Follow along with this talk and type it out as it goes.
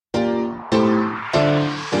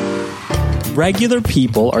Regular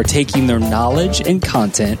people are taking their knowledge and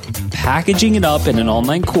content, packaging it up in an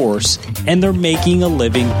online course, and they're making a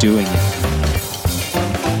living doing it.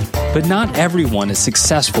 But not everyone is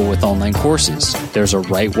successful with online courses. There's a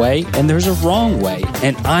right way and there's a wrong way,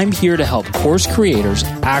 and I'm here to help course creators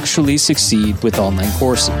actually succeed with online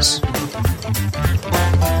courses.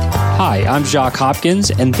 Hi, I'm Jacques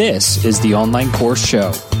Hopkins, and this is the Online Course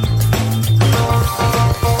Show.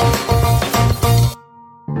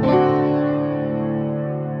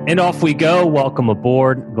 And off we go. Welcome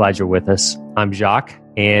aboard. Glad you're with us. I'm Jacques,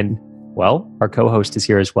 and, well, our co-host is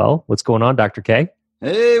here as well. What's going on, Dr. K?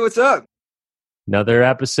 Hey, what's up? Another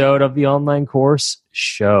episode of the Online Course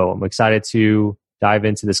Show. I'm excited to dive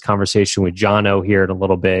into this conversation with Jono here in a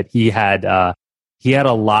little bit. He had a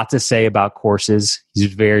lot to say about courses.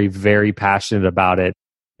 He's very, very passionate about it,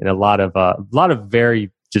 and a lot of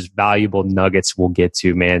very just valuable nuggets we'll get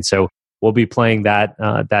to, man. So we'll be playing that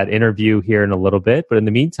interview here in a little bit. But in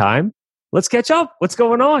the meantime, let's catch up. What's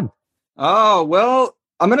going on? Oh, well,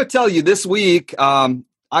 I'm going to tell you this week,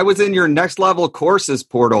 I was in your Next Level Courses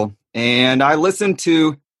portal, and I listened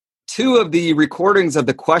to 2 of the recordings of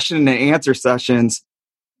the question and answer sessions.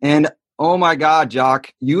 And oh my God,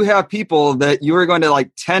 Jock, you have people that you are going to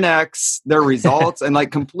like 10x their results and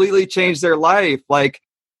like completely change their life. Like,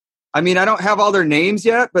 I mean, I don't have all their names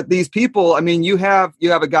yet, but these people, I mean, you have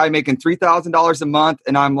a guy making $3,000 a month,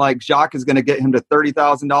 and I'm like, Jacques is going to get him to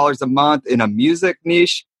 $30,000 a month in a music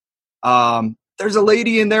niche. There's a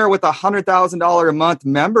lady in there with $100,000 a month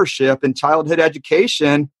membership in childhood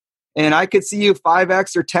education, and I could see you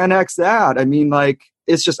 5x or 10x that. I mean, like,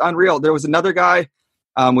 it's just unreal. There was another guy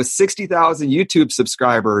with 60,000 YouTube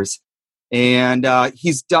subscribers, and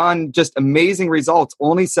he's done just amazing results,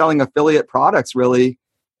 only selling affiliate products, really.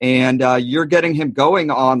 And you're getting him going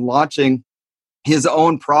on launching his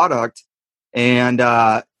own product. And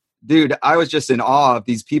dude, I was just in awe of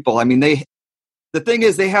these people. I mean, the thing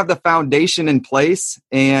is, they have the foundation in place,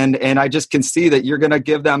 and I just can see that you're going to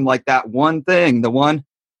give them like that one thing, the one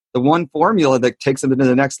formula that takes them to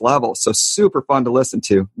the next level. So super fun to listen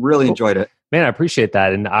to. Really enjoyed it. Man, I appreciate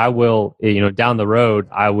that. And I will, down the road,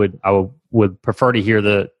 I would prefer to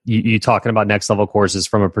hear you talking about next level courses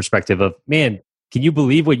from a perspective of, man, can you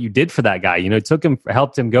believe what you did for that guy? It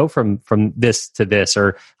helped him go from this to this,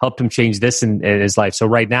 or helped him change this in his life. So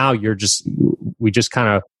right now we just kind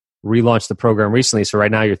of relaunched the program recently. So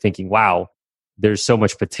right now you're thinking, wow, there's so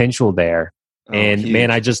much potential there. Oh, and huge.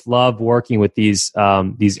 Man, I just love working with these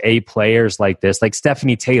A players like this, like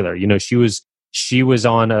Stephanie Taylor. She was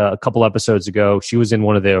on a couple episodes ago. She was in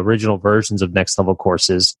one of the original versions of Next Level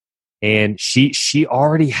Courses, and she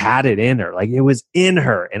already had it in her. Like, it was in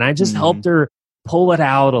her, and I just helped her pull it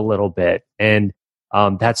out a little bit. And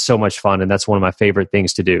that's so much fun. And that's one of my favorite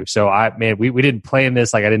things to do. So we didn't plan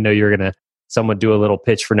this. Like, I didn't know you were going to someone do a little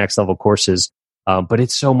pitch for Next Level Courses. But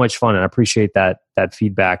it's so much fun. And I appreciate that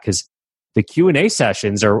feedback, because the Q&A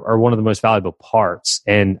sessions are one of the most valuable parts.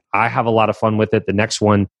 And I have a lot of fun with it. The next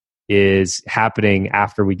one is happening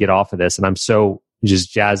after we get off of this. And I'm so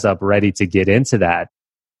just jazzed up, ready to get into that.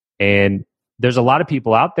 And there's a lot of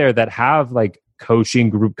people out there that have like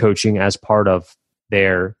group coaching as part of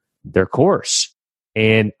their course.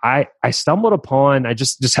 And I stumbled upon, I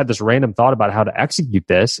just had this random thought about how to execute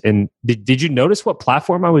this. And did you notice what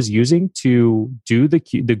platform I was using to do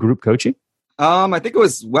the group coaching? I think it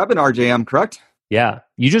was Webinar Jam, correct? Yeah.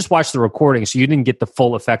 You just watched the recording, so you didn't get the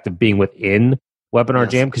full effect of being within Webinar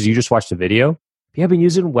Jam because you just watched the video. I've been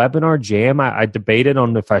using Webinar Jam. I debated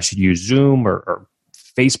on if I should use Zoom or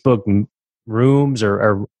Facebook Rooms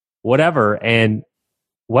or whatever. And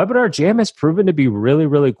Webinar Jam has proven to be really,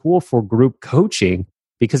 really cool for group coaching,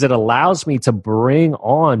 because it allows me to bring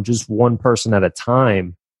on just one person at a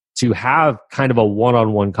time to have kind of a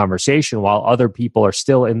one-on-one conversation while other people are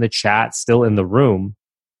still in the chat, still in the room.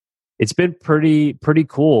 It's been pretty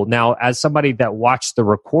cool. Now, as somebody that watched the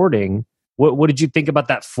recording, what did you think about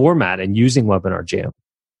that format and using Webinar Jam?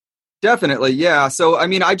 Definitely, yeah. So, I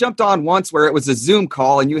mean, I jumped on once where it was a Zoom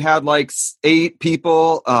call, and you had like 8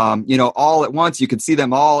 people, all at once. You could see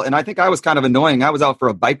them all. And I think I was kind of annoying. I was out for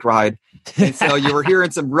a bike ride. And so you were hearing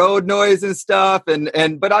some road noise and stuff.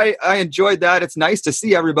 But I enjoyed that. It's nice to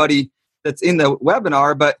see everybody that's in the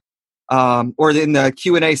webinar, or in the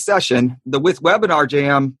Q&A session. With Webinar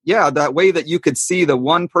Jam, yeah, that way that you could see the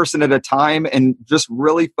one person at a time and just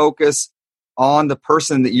really focus on the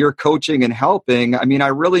person that you're coaching and helping. I mean, I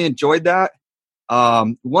really enjoyed that.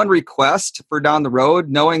 One request for down the road,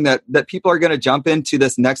 knowing that people are going to jump into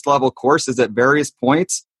this next level courses at various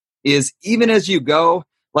points, is even as you go,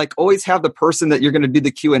 like always have the person that you're going to do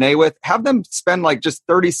the Q&A with, have them spend like just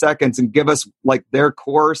 30 seconds and give us like their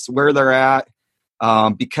course, where they're at.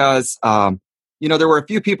 Because there were a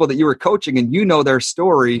few people that you were coaching and their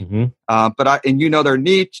story, and their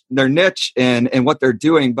niche and what they're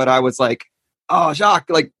doing. But I was like, oh, Jacques,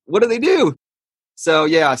 like, what do they do? So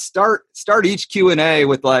yeah, start each Q&A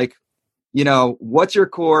with like, what's your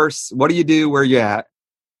course? What do you do? Where you at?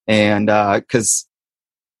 And because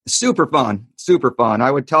super fun.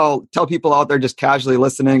 I would tell people out there just casually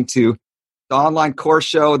listening to the online course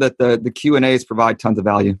show that the Q&As provide tons of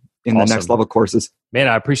value in the next level courses. Man,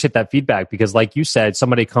 I appreciate that feedback because like you said,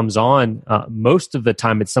 somebody comes on, most of the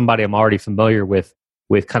time it's somebody I'm already familiar with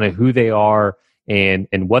kind of who they are and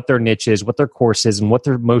what their niche is, what their course is, and what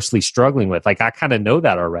they're mostly struggling with. Like I kind of know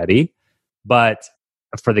that already, but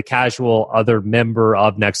for the casual other member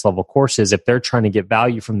of Next Level Courses, if they're trying to get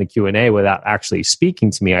value from the Q&A without actually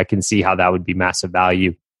speaking to me, I can see how that would be massive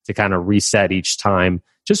value to kind of reset each time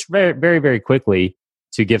just very, very, very quickly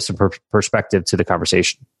to give some perspective to the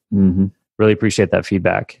conversation. Mm-hmm. Really appreciate that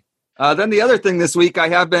feedback. Then the other thing this week, I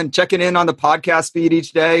have been checking in on the podcast feed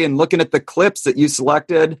each day and looking at the clips that you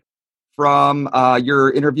selected from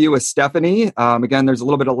your interview with Stephanie. Again, there's a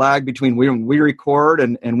little bit of lag between when we record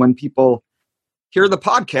and when people hear the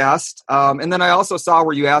podcast. And then I also saw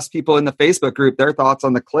where you asked people in the Facebook group their thoughts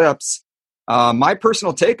on the clips. My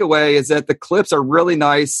personal takeaway is that the clips are really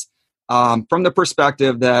nice from the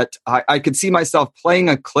perspective that I could see myself playing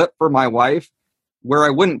a clip for my wife where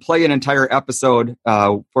I wouldn't play an entire episode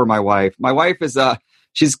for my wife. My wife is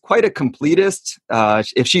she's quite a completist.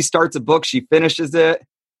 If she starts a book, she finishes it.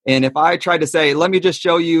 And if I tried to say, let me just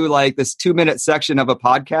show you like this 2-minute section of a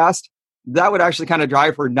podcast, that would actually kind of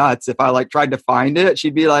drive her nuts. If I like tried to find it,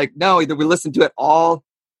 she'd be like, no, either we listen to it all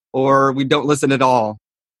or we don't listen at all.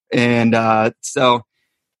 And so,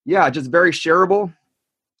 yeah, just very shareable.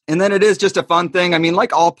 And then it is just a fun thing. I mean,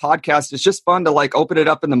 like all podcasts, it's just fun to like open it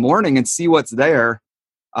up in the morning and see what's there.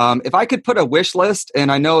 If I could put a wish list,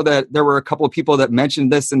 and I know that there were a couple of people that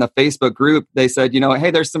mentioned this in the Facebook group, they said, hey,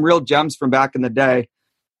 there's some real gems from back in the day.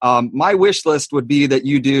 My wish list would be that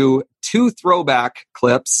you do 2 throwback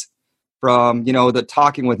clips from, the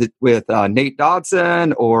talking with Nate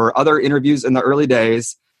Dodson or other interviews in the early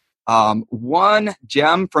days. 1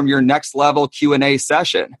 gem from your next level Q&A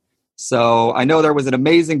session. So I know there was an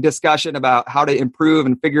amazing discussion about how to improve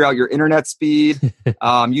and figure out your internet speed.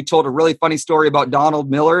 You told a really funny story about Donald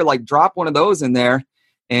Miller. Like drop one of those in there.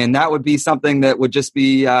 And that would be something that would just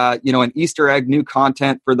be, an Easter egg, new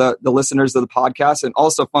content for the listeners of the podcast, and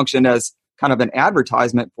also function as kind of an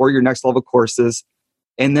advertisement for your next level courses.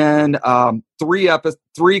 And then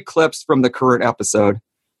 3 clips from the current episode.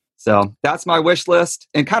 So that's my wish list,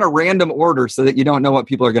 and kind of random order so that you don't know what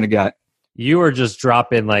people are going to get. You are just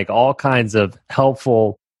dropping like all kinds of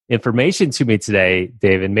helpful information to me today,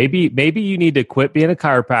 David. Maybe you need to quit being a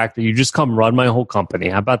chiropractor. You just come run my whole company.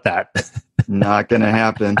 How about that? Not going to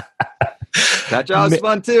happen. That job's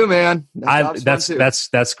fun too, man.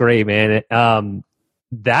 That's great, man.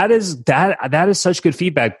 That is such good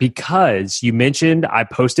feedback because you mentioned I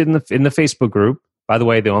posted in the Facebook group. By the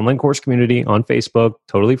way, the online course community on Facebook,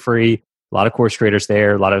 totally free. A lot of course creators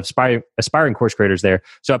there, a lot of aspiring course creators there.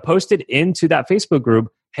 So I posted into that Facebook group,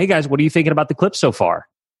 hey guys, what are you thinking about the clip so far?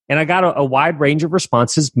 And I got a wide range of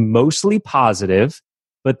responses, mostly positive,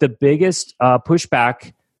 but the biggest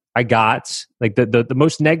pushback I got, like the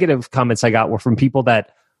most negative comments I got were from people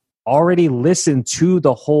that already listened to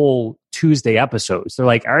the whole Tuesday episodes. They're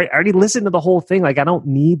like, I already listened to the whole thing. Like, I don't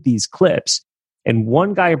need these clips. And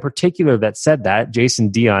one guy in particular that said that, Jason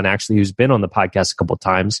Dion, actually, who's been on the podcast a couple of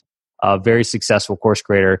times, a very successful course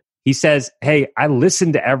creator. He says, hey, I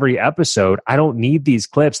listened to every episode. I don't need these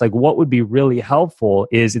clips. Like what would be really helpful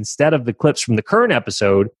is instead of the clips from the current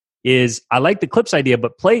episode is I like the clips idea,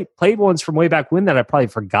 but play ones from way back when that I probably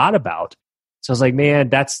forgot about. So I was like, man,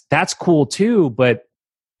 that's cool too. But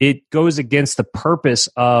it goes against the purpose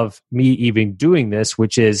of me even doing this,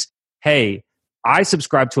 which is, hey, I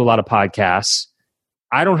subscribe to a lot of podcasts.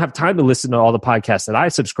 I don't have time to listen to all the podcasts that I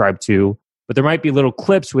subscribe to, but there might be little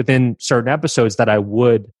clips within certain episodes that I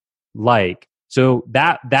would like. So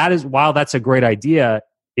that is, while that's a great idea,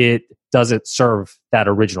 it doesn't serve that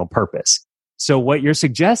original purpose. So what you're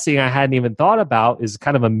suggesting, I hadn't even thought about, is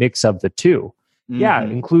kind of a mix of the two. Mm-hmm. Yeah,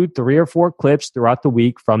 include 3 or 4 clips throughout the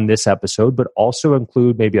week from this episode, but also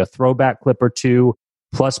include maybe a throwback clip or 2,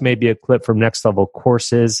 plus maybe a clip from Next Level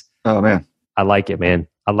Courses. Oh, man. I like it, man.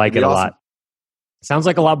 I like it a lot. Sounds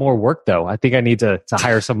like a lot more work, though. I think I need to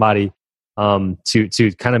hire somebody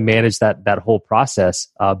to kind of manage that whole process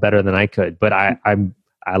better than I could. But I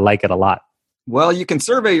like it a lot. Well, you can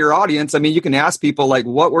survey your audience. I mean, you can ask people like,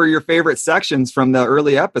 what were your favorite sections from the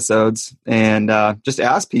early episodes? And just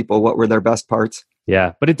ask people what were their best parts.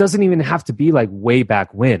 Yeah, but it doesn't even have to be like way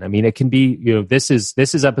back when. I mean, it can be, this is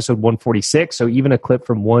episode 146, so even a clip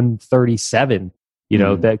from 137,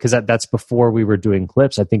 that's before we were doing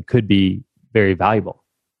clips, I think could be very valuable.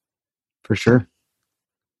 For sure.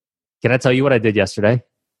 Can I tell you what I did yesterday?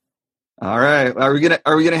 All right. Are we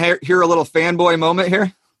gonna hear a little fanboy moment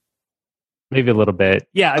here? Maybe a little bit.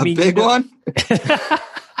 Yeah, I mean, big one.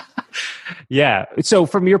 Yeah. So,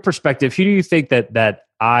 from your perspective, who do you think that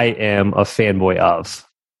I am a fanboy of?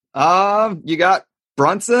 You got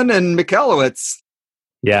Brunson and Michalowicz.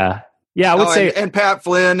 Yeah. I would say, and Pat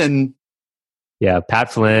Flynn and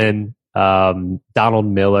Pat Flynn, Donald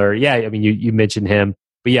Miller. Yeah, I mean, you mentioned him.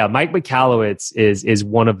 But yeah, Mike Michalowicz is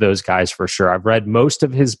one of those guys for sure. I've read most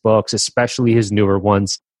of his books, especially his newer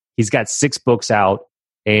ones. He's got 6 books out,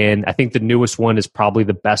 and I think the newest one is probably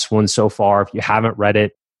the best one so far. If you haven't read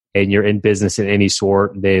it and you're in business in any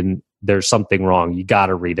sort, then there's something wrong. You got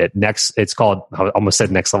to read it. It's called, I almost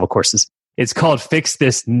said Next Level Courses. It's called Fix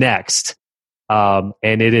This Next. And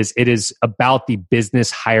it is about the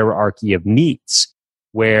business hierarchy of needs,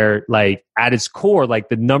 where like at its core, like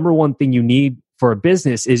the number one thing you need for a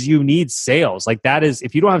business is you need sales. Like that is,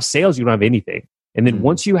 if you don't have sales, you don't have anything. And then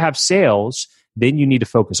once you have sales, then you need to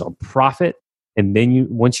focus on profit. And then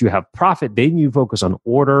once you have profit, then you focus on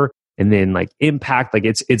order and then like impact. Like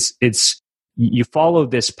it's you follow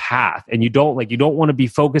this path, and you don't want to be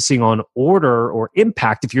focusing on order or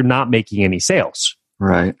impact if you're not making any sales.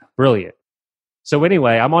 Right. Brilliant. So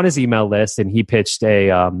anyway, I'm on his email list, and he pitched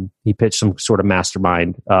some sort of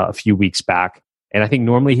mastermind a few weeks back. And I think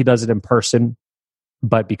normally he does it in person,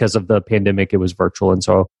 but because of the pandemic, it was virtual. And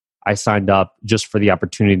so I signed up just for the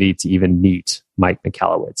opportunity to even meet Mike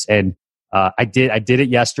Michalowicz. And I did it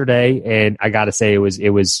yesterday, and I got to say it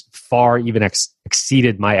was far even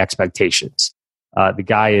exceeded my expectations. The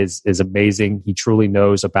guy is amazing. He truly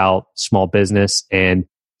knows about small business, and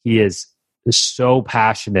he is so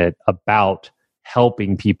passionate about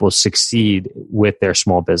helping people succeed with their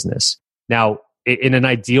small business. Now, in an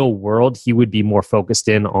ideal world, he would be more focused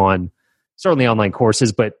in on certainly online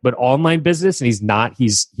courses, but online business, and he's not.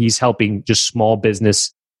 He's helping just small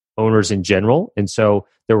business owners in general. And so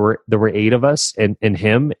there were 8 of us and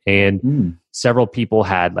him, and several people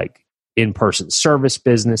had like in-person service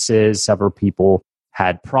businesses. Several people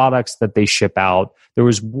had products that they ship out. There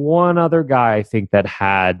was one other guy, I think, that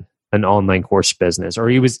had an online course business, or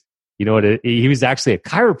he was, he was actually a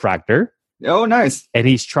chiropractor. Oh, nice. And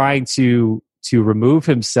he's trying to remove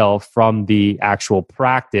himself from the actual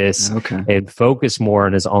practice and focus more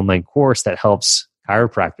on his online course that helps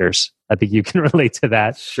chiropractors. I think you can relate to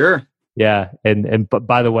that. Sure. Yeah. But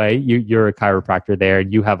by the way, you're a chiropractor there,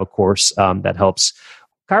 and you have a course that helps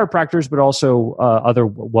chiropractors, but also other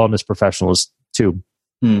wellness professionals too.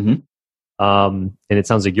 Mm-hmm. And it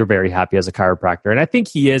sounds like you're very happy as a chiropractor, and I think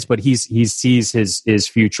he is. But he sees his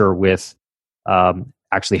future with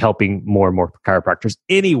actually helping more and more chiropractors.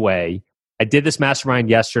 Anyway, I did this mastermind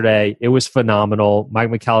yesterday. It was phenomenal. Mike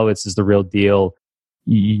Michalowicz is the real deal.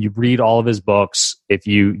 You read all of his books. If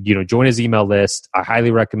you join his email list, I highly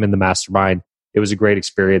recommend the mastermind. It was a great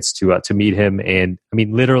experience to meet him, and I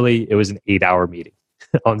mean, literally, it was an 8-hour meeting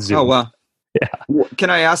on Zoom. Oh wow! Yeah. Can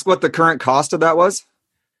I ask what the current cost of that was?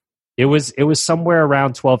 It was somewhere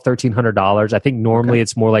around $1,200-$1,300. I think normally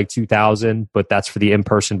it's more like $2,000, but that's for the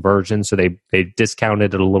in-person version. So they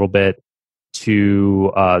discounted it a little bit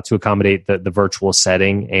to accommodate the virtual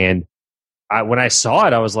setting. And when I saw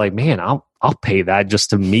it, I was like, man, I'll pay that just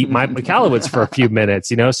to meet Mike Michalowicz for a few minutes,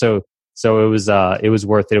 So it was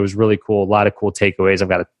worth it. It was really cool. A lot of cool takeaways. I've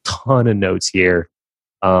got a ton of notes here.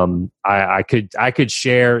 I could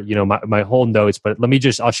share, my whole notes, but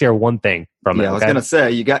I'll share one thing from it. Yeah, I was going to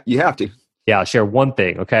say, you have to. Yeah, I'll share one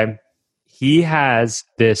thing. Okay. He has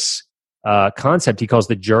this concept he calls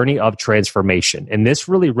the journey of transformation. And this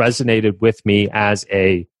really resonated with me as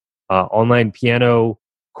a online piano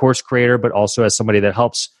course creator, but also as somebody that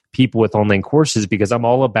helps people with online courses, because I'm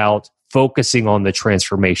all about focusing on the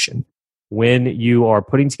transformation. When you are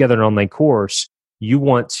putting together an online course, you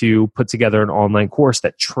want to put together an online course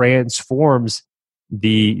that transforms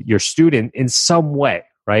your student in some way,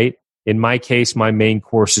 right? In my case, my main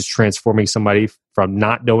course is transforming somebody from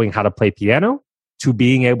not knowing how to play piano to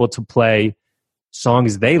being able to play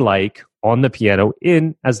songs they like on the piano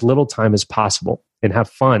in as little time as possible and have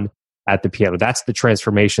fun at the piano. That's the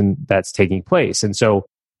transformation that's taking place. And so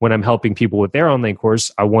when I'm helping people with their online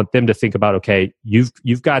course, I want them to think about, okay,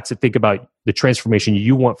 you've got to think about the transformation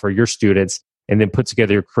you want for your students, and then put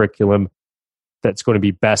together your curriculum that's going to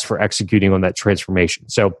be best for executing on that transformation.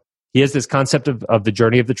 So he has this concept of the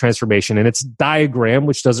journey of the transformation, and it's diagram,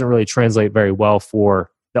 which doesn't really translate very well for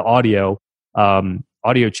the audio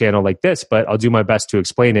channel like this, but I'll do my best to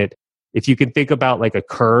explain it. If you can think about like a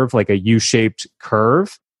curve, like a U-shaped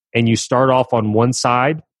curve, and you start off on one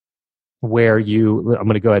side where I'm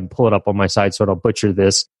going to go ahead and pull it up on my side so I don't butcher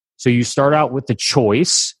this. So you start out with the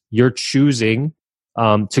choice. You're choosing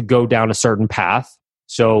to go down a certain path.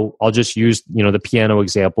 So I'll just use, the piano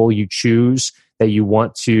example. You choose that you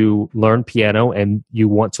want to learn piano, and you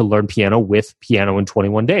want to learn piano with Piano in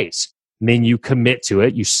 21 Days. And then you commit to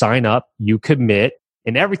it. You sign up, you commit,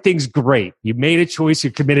 and everything's great. You made a choice,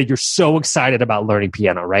 you're committed, you're so excited about learning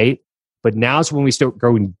piano, right? But now's when we start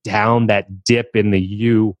going down that dip in the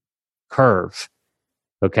U curve,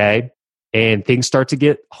 okay? And things start to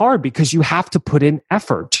get hard because you have to put in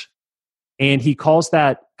effort. And he calls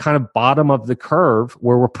that kind of bottom of the curve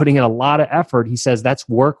where we're putting in a lot of effort. He says that's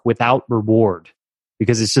work without reward,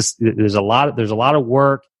 because it's just, there's a lot of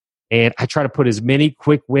work. And I try to put as many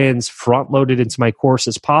quick wins front loaded into my course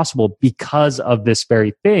as possible because of this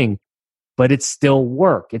very thing. But it's still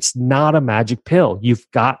work. It's not a magic pill. You've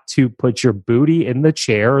got to put your booty in the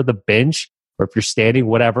chair or the bench, or if you're standing,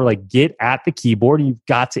 whatever, like get at the keyboard, and you've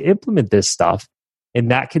got to implement this stuff. And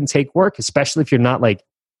that can take work, especially if you're not like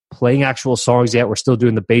playing actual songs yet. We're still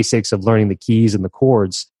doing the basics of learning the keys and the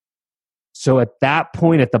chords. So at that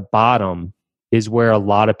point at the bottom is where a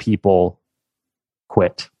lot of people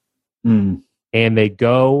quit. And they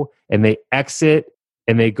go and they exit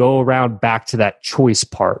and they go around back to that choice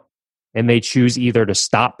part. And they choose either to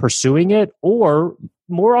stop pursuing it, or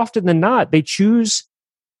more often than not, they choose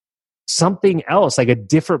something else, like a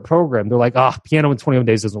different program. They're like, Piano in 21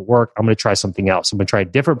 Days doesn't work. I'm going to try something else. I'm going to try a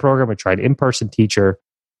different program. I'm going to try an in-person teacher,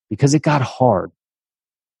 because it got hard.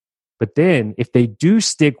 But then if they do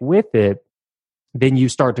stick with it, then you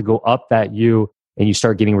start to go up that U and you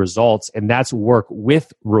start getting results. And that's work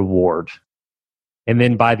with reward. And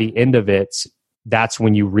then by the end of it, that's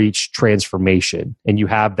when you reach transformation and you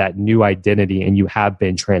have that new identity and you have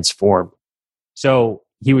been transformed. So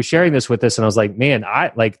he was sharing this with us, and I was like, man,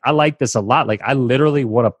 I like this a lot. Like, I literally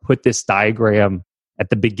want to put this diagram at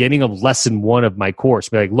the beginning of lesson 1 of my course.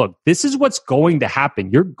 Be like, look, this is what's going to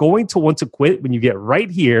happen. You're going to want to quit when you get right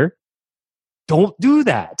here. Don't do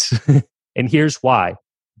that. And here's why.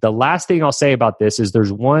 The last thing I'll say about this is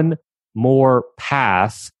there's one more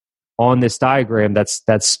path on this diagram that's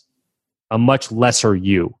a much lesser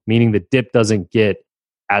U, meaning the dip doesn't get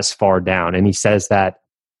as far down. And he says that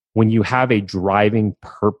when you have a driving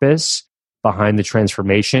purpose behind the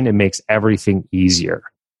transformation, it makes everything easier.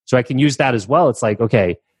 So I can use that as well. It's like,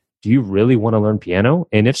 okay, do you really want to learn piano?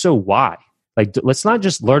 And if so, why? Like, let's not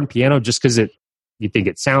just learn piano just because you think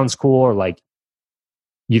it sounds cool, or like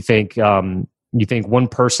you think one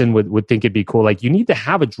person would think it'd be cool. Like, you need to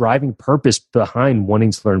have a driving purpose behind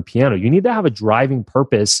wanting to learn piano. You need to have a driving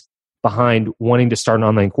purpose behind wanting to start an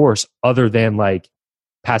online course other than like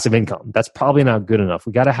passive income. That's probably not good enough.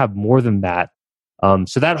 We got to have more than that.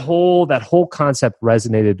 So that whole concept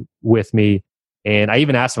resonated with me. And I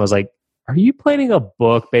even asked him, I was like, are you planning a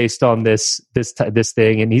book based on this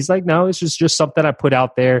thing? And he's like, no, it's just something I put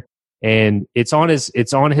out there, and it's on his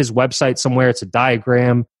website somewhere. It's a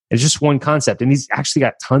diagram. It's just one concept. And he's actually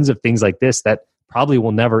got tons of things like this that probably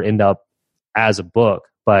will never end up as a book,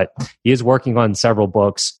 but he is working on several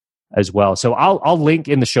books as well. So I'll link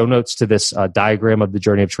in the show notes to this diagram of the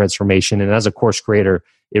journey of transformation. And as a course creator,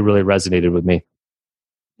 it really resonated with me.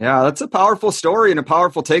 Yeah, that's a powerful story and a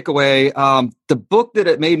powerful takeaway. The book that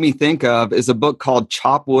it made me think of is a book called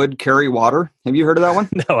Chop Wood, Carry Water. Have you heard of that one?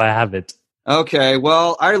 No, I haven't. Okay,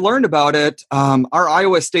 well, I learned about it. Our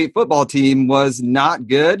Iowa State football team was not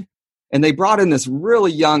good, and they brought in this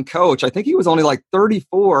really young coach. I think he was only like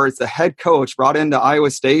 34. It's the head coach brought into Iowa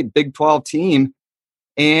State, Big 12 team.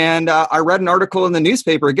 And I read an article in the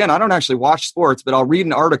newspaper. Again, I don't actually watch sports, but I'll read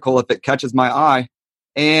an article if it catches my eye.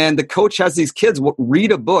 And the coach has these kids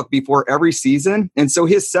read a book before every season. And so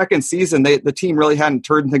his second season, the team really hadn't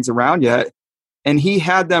turned things around yet. And he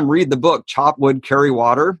had them read the book, Chop Wood, Carry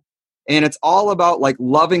Water. And it's all about like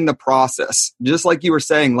loving the process. Just like you were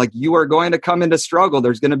saying, like you are going to come into struggle.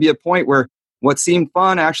 There's going to be a point where what seemed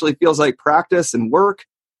fun actually feels like practice and work,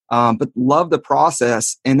 but love the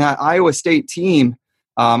process. And that Iowa State team,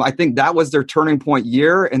 I think that was their turning point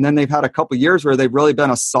year. And then they've had a couple years where they've really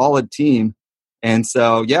been a solid team. And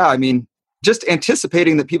so, yeah, I mean, just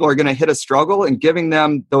anticipating that people are going to hit a struggle and giving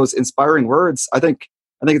them those inspiring words, I think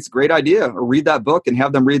it's a great idea. Or read that book and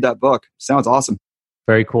have them read that book. Sounds awesome.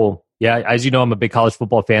 Very cool. Yeah, as you know, I'm a big college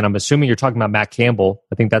football fan. I'm assuming you're talking about Matt Campbell.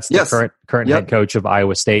 I think that's the current head coach of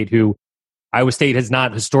Iowa State, who Iowa State has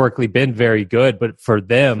not historically been very good, but for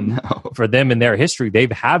them, for them in their history, they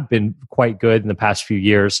have been quite good in the past few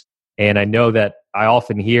years. And I know that I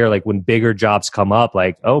often hear like when bigger jobs come up,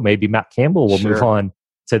 like, oh, maybe Matt Campbell will move on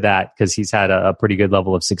to that because he's had a pretty good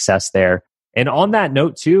level of success there. And on that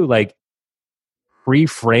note too, like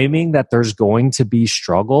reframing that there's going to be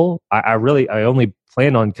struggle. I only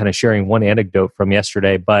plan on kind of sharing one anecdote from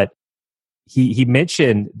yesterday, but he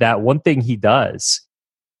mentioned that one thing he does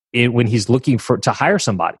when he's looking to hire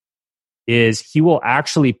somebody is he will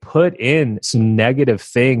actually put in some negative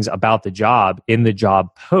things about the job in the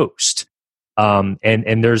job post. And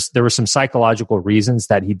there were some psychological reasons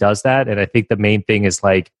that he does that. And I think the main thing is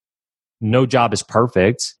like, no job is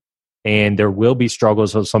perfect and there will be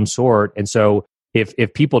struggles of some sort. And so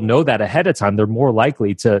if people know that ahead of time, they're more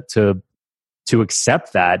likely to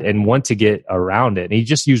accept that and want to get around it. And he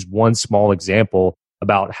just used one small example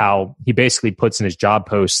about how he basically puts in his job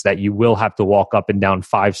posts that you will have to walk up and down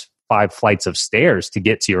five flights of stairs to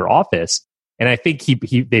get to your office. And I think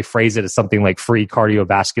they phrase it as something like free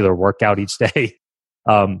cardiovascular workout each day.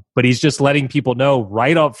 But he's just letting people know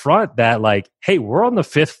right up front that like, hey, we're on the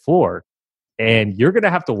 5th floor and you're going to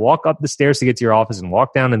have to walk up the stairs to get to your office and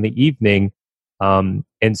walk down in the evening. And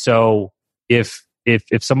so if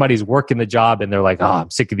somebody's working the job and they're like, oh, I'm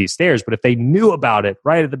sick of these stairs, but if they knew about it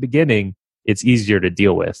right at the beginning, it's easier to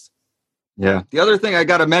deal with. Yeah. The other thing I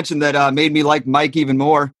got to mention that made me like Mike even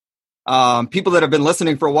more, people that have been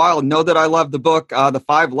listening for a while know that I love the book, The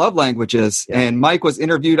 5 Love Languages. Yeah. And Mike was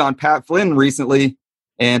interviewed on Pat Flynn recently,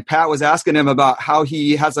 and Pat was asking him about how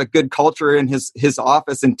he has a good culture in his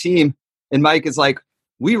office and team. And Mike is like,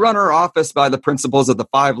 we run our office by the principles of the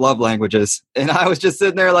 5 love languages. And I was just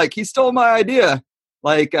sitting there like, he stole my idea.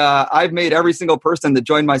 Like, I've made every single person that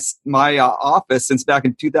joined my office since back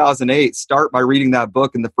in 2008 start by reading that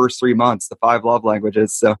book in the first 3 months, The 5 Love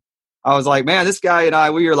Languages. So I was like, man, this guy and I,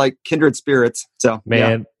 we are like kindred spirits. So,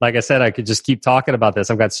 man, Like I said, I could just keep talking about this.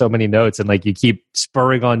 I've got so many notes and like you keep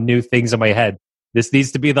spurring on new things in my head. This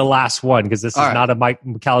needs to be the last one because this is not a Mike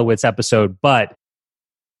Michalowicz episode. But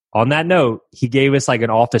on that note, he gave us like an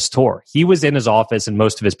office tour. He was in his office and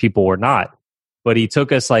most of his people were not. But he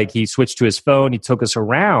took us he switched to his phone. He took us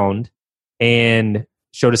around and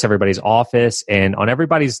showed us everybody's office. And on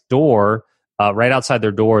everybody's door, right outside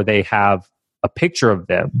their door, they have a picture of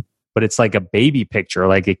them. But it's like a baby picture,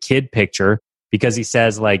 like a kid picture, because he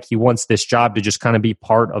says like he wants this job to just kind of be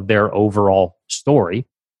part of their overall story.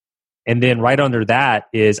 And then right under that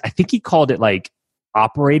is, I think he called it like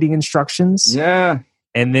operating instructions. Yeah.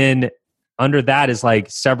 And then under that is like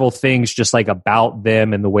several things just like about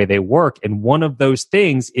them and the way they work. And one of those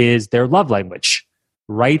things is their love language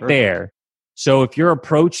right there. So if you're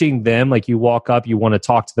approaching them, like you walk up, you want to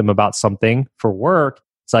talk to them about something for work.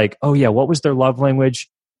 It's like, oh yeah, what was their love language?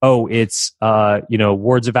 Oh, it's,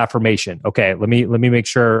 words of affirmation. Okay. Let me make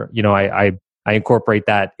sure, I incorporate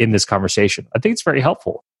that in this conversation. I think it's very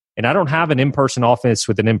helpful. And I don't have an in-person office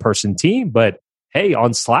with an in-person team, but hey,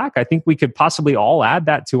 on Slack, I think we could possibly all add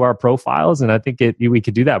that to our profiles. And I think we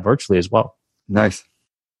could do that virtually as well. Nice.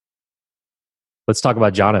 Let's talk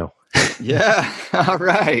about Jono. Yeah. All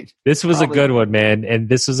right. This was a good one, man. And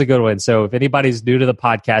this was a good one. So if anybody's new to the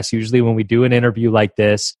podcast, usually when we do an interview like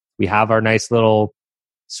this, we have our nice little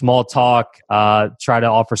small talk, try to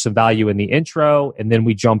offer some value in the intro, and then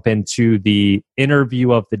we jump into the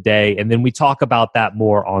interview of the day, and then we talk about that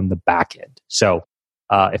more on the back end. So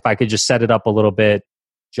if I could just set it up a little bit,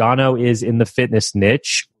 Jono is in the fitness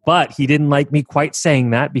niche, but he didn't like me quite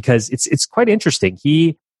saying that because it's quite interesting.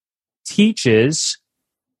 He teaches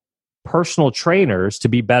personal trainers to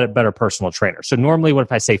be better personal trainers. So normally when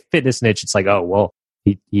if I say fitness niche, it's like, oh, well,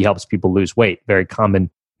 he helps people lose weight. Very common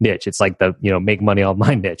niche. It's like the, make money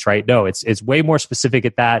online niche, right? No, it's way more specific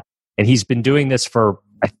at that. And he's been doing this for,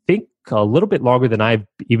 I think, a little bit longer than I've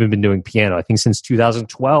even been doing piano. I think since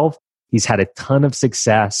 2012, he's had a ton of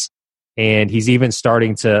success. And he's even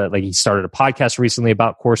starting to, he started a podcast recently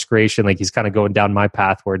about course creation. Like he's kind of going down my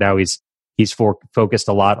path where now he's focused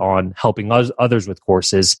a lot on helping others with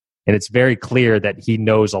courses. And it's very clear that he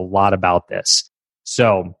knows a lot about this.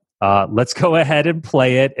 So let's go ahead and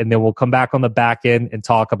play it, and then we'll come back on the back end and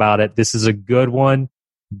talk about it. This is a good one.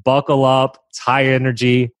 Buckle up. It's high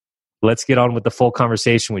energy. Let's get on with the full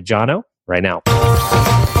conversation with Jono right now.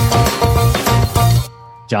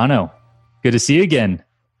 Jono, good to see you again.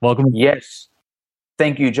 Welcome. Yes.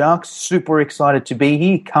 Thank you, Jacques. Super excited to be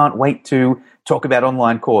here. Can't wait to talk about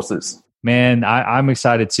online courses. Man, I'm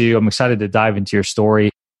excited too. I'm excited to dive into your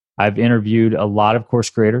story. I've interviewed a lot of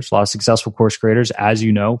course creators, a lot of successful course creators, as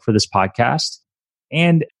you know, for this podcast.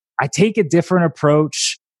 And I take a different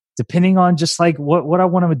approach depending on just like what I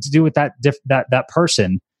want to do with that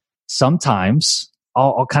person, sometimes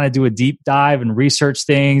I'll kind of do a deep dive and research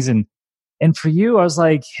things. And for you, I was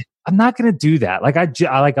like, I'm not going to do that. Like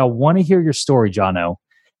I want to hear your story, Jono.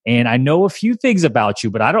 And I know a few things about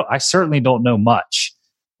you, but I certainly don't know much.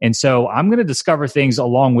 And so I'm going to discover things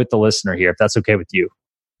along with the listener here, if that's okay with you.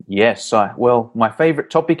 Yes. Well, my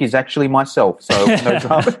favorite topic is actually myself. So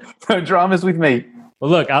no dramas with me. Well,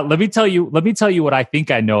 look, let me tell you what I think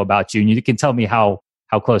I know about you, and you can tell me how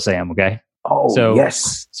close I am. Okay. Oh,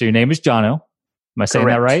 yes. So your name is Jono. Am I saying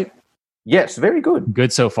that right? Yes, very good.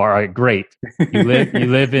 Good so far. All right, great. You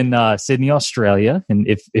live in Sydney, Australia, and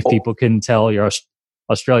if people can tell you're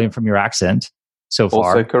Australian from your accent so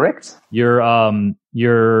far. Also correct. Your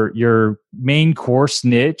main course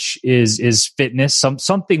niche is fitness,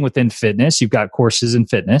 something within fitness. You've got courses in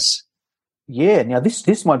fitness. Yeah. Now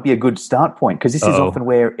this might be a good start point because this is often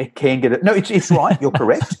where it can get it. No, it's right. You're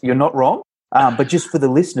correct. You're not wrong. But just for the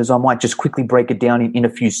listeners, I might just quickly break it down in a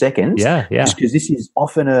few seconds. Yeah. Just because this is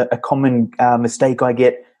often a common mistake I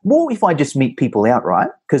get. More if I just meet people outright,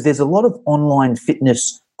 because there's a lot of online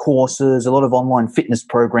fitness courses, a lot of online fitness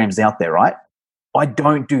programs out there, right? I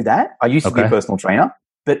don't do that. I used to be a personal trainer,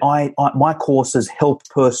 but my courses help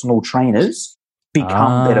personal trainers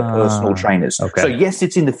become better personal trainers. Okay. So yes,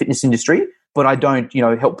 it's in the fitness industry, but I don't,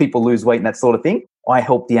 help people lose weight and that sort of thing. I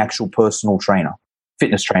help the actual personal trainer,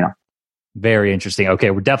 fitness trainer. Very interesting. Okay,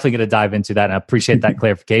 we're definitely going to dive into that, and I appreciate that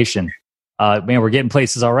clarification. Man, we're getting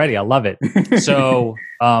places already. I love it. So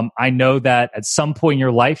I know that at some point in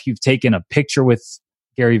your life, you've taken a picture with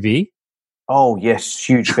Gary Vee. Oh, yes.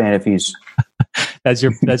 Huge fan of his. That's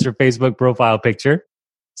your Facebook profile picture.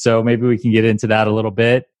 So maybe we can get into that a little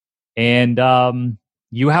bit. And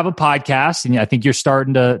you have a podcast, and I think you're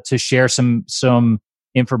starting to share some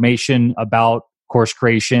information about course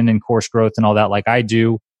creation and course growth and all that, like I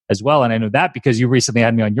do as well. And I know that because you recently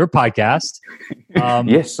had me on your podcast.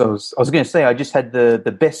 Yes, I was going to say, I just had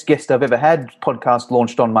the best guest I've ever had podcast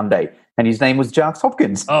launched on Monday, and his name was Jarks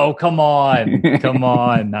Hopkins. Oh, come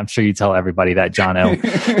on. I'm sure you tell everybody that,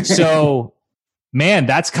 Jono. So, man,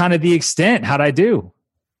 that's kind of the extent. How'd I do?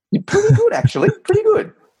 Pretty good, actually. Pretty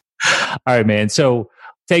good. All right, man. So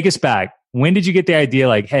take us back. When did you get the idea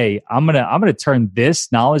like, hey, I'm gonna turn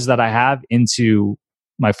this knowledge that I have into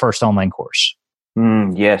my first online course?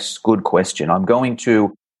 Yes, good question.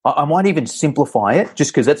 I might even simplify it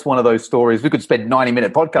just because that's one of those stories. We could spend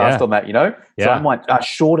 90-minute podcast on that, So I might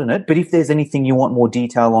shorten it. But if there's anything you want more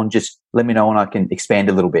detail on, just let me know and I can expand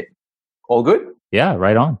a little bit. All good? Yeah,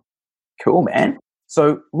 right on. Cool, man.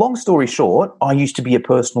 So long story short, I used to be a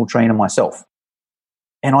personal trainer myself.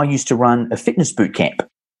 And I used to run a fitness boot camp.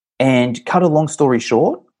 And cut a long story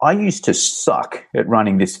short, I used to suck at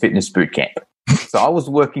running this fitness boot camp. So I was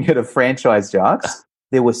working at a franchise, Jarks.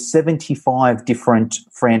 There were 75 different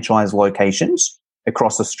franchise locations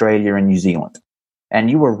across Australia and New Zealand.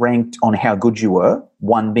 And you were ranked on how good you were,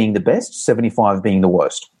 1 being the best, 75 being the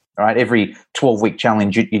worst. All right. Every 12-week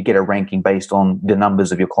challenge, you'd get a ranking based on the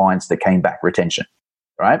numbers of your clients that came back, retention.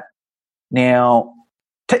 Right? Now,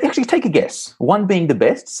 actually take a guess. 1 being the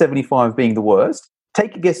best, 75 being the worst.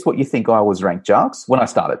 Take a guess what you think I was ranked, Jarks, when I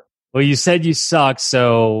started. Well, you said you suck,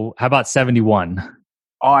 so how about 71?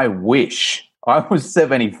 I wish. I was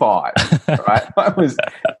 75, right? I was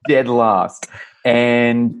dead last.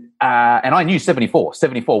 And I knew 74.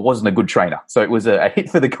 74 wasn't a good trainer. So it was a hit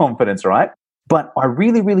for the confidence, right? But I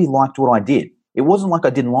really, really liked what I did. It wasn't like I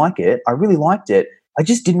didn't like it. I really liked it. I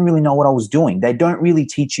just didn't really know what I was doing. They don't really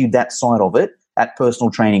teach you that side of it at personal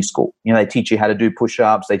training school. They teach you how to do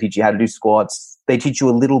push-ups. They teach you how to do squats. They teach you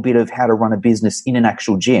a little bit of how to run a business in an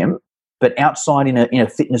actual gym. But outside in a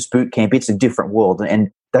fitness boot camp, it's a different world, and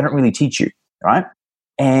they don't really teach you, right?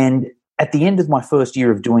 And at the end of my first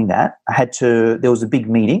year of doing that, there was a big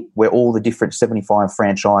meeting where all the different 75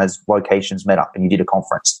 franchise locations met up and you did a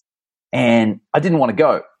conference. And I didn't want to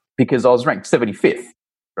go because I was ranked 75th,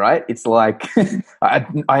 right? It's like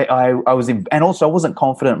I was in, and also I wasn't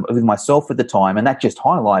confident with myself at the time, and that just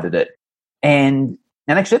highlighted it. And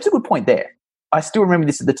actually, that's a good point there. I still remember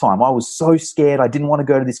this at the time. I was so scared. I didn't want to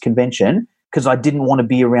go to this convention because I didn't want to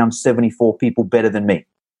be around 74 people better than me,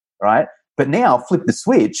 right? But now, flip the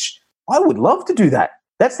switch. I would love to do that.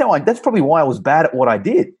 That's probably why I was bad at what I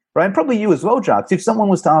did, right? And probably you as well, Jarks. If someone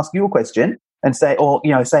was to ask you a question and say,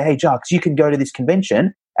 hey, Jarks, you can go to this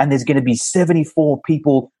convention and there's going to be 74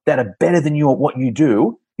 people that are better than you at what you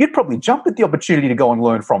do, you'd probably jump at the opportunity to go and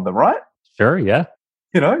learn from them, right? Sure, yeah.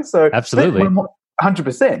 So absolutely.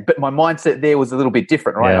 100%. But my mindset there was a little bit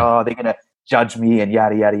different, right? Yeah. Oh, they're going to judge me and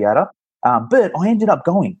yada, yada, yada. But I ended up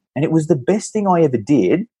going, and it was the best thing I ever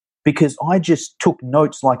did because I just took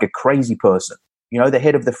notes like a crazy person. The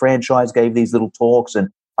head of the franchise gave these little talks, and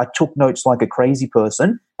I took notes like a crazy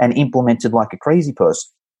person and implemented like a crazy person,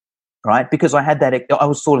 right? Because I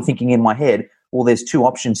was sort of thinking in my head, well, there's two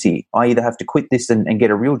options here. I either have to quit this and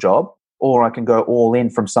get a real job, or I can go all in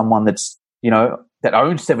from someone that's, that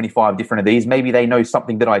owns 75 different of these. Maybe they know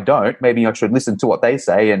something that I don't. Maybe I should listen to what they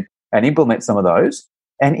say and implement some of those.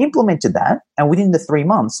 And implemented that. And within the 3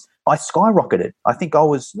 months, I skyrocketed. I think I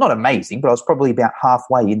was not amazing, but I was probably about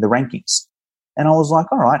halfway in the rankings. And I was like,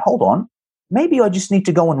 all right, hold on. Maybe I just need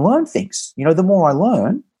to go and learn things. The more I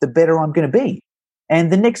learn, the better I'm going to be.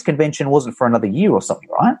 And the next convention wasn't for another year or something,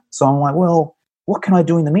 right? So I'm like, well, what can I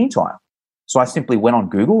do in the meantime? So I simply went on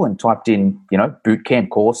Google and typed in, boot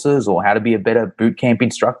camp courses, or how to be a better boot camp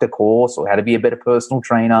instructor course, or how to be a better personal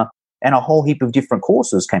trainer. And a whole heap of different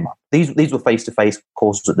courses came up. These were face-to-face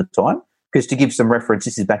courses at the time, because to give some reference,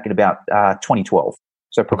 this is back in about 2012.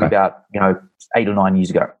 So probably about, 8 or 9 years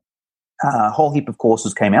ago. A whole heap of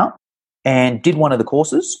courses came out, and did one of the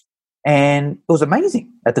courses, and it was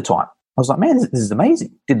amazing at the time. I was like, man, this is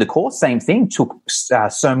amazing. Did the course, same thing, took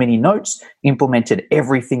so many notes, implemented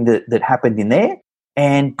everything that happened in there,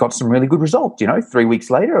 and got some really good results. 3 weeks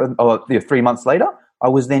later, or 3 months later, I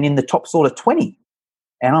was then in the top sort of 20.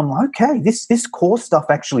 And I'm like, okay, this course stuff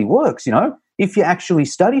actually works. If you actually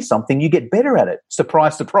study something, you get better at it.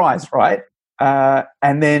 Surprise, surprise, right?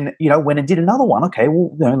 And then, went and did another one. Okay,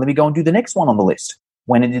 well, let me go and do the next one on the list.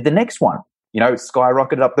 Went and did the next one.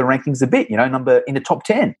 Skyrocketed up the rankings a bit, number in the top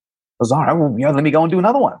 10. I was all right, well, let me go and do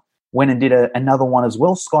another one. Went and did another one as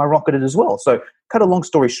well, skyrocketed as well. So cut a long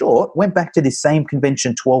story short, went back to this same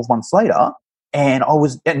convention 12 months later, and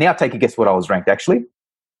now take a guess what I was ranked actually.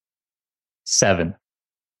 7.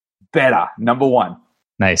 Better, number 1.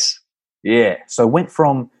 Nice. Yeah. So went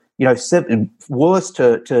from, 7 worst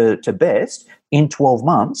to best in 12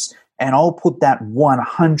 months. And I'll put that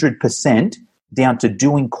 100% down to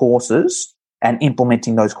doing courses and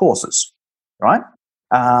implementing those courses, right?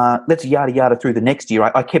 Let's yada yada through the next year.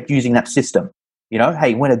 I kept using that system.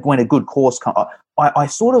 Hey, when a good course comes, I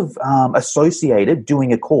sort of associated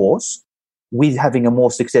doing a course with having a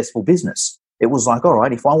more successful business. It was like, all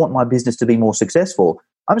right, if I want my business to be more successful,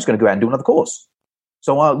 I'm just going to go out and do another course.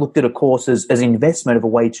 So I looked at a course as an investment of a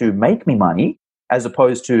way to make me money as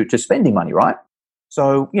opposed to spending money, right?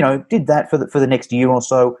 So, did that for the next year or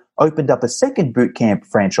so, opened up a second boot camp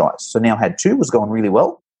franchise. So now had 2, was going really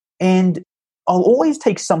well. And I'll always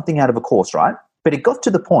take something out of a course, right? But it got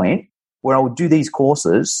to the point where I would do these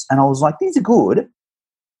courses and I was like, these are good,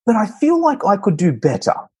 but I feel like I could do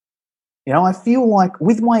better. I feel like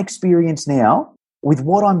with my experience now, with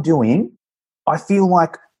what I'm doing, I feel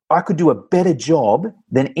like I could do a better job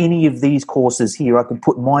than any of these courses here. I could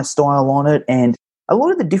put my style on it. And a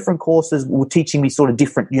lot of the different courses were teaching me sort of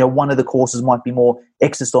different, one of the courses might be more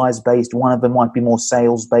exercise based. One of them might be more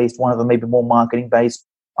sales based. One of them may be more marketing based.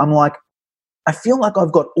 I'm like, I feel like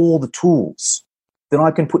I've got all the tools that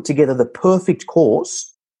I can put together the perfect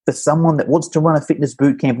course for someone that wants to run a fitness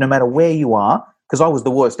boot camp, no matter where you are, because I was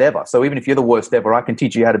the worst ever. So even if you're the worst ever, I can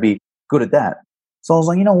teach you how to be good at that. So I was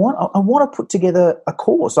like, you know what? I want to put together a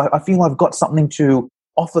course. I feel I've got something to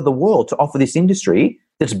offer the world, to offer this industry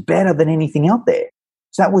that's better than anything out there.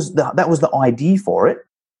 So that was the idea for it.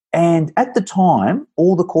 And at the time,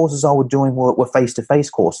 all the courses I was doing were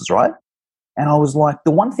face-to-face courses, right? And I was like,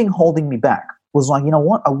 the one thing holding me back was like, you know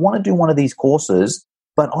what? I want to do one of these courses,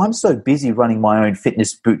 but I'm so busy running my own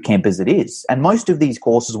fitness boot camp as it is. And most of these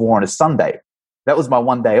courses were on a Sunday. That was my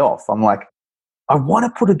one day off. I'm like, I want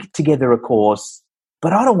to put together a course,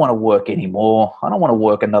 but I don't want to work anymore. I don't want to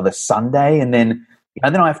work another Sunday. And then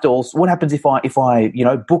I have to also, what happens if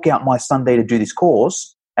I book out my Sunday to do this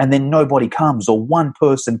course and then nobody comes or one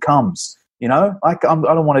person comes, I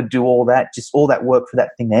don't want to do all that, just all that work for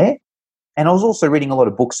that thing there. And I was also reading a lot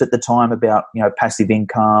of books at the time about, passive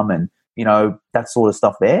income and, that sort of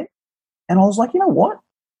stuff there. And I was like, you know what?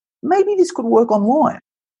 Maybe this could work online.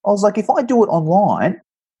 I was like, if I do it online,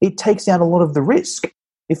 it takes out a lot of the risk.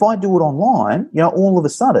 If I do it online, all of a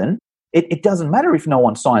sudden, it doesn't matter if no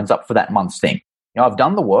one signs up for that month's thing. I've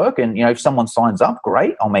done the work and, if someone signs up,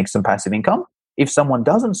 great, I'll make some passive income. If someone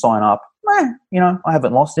doesn't sign up, I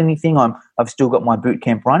haven't lost anything. I've still got my boot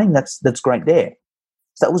camp running. That's great there.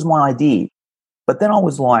 So that was my idea. But then I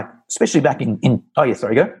was like, especially back in oh yeah,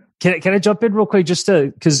 sorry, go. Can I jump in real quick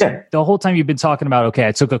because the whole time you've been talking about, okay,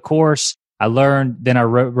 I took a course, I learned, then I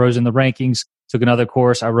rose in the rankings, took another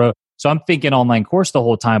course, I wrote. So I'm thinking online course the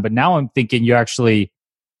whole time, but now I'm thinking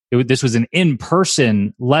this was an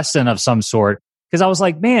in-person lesson of some sort. Because I was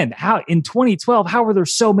like, man, how in 2012, how were there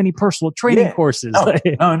so many personal training courses?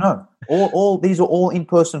 No. All these are all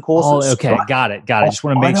in-person courses. Oh, okay, right? Got it. I just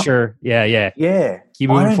want to make sure. Yeah. Keep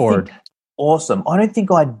moving forward. Awesome. I don't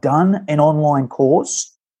think I'd done an online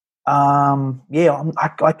course. I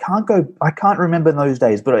can't remember in those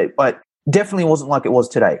days, but it definitely wasn't like it was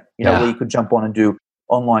today. Where you could jump on and do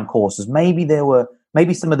online courses. Maybe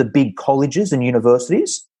some of the big colleges and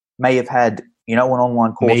universities may have had, an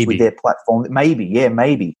online course with their platform.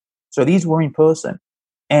 Maybe. So these were in person.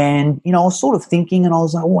 And, I was sort of thinking, and I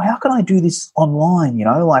was like, well, how can I do this online,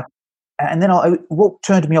 and then what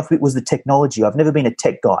turned me off a bit was the technology. I've never been a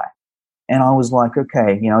tech guy. And I was like,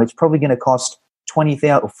 okay, it's probably going to cost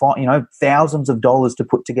thousands of dollars to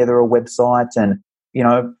put together a website and,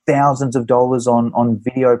 thousands of dollars on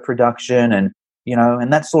video production and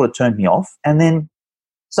that sort of turned me off. And then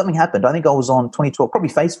something happened. I think I was on 2012, probably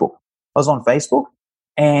Facebook. I was on Facebook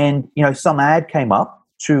and, some ad came up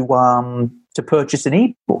to purchase an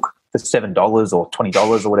ebook for $7 or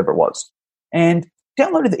 $20 or whatever it was, and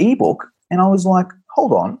downloaded the ebook. And I was like,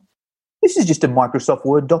 hold on, this is just a Microsoft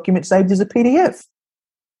Word document saved as a PDF.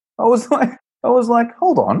 I was like,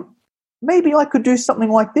 hold on, maybe I could do something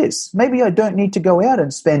like this. Maybe I don't need to go out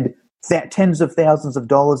and spend tens of thousands of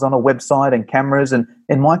dollars on a website and cameras and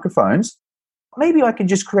microphones. Maybe I can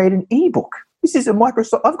just create an ebook. This is I've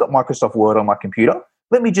got Microsoft Word on my computer.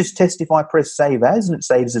 Let me just test if I press save as and it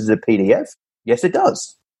saves as a PDF. Yes, it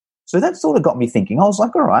does. So that sort of got me thinking. I was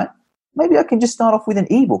like, all right, maybe I can just start off with an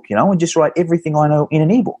ebook, and just write everything I know in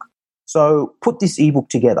an ebook. So put this ebook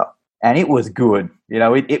together, and it was good.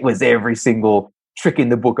 It was every single trick in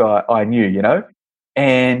the book I knew,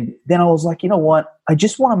 And then I was like, you know what? I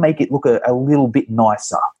just want to make it look a little bit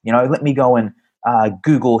nicer. Let me go and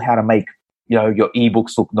Google how to make, your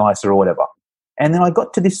ebooks look nicer or whatever. And then I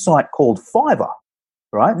got to this site called Fiverr,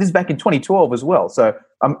 right? This is back in 2012 as well. So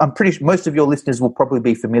I'm pretty sure most of your listeners will probably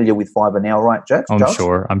be familiar with Fiverr now, right, Jack?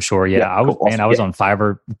 I'm sure. Yeah. I was on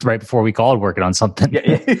Fiverr right before we called working on something. Yeah,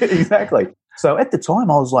 exactly. So at the time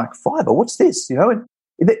I was like, Fiverr, what's this? And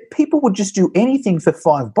people would just do anything for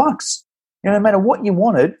 $5. No matter what you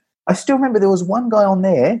wanted. I still remember there was one guy on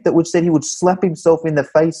there that said he would slap himself in the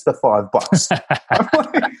face for $5.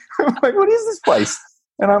 I'm like, what is this place?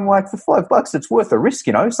 And I'm like, for $5, it's worth a risk,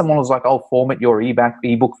 Someone was like, I'll format your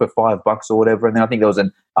ebook for $5 or whatever. And then I think there was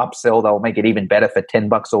an upsell. They'll make it even better for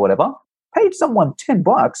 $10 or whatever. Paid someone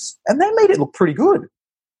 $10 and they made it look pretty good.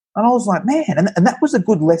 And I was like, man, and that was a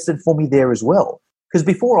good lesson for me there as well. Because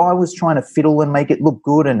before I was trying to fiddle and make it look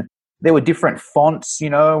good, and there were different fonts,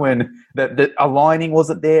 and the aligning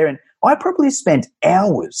wasn't there. And I probably spent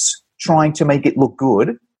hours trying to make it look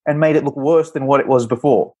good and made it look worse than what it was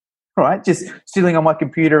before. Right? Just sitting on my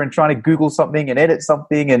computer and trying to Google something and edit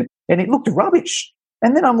something, and it looked rubbish.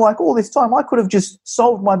 And then I'm like, all this time I could have just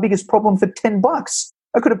solved my biggest problem for $10.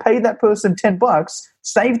 I could have paid that person $10,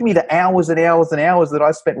 saved me the hours and hours and hours that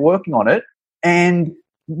I spent working on it, and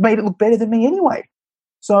made it look better than me anyway.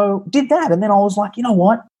 So did that, and then I was like, you know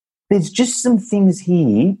what? There's just some things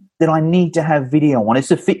here that I need to have video on. It's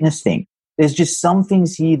a fitness thing. There's just some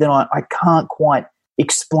things here that I can't quite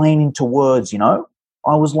explain into words,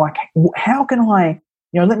 I was like, how can I,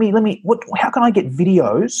 how can I get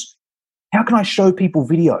videos? How can I show people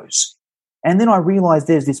videos? And then I realized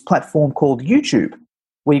there's this platform called YouTube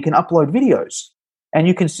where you can upload videos and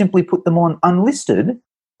you can simply put them on unlisted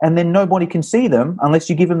and then nobody can see them unless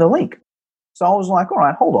you give them the link. So I was like, all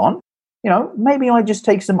right, hold on. Maybe I just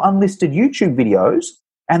take some unlisted YouTube videos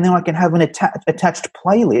and then I can have an attached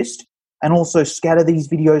playlist and also scatter these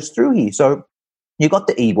videos through here. So you got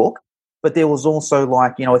the ebook, but there was also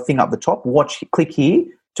like, a thing up the top, click here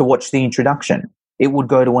to watch the introduction. It would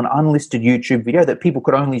go to an unlisted YouTube video that people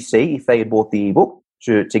could only see if they had bought the ebook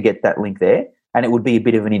to get that link there. And it would be a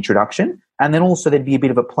bit of an introduction. And then also there'd be a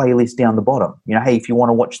bit of a playlist down the bottom. Hey, if you want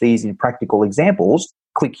to watch these in practical examples,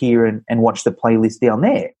 click here and watch the playlist down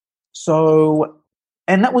there. So,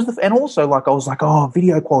 and that was and also like, I was like, oh,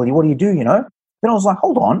 video quality, what do you do, Then I was like,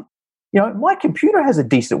 hold on, my computer has a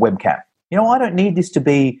decent webcam. I don't need this to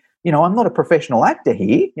be, I'm not a professional actor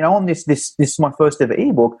here. On this is my first ever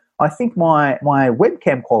ebook. I think my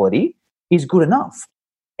webcam quality is good enough.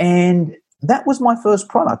 And that was my first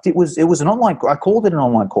product. It was an online, I called it an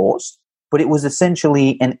online course, but it was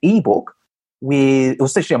essentially an ebook it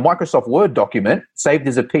was essentially a Microsoft Word document saved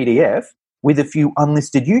as a PDF with a few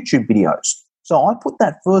unlisted YouTube videos. So I put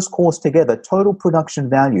that first course together. Total production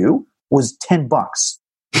value was $10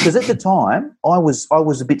 because at the time I was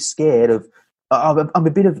a bit scared of.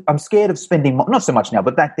 I'm scared of spending, not so much now,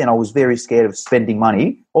 but back then I was very scared of spending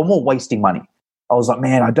money or more wasting money. I was like,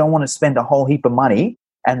 man, I don't want to spend a whole heap of money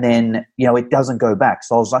and then, it doesn't go back.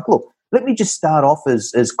 So I was like, look, let me just start off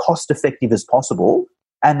as cost effective as possible.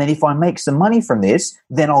 And then if I make some money from this,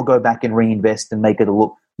 then I'll go back and reinvest and make it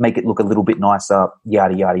look a little bit nicer,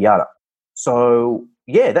 yada, yada, yada. So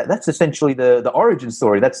yeah, that's essentially the origin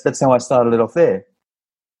story. That's how I started it off there.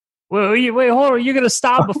 Well, wait, hold on. You're going to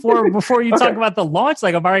stop before you talk about the launch?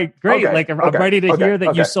 Like, I'm all right, great. Okay. Like, I'm ready to hear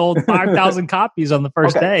that you sold 5,000 copies on the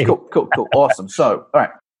first day. Cool. Awesome. So, all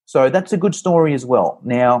right. So that's a good story as well.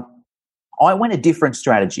 Now, I went a different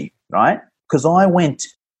strategy, right? Because I went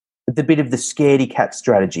the bit of the scaredy cat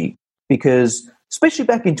strategy, because especially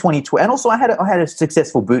back in 2012, and also I had a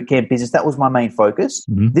successful bootcamp business. That was my main focus.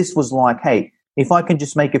 Mm-hmm. This was like, hey, if I can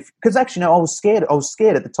just make it, because actually, no, I was scared. I was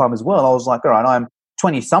scared at the time as well. I was like, all right, I'm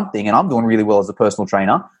 20-something and I'm doing really well as a personal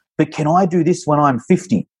trainer, but can I do this when I'm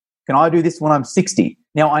 50? Can I do this when I'm 60?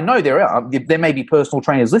 Now, I know there may be personal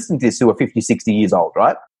trainers listening to this who are 50, 60 years old,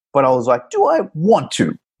 right? But I was like, do I want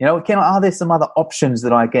to? Are there some other options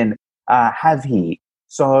that I can have here?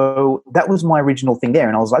 So that was my original thing there.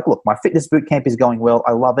 And I was like, look, my fitness bootcamp is going well.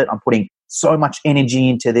 I love it. I'm putting so much energy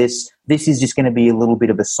into this. This is just going to be a little bit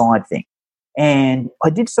of a side thing. And I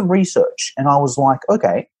did some research and I was like,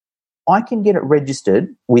 okay, I can get it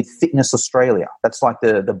registered with Fitness Australia. That's like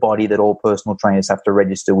the body that all personal trainers have to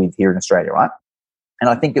register with here in Australia, right? And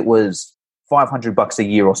I think it was $500 a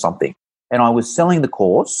year or something. And I was selling the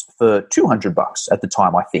course for $200 at the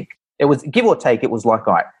time, I think. It was, give or take, it was like,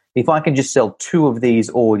 all right, if I can just sell 2 of these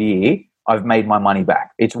all year, I've made my money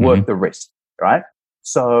back. It's worth the risk, right?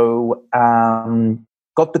 So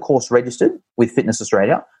got the course registered with Fitness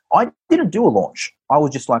Australia. I didn't do a launch. I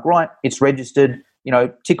was just like, right, it's registered.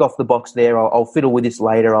 Tick off the box there. I'll fiddle with this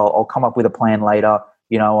later. I'll come up with a plan later.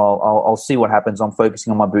 I'll see what happens. I'm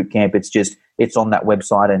focusing on my boot camp. It's on that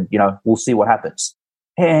website, and we'll see what happens.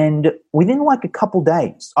 And within like a couple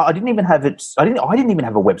days, I didn't even have it. I didn't even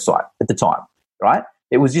have a website at the time, right?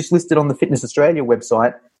 It was just listed on the Fitness Australia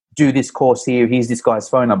website. Do this course here. Here's this guy's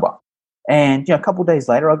phone number. And a couple days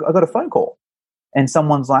later, I got a phone call, and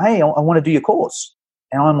someone's like, "Hey, I want to do your course."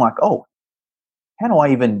 And I'm like, "Oh, how do I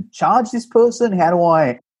even charge this person? How do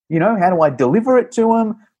I deliver it to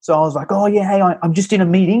him?" So I was like, "Oh yeah, hey, I'm just in a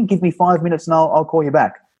meeting. Give me 5 minutes and I'll call you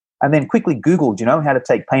back." And then quickly Googled, how to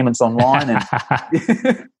take payments online,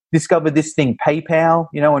 and discovered this thing, PayPal,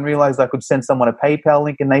 and realized I could send someone a PayPal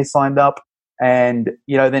link and they signed up, and,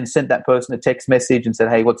 then sent that person a text message and said,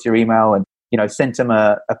 "Hey, what's your email?" And, sent them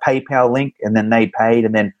a PayPal link, and then they paid,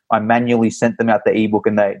 and then I manually sent them out the ebook,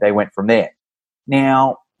 and they went from there.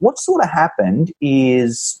 Now, what sort of happened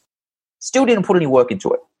is still didn't put any work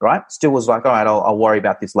into it, right? Still was like, all right, I'll worry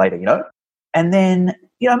about this later, And then,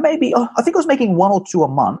 maybe, I think I was making 1 or 2 a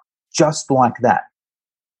month just like that,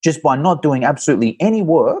 just by not doing absolutely any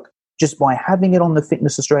work, just by having it on the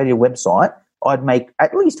Fitness Australia website. I'd make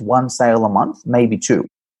at least 1 sale a month, maybe 2.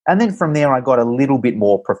 And then from there, I got a little bit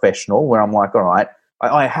more professional, where I'm like, all right,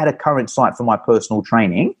 I had a current site for my personal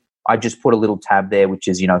training. I just put a little tab there, which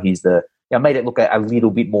is, I made it look a little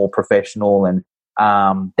bit more professional, and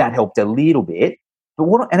that helped a little bit. But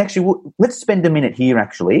let's spend a minute here,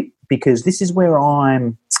 actually, because this is where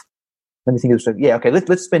let me think of yeah, okay,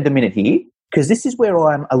 let's spend a minute here, because this is where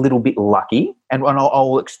I'm a little bit lucky, and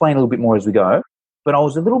I'll explain a little bit more as we go. But I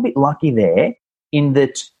was a little bit lucky there in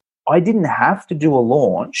that I didn't have to do a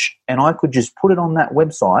launch, and I could just put it on that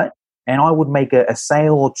website, and I would make a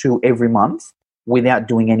sale or 2 every month without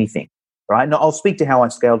doing anything, right? Now, I'll speak to how I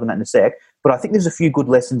scaled on that in a sec, but I think there's a few good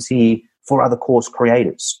lessons here for other course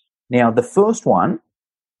creators. Now, the first one,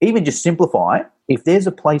 even just simplify, if there's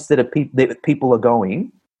a place that people are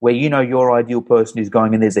going where your ideal person is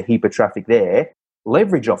going and there's a heap of traffic there,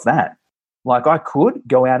 leverage off that. Like, I could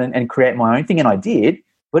go out and create my own thing, and I did,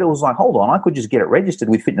 but it was like, hold on, I could just get it registered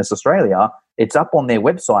with Fitness Australia. It's up on their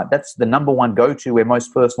website. That's the number 1 go-to where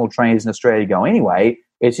most personal trainers in Australia go anyway.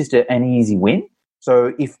 It's just an easy win.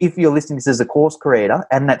 So if you're listening to this as a course creator,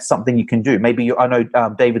 and that's something you can do, maybe I know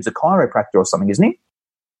David's a chiropractor or something, isn't he?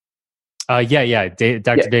 Yeah.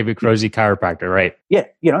 Dr. David Crozy, chiropractor, right? Yeah.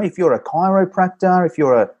 If you're a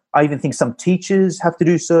chiropractor, I even think some teachers have to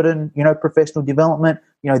do certain, professional development,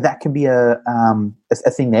 that can be a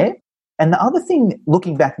thing there. And the other thing,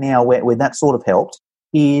 looking back now, where that sort of helped,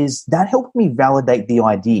 is that helped me validate the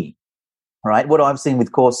idea, right? What I've seen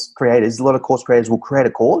with course creators, a lot of course creators will create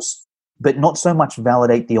a course, but not so much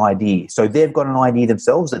validate the idea. So they've got an idea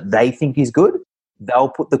themselves that they think is good. They'll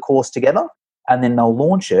put the course together, and then they'll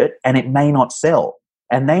launch it, and it may not sell.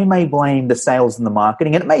 And they may blame the sales and the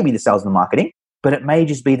marketing, and it may be the sales and the marketing, but it may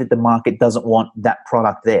just be that the market doesn't want that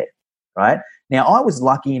product there, right? Now, I was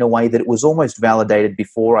lucky in a way that it was almost validated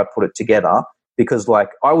before I put it together, because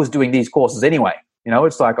I was doing these courses anyway. You know,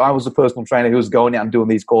 it's like I was a personal trainer who was going out and doing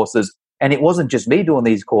these courses. And it wasn't just me doing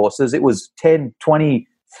these courses. It was 10, 20,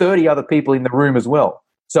 30 other people in the room as well.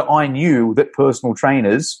 So I knew that personal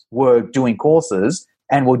trainers were doing courses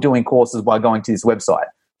and were doing courses by going to this website.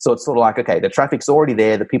 So it's sort of like, okay, the traffic's already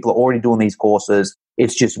there. The people are already doing these courses.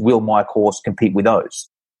 It's just, will my course compete with those?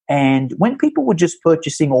 And when people were just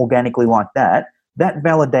purchasing organically like that, that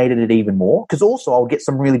validated it even more, because also I would get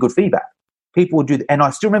some really good feedback. People would do, and I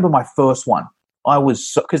still remember my first one.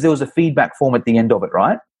 Because there was a feedback form at the end of it,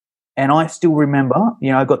 right? And I still remember,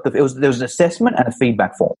 I got there was an assessment and a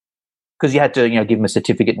feedback form, because you had to, give them a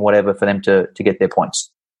certificate and whatever for them to get their points.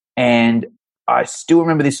 And I still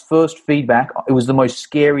remember this first feedback. It was the most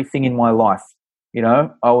scary thing in my life.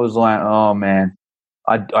 I was like, oh man,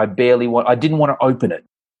 I didn't want to open it,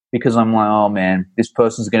 because I'm like, oh man, this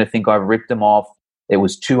person's going to think I've ripped them off. It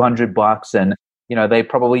was $200 and, they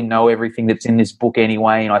probably know everything that's in this book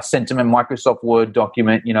anyway. And I sent them a Microsoft Word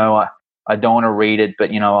document, I don't want to read it,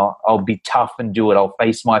 but, I'll be tough and do it. I'll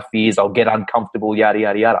face my fears. I'll get uncomfortable, yada,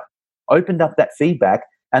 yada, yada. Opened up that feedback,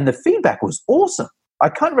 and the feedback was awesome. I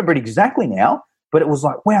can't remember it exactly now, but it was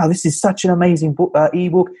like, wow, this is such an amazing book,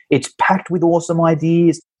 ebook. It's packed with awesome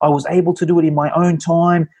ideas. I was able to do it in my own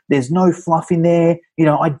time. There's no fluff in there.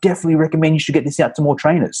 I definitely recommend you should get this out to more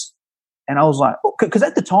trainers. And I was like, because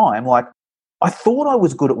at the time, like, I thought I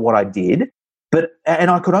was good at what I did,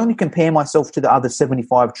 and I could only compare myself to the other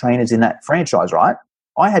 75 trainers in that franchise, right?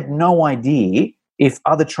 I had no idea if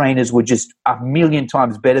other trainers were just a million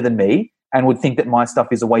times better than me and would think that my stuff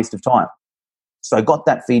is a waste of time. So I got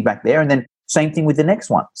that feedback there, and then same thing with the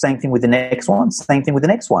next one, same thing with the next one, same thing with the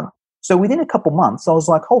next one. So within a couple months, I was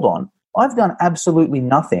like, hold on, I've done absolutely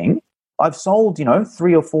nothing. I've sold,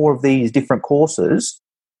 3 or 4 of these different courses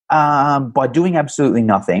by doing absolutely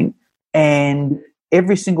nothing. And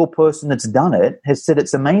every single person that's done it has said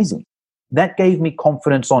it's amazing. That gave me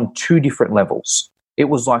confidence on 2 different levels. It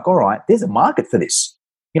was like, all right, there's a market for this.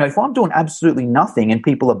 If I'm doing absolutely nothing and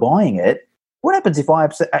people are buying it, what happens if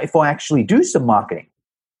I actually do some marketing?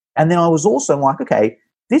 And then I was also like, okay,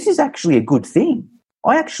 this is actually a good thing.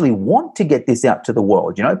 I actually want to get this out to the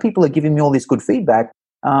world. People are giving me all this good feedback.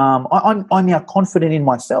 I'm now confident in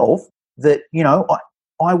myself that,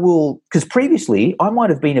 I will, because previously I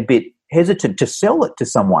might have been a bit hesitant to sell it to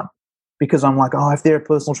someone, because I'm like, if they're a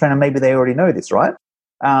personal trainer, maybe they already know this, right?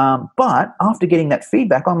 But after getting that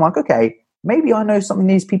feedback, I'm like, okay, maybe I know something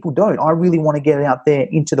these people don't. I really want to get it out there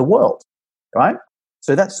into the world, right?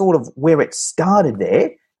 So that's sort of where it started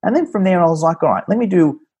there. And then from there, I was like, all right, let me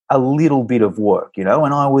do a little bit of work, and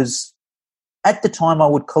I was, at the time, I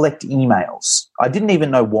would collect emails. I didn't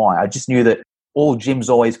even know why. I just knew that all gyms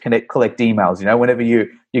always collect emails. Whenever you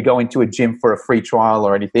go into a gym for a free trial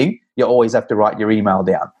or anything, you always have to write your email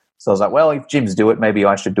down. So I was like, well, if gyms do it, maybe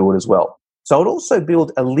I should do it as well. So I would also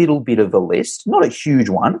build a little bit of a list, not a huge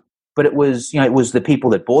one, but it was, it was the people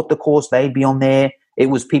that bought the course, they'd be on there. It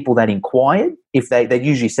was people that inquired. If they'd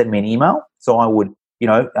usually send me an email. So I would,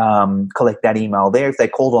 collect that email there. If they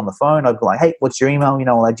called on the phone, I'd be like, hey, what's your email?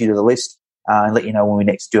 I'll add you to the list and let you know when we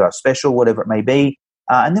next do our special, whatever it may be.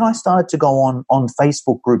 And then I started to go on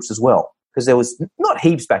Facebook groups as well, because there was not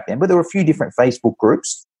heaps back then, but there were a few different Facebook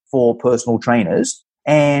groups for personal trainers,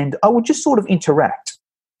 and I would just sort of interact.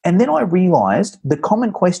 And then I realized the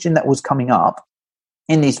common question that was coming up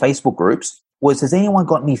in these Facebook groups was, has anyone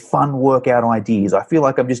got any fun workout ideas? I feel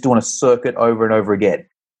like I'm just doing a circuit over and over again.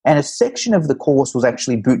 And a section of the course was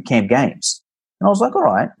actually boot camp games. And I was like, all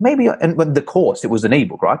right, maybe, and the course, it was an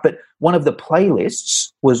ebook, right? But one of the playlists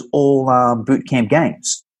was all boot camp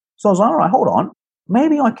games. So I was like, all right, hold on.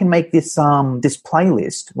 Maybe I can make this this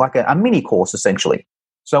playlist like a mini course, essentially.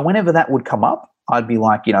 So whenever that would come up, I'd be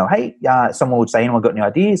like, hey, someone would say, anyone got any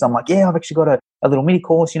ideas? I'm like, yeah, I've actually got a little mini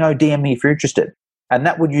course, DM me if you're interested. And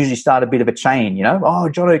that would usually start a bit of a chain, oh,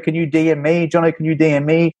 Jono, can you DM me? Jono, can you DM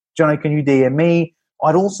me? Jono, can you DM me?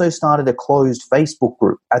 I'd also started a closed Facebook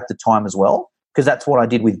group at the time as well, because that's what I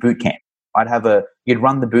did with bootcamp. You'd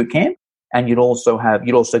run the bootcamp, and you'd also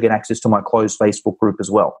get access to my closed Facebook group as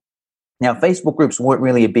well. Now, Facebook groups weren't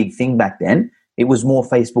really a big thing back then. It was more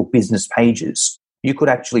Facebook business pages. You could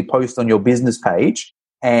actually post on your business page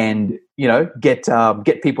and, get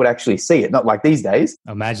people to actually see it. Not like these days.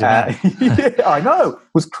 Imagine that. Yeah, I know. It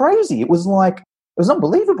was crazy. It was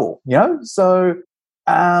unbelievable, So,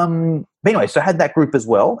 but anyway, so I had that group as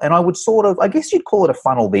well. And I would sort of, I guess you'd call it a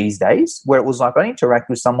funnel these days, where it was like I'd interact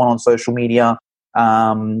with someone on social media.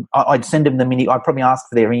 I'd send them I'd probably ask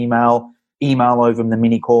for their email over them the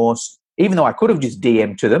mini course. Even though I could have just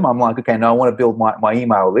DM'd to them, I'm like, okay, no, I want to build my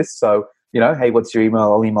email list. So, hey, what's your email?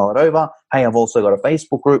 I'll email it over. Hey, I've also got a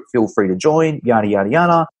Facebook group. Feel free to join, yada, yada,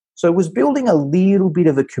 yada. So it was building a little bit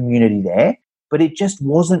of a community there, but it just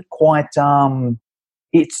wasn't quite,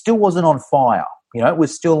 it still wasn't on fire. It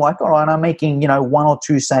was still like, all right, I'm making, 1 or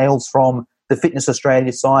 2 sales from the Fitness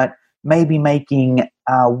Australia site, maybe making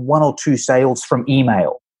 1 or 2 sales from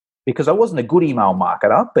email, because I wasn't a good email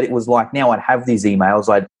marketer, but it was like now I'd have these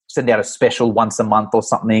emails, I'd send out a special once a month or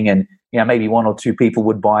something, and maybe 1 or 2 people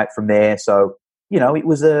would buy it from there. So it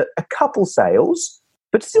was a couple sales,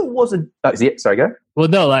 but still wasn't. Oh, sorry, go. Well,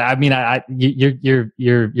 no,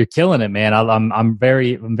 you're killing it, man. I'm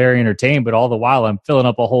very entertained, but all the while I'm filling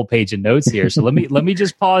up a whole page of notes here. So let me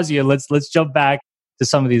just pause you. Let's jump back to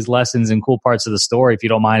some of these lessons and cool parts of the story, if you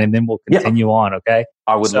don't mind, and then we'll continue on. Okay,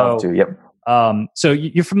 I would love to. Yep. So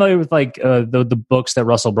you're familiar with like the books that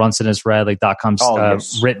Russell Brunson has read, like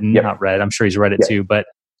 .com's written, not read. I'm sure he's read it too. But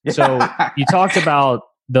so you talked about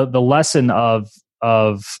the lesson of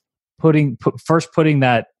putting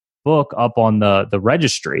that book up on the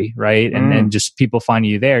registry, right? And then just people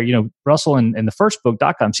finding you there. Russell in the first book,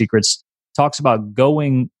 .com Secrets, talks about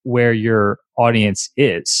going where your audience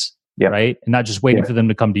is, right? And not just waiting for them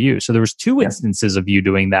to come to you. So there was 2 instances of you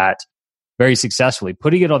doing that very successfully,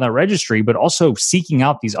 putting it on that registry, but also seeking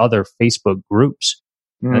out these other Facebook groups.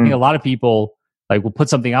 And I think a lot of people like will put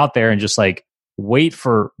something out there and just like wait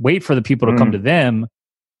for the people to come to them.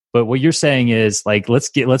 But what you're saying is like,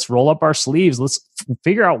 let's roll up our sleeves. Let's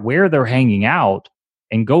figure out where they're hanging out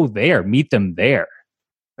and go there, meet them there.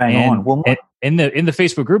 Bang on. Well, in the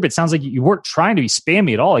Facebook group, it sounds like you weren't trying to be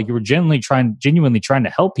spammy at all. Like you were genuinely trying to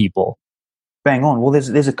help people. Bang on. Well,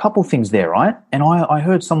 there's a couple things there, right? And I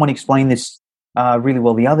heard someone explain this really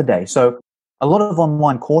well the other day. So a lot of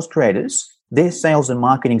online course creators, their sales and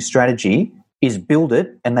marketing strategy is build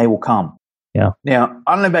it and they will come. Yeah. Now,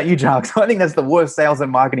 I don't know about you, Jarks. I think that's the worst sales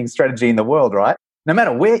and marketing strategy in the world, right? No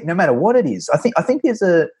matter what it is. I think there's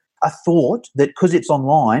a thought that because it's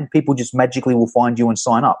online, people just magically will find you and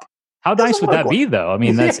sign up. How nice would that be, though? I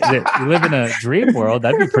mean, you live in a dream world.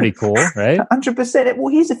 That'd be pretty cool, right? 100%.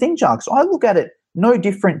 Well, here's the thing, Jarks. I look at it no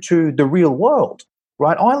different to the real world,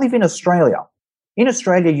 right? I live in Australia. In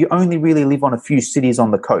Australia, you only really live on a few cities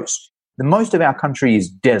on the coast. The most of our country is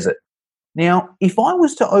desert. Now, if I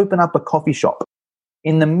was to open up a coffee shop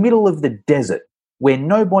in the middle of the desert where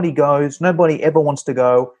nobody goes, nobody ever wants to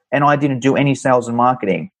go, and I didn't do any sales and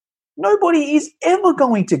marketing, nobody is ever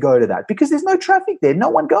going to go to that because there's no traffic there. No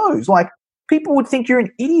one goes. Like, people would think you're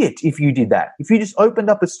an idiot if you did that. If you just opened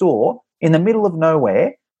up a store in the middle of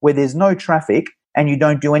nowhere where there's no traffic and you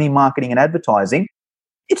don't do any marketing and advertising,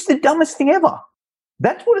 it's the dumbest thing ever.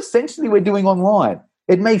 That's what essentially we're doing online.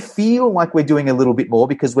 It may feel like we're doing a little bit more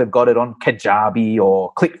because we've got it on Kajabi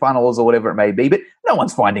or ClickFunnels or whatever it may be, but no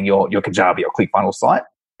one's finding your Kajabi or ClickFunnels site.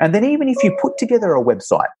 And then even if you put together a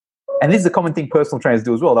website, and this is a common thing personal trainers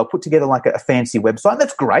do as well, they'll put together like a fancy website. And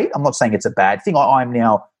that's great. I'm not saying it's a bad thing. I'm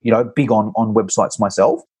now, big on websites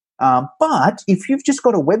myself. But if you've just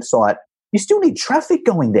got a website, you still need traffic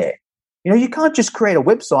going there. You can't just create a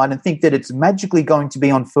website and think that it's magically going to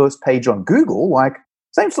be on first page on Google. Like,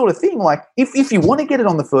 same sort of thing. Like, if you want to get it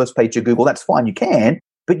on the first page of Google, that's fine, you can,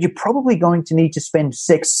 but you're probably going to need to spend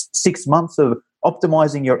six months of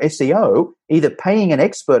optimizing your SEO, either paying an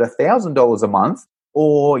expert $1,000 a month,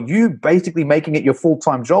 or you basically making it your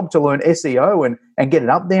full-time job to learn SEO and get it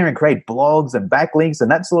up there and create blogs and backlinks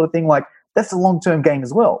and that sort of thing. Like, that's a long-term game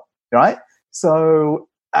as well, right? So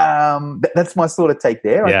that's my sort of take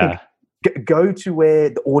there. Yeah. I think go to where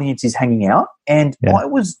the audience is hanging out. And I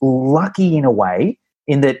was lucky in a way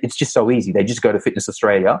in that it's just so easy. They just go to Fitness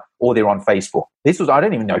Australia or they're on Facebook. I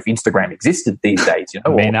don't even know if Instagram existed these days.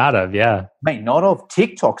 May not have, yeah. May not have.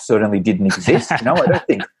 TikTok certainly didn't exist. I don't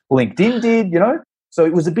think LinkedIn did, So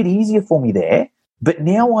it was a bit easier for me there. But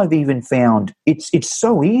now I've even found it's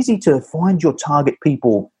so easy to find your target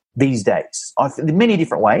people these days. In many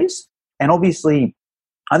different ways. And obviously,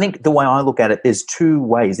 I think the way I look at it, there's 2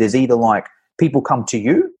 ways. There's either like people come to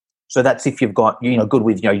you. So that's if you've got, good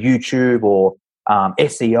with, YouTube or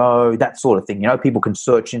SEO, that sort of thing. People can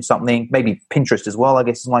search in something, maybe Pinterest as well, I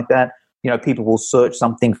guess, something like that. People will search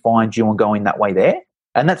something, find you and go in that way there.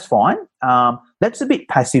 And that's fine. That's a bit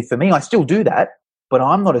passive for me. I still do that, but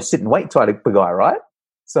I'm not a sit and wait type of guy, right?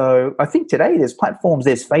 So I think today there's platforms,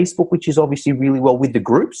 there's Facebook, which is obviously really well with the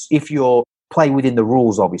groups. If you're play within the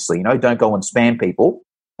rules, obviously, don't go and spam people.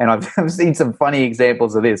 And I've seen some funny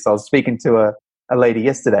examples of this. I was speaking to a lady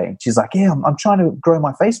yesterday and she's like, yeah, I'm trying to grow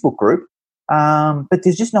my Facebook group. But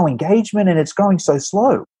there's just no engagement and it's growing so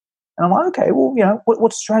slow. And I'm like, okay, well,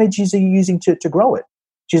 what strategies are you using to grow it?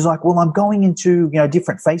 She's like, well, I'm going into,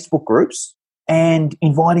 different Facebook groups and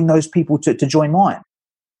inviting those people to join mine.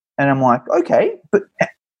 And I'm like, okay, but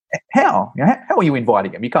how? How are you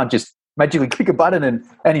inviting them? You can't just magically click a button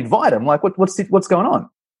and invite them. Like, what's going on?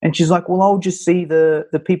 And she's like, well, I'll just see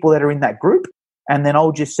the people that are in that group, and then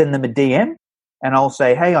I'll just send them a DM, and I'll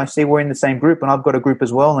say, hey, I see we're in the same group, and I've got a group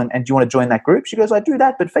as well, and do you want to join that group? She goes, I do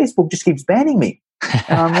that, but Facebook just keeps banning me.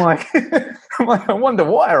 And I'm like, I wonder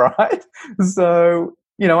why, right? So,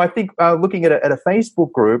 I think looking at a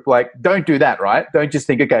Facebook group, like, don't do that, right? Don't just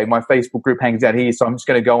think, okay, my Facebook group hangs out here, so I'm just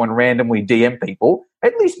going to go and randomly DM people.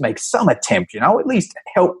 At least make some attempt, at least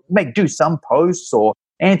do some posts or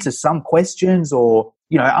answer some questions, or,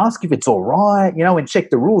 ask if it's all right, and check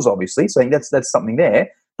the rules, obviously. So I think that's something there.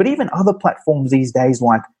 But even other platforms these days,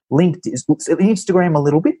 like Instagram a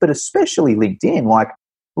little bit, but especially LinkedIn, like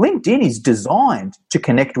LinkedIn is designed to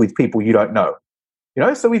connect with people you don't know.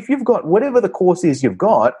 So if you've got whatever the course is you've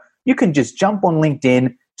got, you can just jump on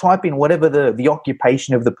LinkedIn, type in whatever the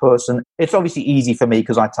occupation of the person. It's obviously easy for me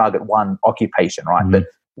because I target one occupation, right? Mm-hmm. But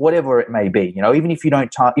whatever it may be, even if you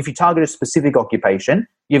don't if you target a specific occupation,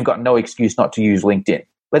 you've got no excuse not to use LinkedIn.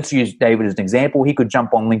 Let's use David as an example. He could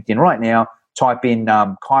jump on LinkedIn right now, type in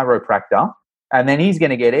chiropractor, and then he's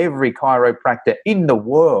going to get every chiropractor in the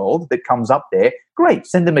world that comes up there. Great.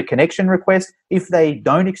 Send them a connection request. If they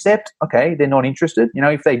don't accept, okay, they're not interested.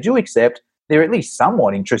 If they do accept, they're at least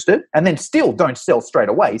somewhat interested. And then still don't sell straight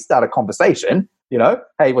away. Start a conversation.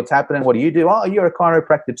 Hey, what's happening? What do you do? Oh, you're a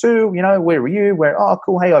chiropractor too. Where are you? Oh,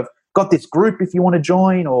 cool. Hey, I've got this group if you want to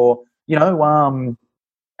join, or,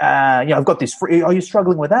 I've got this free. Are you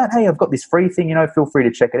struggling with that? Hey, I've got this free thing. Feel free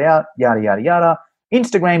to check it out. Yada, yada, yada.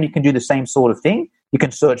 Instagram, you can do the same sort of thing. You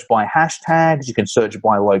can search by hashtags. You can search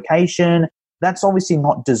by location. That's obviously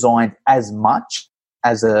not designed as much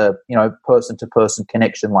as a, person-to-person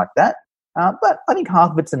connection like that. But I think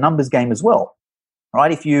half of it's a numbers game as well,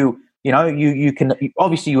 right? If you can,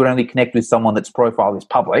 obviously you would only connect with someone that's profile is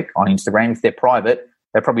public on Instagram. If they're private,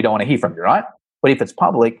 they probably don't want to hear from you, right? But if it's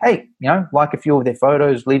public, hey, like a few of their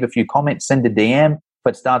photos, leave a few comments, send a DM.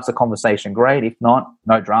 If it starts a conversation, great. If not,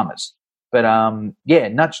 no dramas. But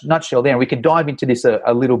nutshell there. And we can dive into this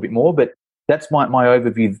a little bit more, but that's my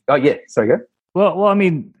overview. Oh yeah, sorry, go. Well, I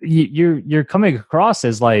mean, you're coming across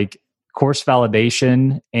as like course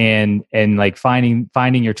validation and like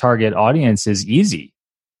finding your target audience is easy.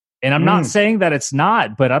 And I'm not saying that it's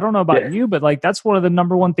not, but I don't know about you, but like that's one of the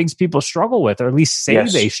number one things people struggle with, or at least say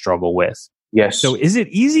they struggle with. Yes. So is it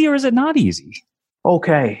easy or is it not easy?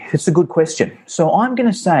 Okay, it's a good question. So I'm going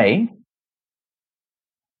to say,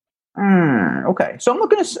 okay. So I'm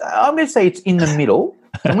going to say it's in the middle.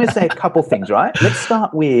 I'm going to say a couple things, right? Let's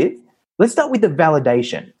start with the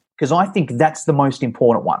validation, because I think that's the most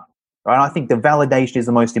important one, right? I think the validation is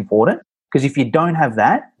the most important, because if you don't have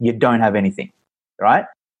that, you don't have anything, right?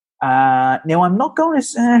 Now I'm not going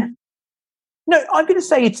to I'm going to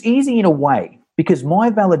say it's easy in a way, because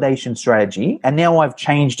my validation strategy, and now I've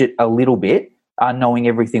changed it a little bit, knowing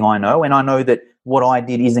everything I know, and I know that what I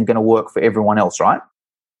did isn't going to work for everyone else, right?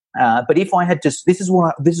 But if I had to, this is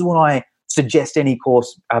what I suggest any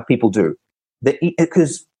course people do,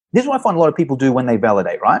 because this is what I find a lot of people do when they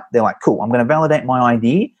validate, right? They're like, cool, I'm going to validate my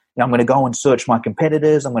idea. I'm going to go and search my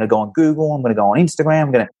competitors. I'm going to go on Google. I'm going to go on Instagram.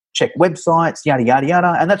 I'm going to check websites, yada, yada,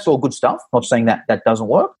 yada. And that's all good stuff. Not saying that doesn't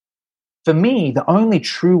work. For me, the only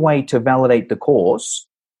true way to validate the course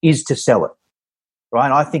is to sell it,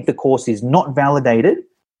 right? I think the course is not validated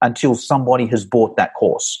until somebody has bought that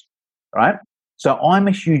course, right? So I'm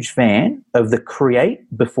a huge fan of the create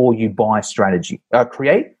before you buy strategy.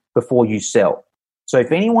 Create before you sell. So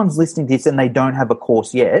if anyone's listening to this and they don't have a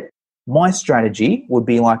course yet, my strategy would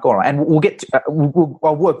be like, all right, and we'll get to,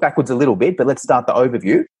 I'll work backwards a little bit, but let's start the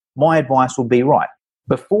overview. My advice would be, right,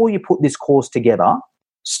 before you put this course together,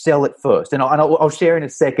 sell it first. And I'll share in a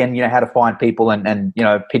second, how to find people and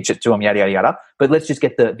pitch it to them, yada, yada, yada. But let's just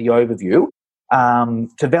get the overview.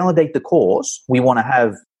 To validate the course, we want to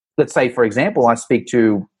have, let's say, for example, I speak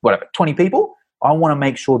to 20 people. I want to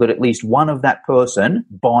make sure that at least one of that person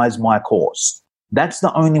buys my course. That's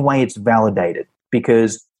the only way it's validated,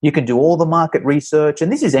 because you can do all the market research.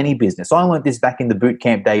 And this is any business. I learned this back in the boot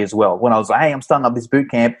camp day as well. When I was like, hey, I'm starting up this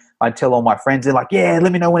boot camp, I'd tell all my friends, they're like, yeah,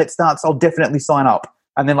 let me know when it starts. I'll definitely sign up.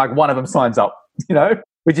 And then like one of them signs up,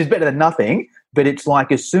 which is better than nothing. But it's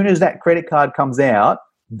like, as soon as that credit card comes out,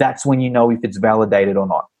 that's when you know if it's validated or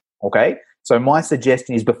not. Okay. So my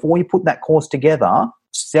suggestion is, before you put that course together,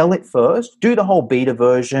 sell it first, do the whole beta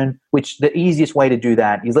version, which the easiest way to do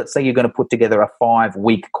that is, let's say you're going to put together a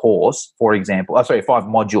 5-week course, for example, a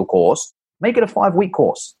 5-module course, make it a 5-week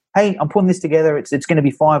course. Hey, I'm putting this together. It's going to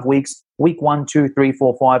be 5 weeks, week 1, 2, 3,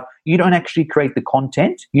 4, 5. You don't actually create the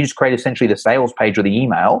content. You just create essentially the sales page or the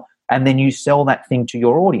email, and then you sell that thing to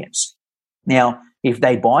your audience. Now, If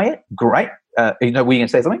they buy it, great. Were you going to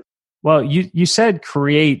say something? Well, you said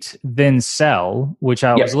create, then sell, which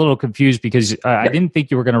I was a little confused because I didn't think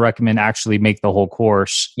you were going to recommend actually make the whole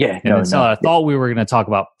course. Yeah, and then sell. I thought we were going to talk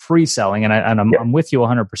about pre-selling, and I'm with you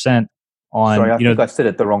 100% on. Sorry, I think I said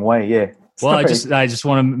it the wrong way. Yeah. Well, I just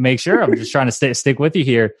want to make sure. I'm just trying to stick with you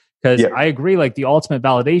here because I agree. Like the ultimate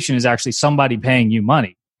validation is actually somebody paying you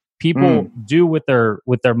money. People do with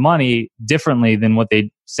their money differently than what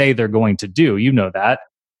they say they're going to do. You know that.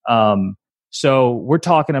 So we're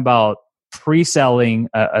talking about pre-selling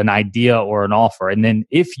an idea or an offer, and then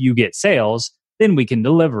if you get sales, then we can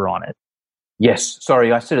deliver on it. Yes.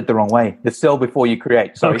 Sorry, I said it the wrong way. The sell before you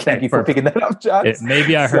create. Sorry, thank you for picking that up, Jacques.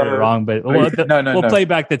 Maybe I heard it wrong, but we'll play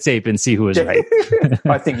back the tape and see who was right.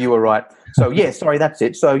 I think you were right. So sorry, that's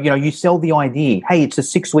it. So, you sell the idea. Hey, it's a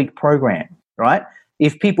 6-week program, right?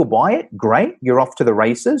 If people buy it, great. You're off to the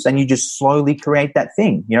races and you just slowly create that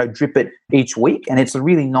thing, drip it each week. And it's a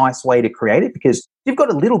really nice way to create it because you've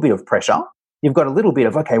got a little bit of pressure. You've got a little bit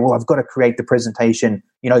of, okay, well, I've got to create the presentation,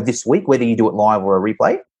 this week, whether you do it live or a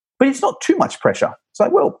replay. But it's not too much pressure. It's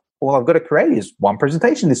like, well, all I've got to create is one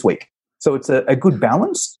presentation this week. So it's a good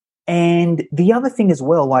balance. And the other thing as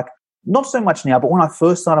well, like not so much now, but when I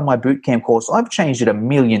first started my bootcamp course, I've changed it a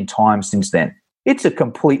million times since then. It's a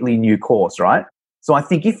completely new course, right? So I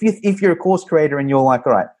think if you're a course creator and you're like,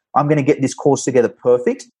 all right, I'm going to get this course together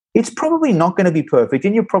perfect, it's probably not going to be perfect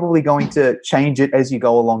and you're probably going to change it as you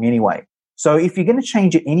go along anyway. So if you're going to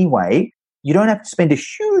change it anyway, you don't have to spend a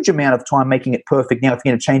huge amount of time making it perfect. Now, if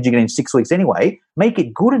you're going to change it in 6 weeks anyway, make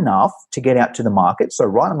it good enough to get out to the market. So,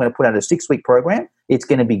 right, I'm going to put out a 6-week program. It's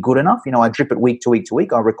going to be good enough. I drip it week to week to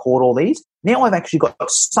week. I record all these. Now I've actually got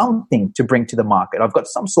something to bring to the market. I've got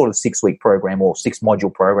some sort of 6-week program or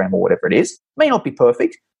 6-module program or whatever it is. May not be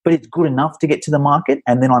perfect, but it's good enough to get to the market.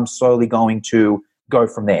 And then I'm slowly going to go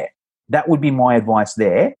from there. That would be my advice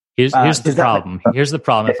there. Here's the problem. Here's the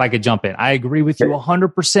problem. If I could jump in, I agree with you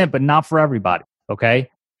 100%, but not for everybody. Okay.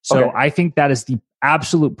 So I think that is the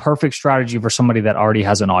absolute perfect strategy for somebody that already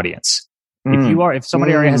has an audience. If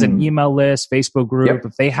somebody already has an email list, Facebook group,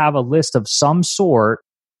 if they have a list of some sort,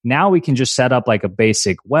 now we can just set up like a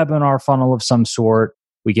basic webinar funnel of some sort.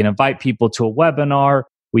 We can invite people to a webinar.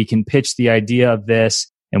 We can pitch the idea of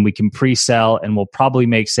this and we can pre-sell and we'll probably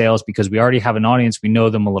make sales because we already have an audience. We know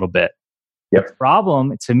them a little bit. The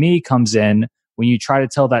problem to me comes in when you try to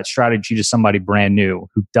tell that strategy to somebody brand new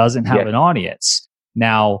who doesn't have an audience.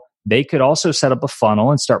 Now, they could also set up a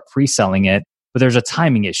funnel and start pre-selling it, but there's a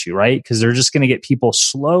timing issue, right? Because they're just going to get people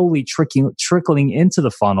slowly trickling into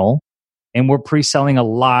the funnel, and we're pre-selling a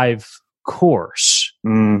live course.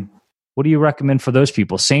 What do you recommend for those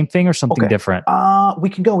people? Same thing or something different? We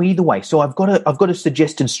can go either way. So I've got a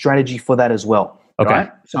suggested strategy for that as well. Okay.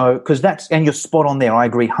 Right? So, and you're spot on there. I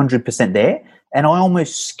agree 100% there. And I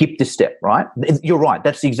almost skipped a step, right? You're right.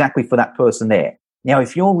 That's exactly for that person there. Now,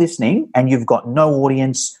 if you're listening and you've got no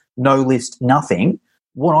audience, no list, nothing,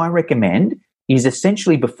 what I recommend is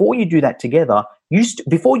essentially before you do that together,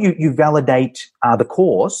 before you validate the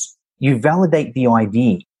course, you validate the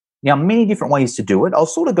idea. Now, many different ways to do it. I'll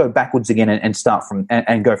sort of go backwards again and start from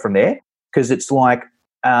and go from there because it's like,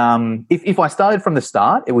 if I started from the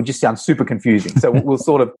start, it would just sound super confusing. So we'll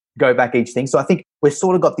sort of go back each thing. So I think we've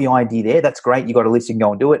sort of got the idea there. That's great. You got a list, you can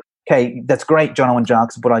go and do it. Okay, that's great, Jono and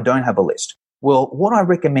Jacques, but I don't have a list. Well, what I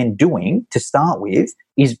recommend doing to start with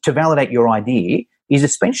is to validate your idea is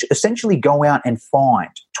essentially go out and find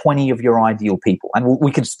 20 of your ideal people. And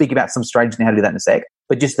we can speak about some strategies and how to do that in a sec.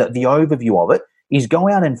 But just the overview of it is go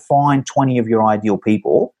out and find 20 of your ideal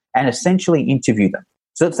people and essentially interview them.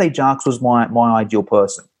 So let's say Jacques was my ideal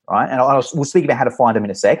person, right? And we'll speak about how to find them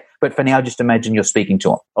in a sec. But for now, just imagine you're speaking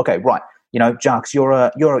to him. Okay, right. Jacques, you're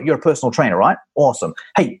a personal trainer, right? Awesome.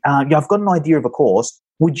 Hey, I've got an idea of a course.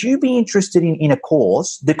 Would you be interested in a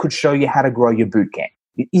course that could show you how to grow your bootcamp?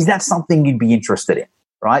 Is that something you'd be interested in,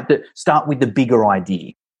 right? Start with the bigger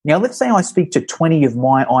idea. Now, let's say I speak to 20 of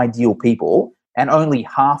my ideal people and only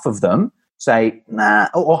half of them say, nah,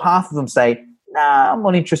 or half of them say, nah, I'm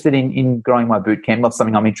not interested in growing my bootcamp, not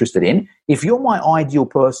something I'm interested in. If you're my ideal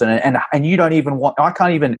person and you don't even I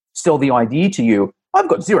can't even sell the idea to you, I've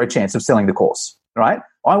got zero chance of selling the course, right?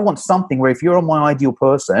 I want something where if you're my ideal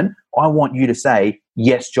person, I want you to say,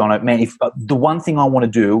 yes, Jono, man, if the one thing I want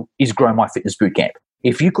to do is grow my fitness bootcamp.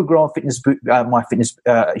 If you could grow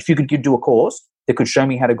if you could do a course that could show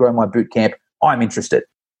me how to grow my bootcamp, I'm interested,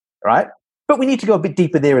 right? But we need to go a bit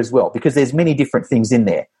deeper there as well because there's many different things in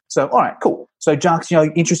there. So, all right, cool. So, Jacques,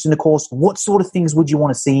 interested in the course, what sort of things would you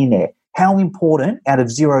want to see in there? How important out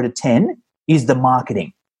of 0 to 10 is the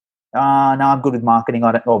marketing? No, I'm good with marketing.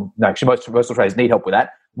 I don't. Oh, no, actually, most commercial traders need help with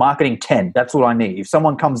that. Marketing 10. That's what I need. If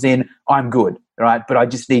someone comes in, I'm good, right? But I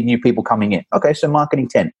just need new people coming in. Okay, so marketing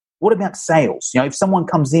 10. What about sales? If someone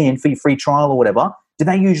comes in for your free trial or whatever, do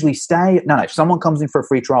they usually stay? No. If someone comes in for a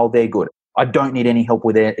free trial, they're good. I don't need any help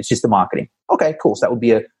with it. It's just the marketing. Okay, cool. So that would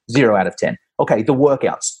be a 0 out of 10. Okay, the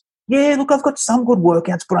workouts. Yeah, look, I've got some good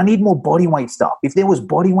workouts, but I need more body weight stuff. If there was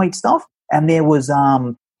body weight stuff and there was,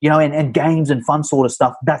 and games and fun sort of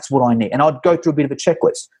stuff, that's what I need. And I'd go through a bit of a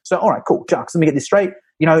checklist. So, all right, cool. Chucks, let me get this straight.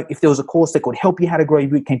 If there was a course that could help you how to grow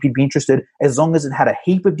your boot camp, you'd be interested, as long as it had a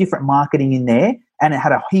heap of different marketing in there and it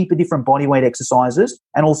had a heap of different body weight exercises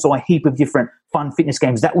and also a heap of different fun fitness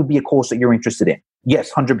games. That would be a course that you're interested in.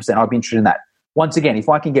 Yes, 100%. I'd be interested in that. Once again, if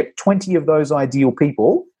I can get 20 of those ideal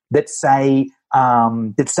people that say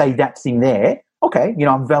that thing there, okay,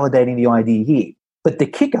 I'm validating the idea here. But the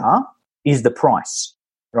kicker is the price,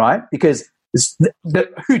 right? Because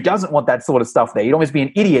who doesn't want that sort of stuff there? You'd almost be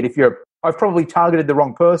an idiot if I've probably targeted the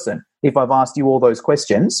wrong person if I've asked you all those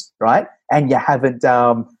questions, right? And you haven't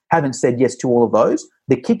said yes to all of those.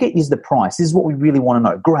 The kicker is the price. This is what we really want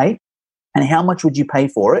to know. Great. And how much would you pay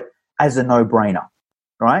for it as a no-brainer,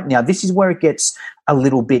 right? Now, this is where it gets a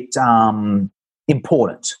little bit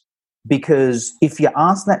important, because if you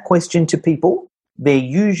ask that question to people, they're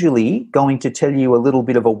usually going to tell you a little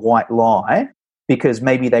bit of a white lie because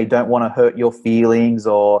maybe they don't want to hurt your feelings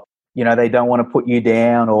or, they don't want to put you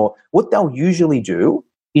down, or what they'll usually do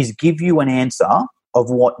is give you an answer of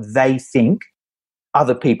what they think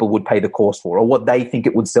other people would pay the course for or what they think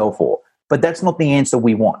it would sell for. But that's not the answer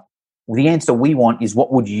we want. The answer we want is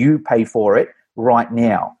what would you pay for it right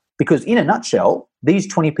now? Because in a nutshell, these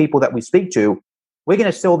 20 people that we speak to, we're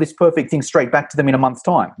going to sell this perfect thing straight back to them in a month's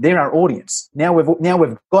time. They're our audience. Now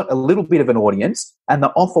we've got a little bit of an audience, and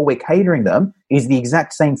the offer we're catering them is the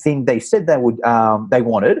exact same thing they said they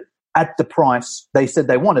wanted at the price they said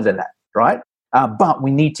they wanted it at, right? But we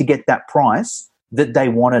need to get that price that they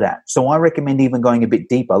wanted at. So I recommend even going a bit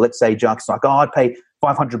deeper. Let's say Jack's like, I'd pay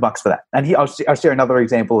 $500 for that. And I'll share another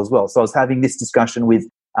example as well. So I was having this discussion with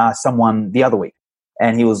someone the other week,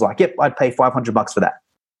 and he was like, yep, I'd pay $500 for that.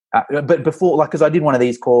 But before, because I did one of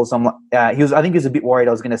these calls, I'm like, I think he was a bit worried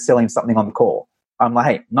I was going to sell him something on the call. I'm like,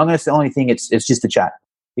 hey, I'm not going to sell anything. It's just a chat.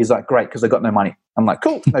 He's like, great, because I got no money. I'm like,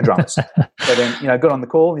 cool, no dramas. So then, got on the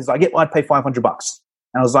call. He's like, yep, I'd pay $500. And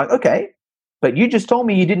I was like, okay, but you just told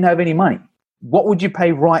me you didn't have any money. What would you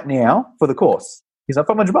pay right now for the course? He's like,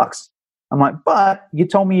 $500. I'm like, but you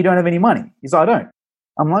told me you don't have any money. He's like, I don't.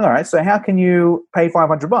 I'm like, all right, so how can you pay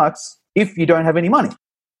 $500 if you don't have any money?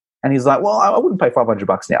 And he's like, well, I wouldn't pay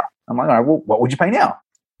 $500 now. I'm like, all right, well, what would you pay now?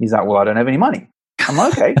 He's like, well, I don't have any money. I'm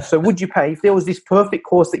like, okay, so would you pay, if there was this perfect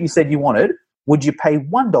course that you said you wanted, would you pay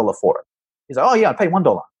 $1 for it? He's like, oh yeah, I'd pay $1.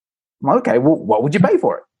 I'm like, okay, well, what would you pay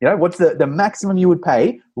for it? What's the maximum you would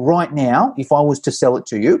pay right now if I was to sell it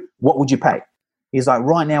to you? What would you pay? He's like,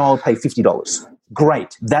 right now I would pay $50.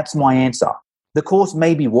 Great, that's my answer. The course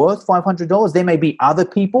may be worth $500. There may be other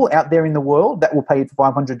people out there in the world that will pay it for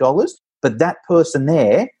 $500, but that person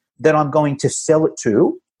there that I'm going to sell it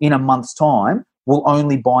to in a month's time will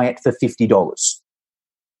only buy it for $50,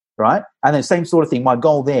 right? And then same sort of thing, my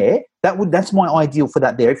goal there, that's my ideal for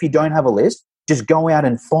that there. If you don't have a list, just go out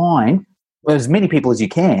and find as many people as you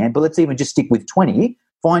can, but let's even just stick with 20,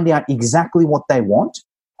 find out exactly what they want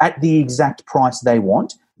at the exact price they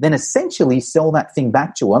want, then essentially sell that thing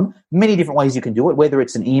back to them. Many different ways you can do it, whether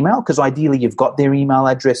it's an email, because ideally you've got their email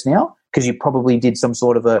address now, because you probably did some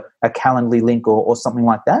sort of a Calendly link or something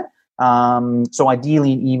like that. So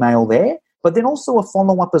ideally an email there, but then also a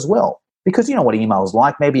follow-up as well. Because you know what email is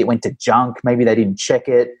like. Maybe it went to junk. Maybe they didn't check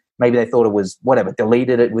it. Maybe they thought it was whatever,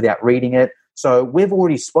 deleted it without reading it. So we've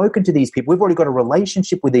already spoken to these people. We've already got a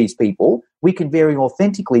relationship with these people. We can very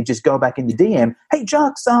authentically just go back in the DM. Hey,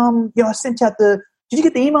 Jux, I sent out did you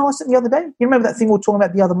get the email I sent the other day? You remember that thing we were talking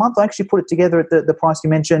about the other month? I actually put it together at the price you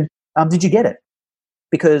mentioned. Did you get it?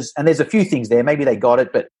 And there's a few things there. Maybe they got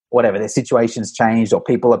it, but whatever, their situation's changed or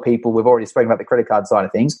people are people. We've already spoken about the credit card side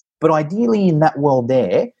of things. But ideally in that world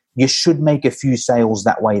there, you should make a few sales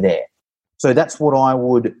that way there. So that's what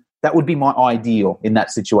that would be my ideal in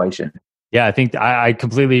that situation. Yeah, I think I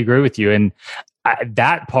completely agree with you. And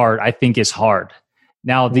that part I think is hard.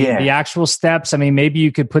 Now, the actual steps, I mean, maybe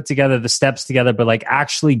you could put together the steps together, but like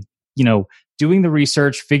actually, doing the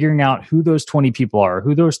research, figuring out who those 20 people are,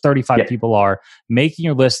 who those 35 people are, making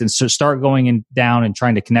your list and so start going down and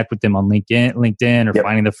trying to connect with them on LinkedIn or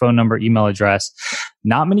finding their phone number, email address.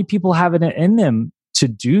 Not many people have it in them to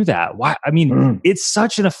do that. Why? I mean, it's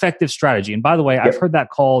such an effective strategy. And by the way, I've heard that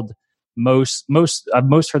called I've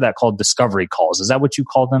most heard that called discovery calls. Is that what you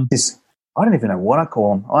call them? I don't even know what I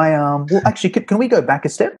call them. Well, actually, can we go back a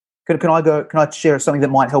step? Can I share something that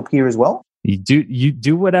might help here as well? You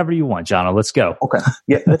do whatever you want, Jono. Let's go. Okay.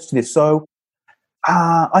 Yeah, let's do this. So,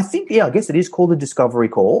 I think, I guess it is called a discovery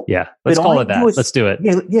call. Yeah, let's call it that. Let's do it.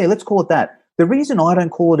 Yeah, let's call it that. The reason I don't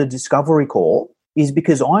call it a discovery call is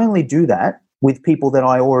because I only do that with people that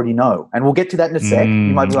I already know. And we'll get to that in a sec. You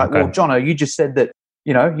might be like, okay. Well, Jono, you just said that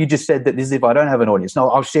this is if I don't have an audience. No,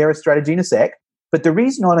 I'll share a strategy in a sec. But the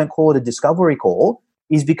reason I don't call it a discovery call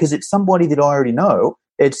is because it's somebody that I already know.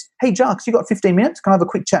 It's, hey, Jux, you got 15 minutes? Can I have a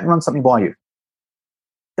quick chat and run something by you?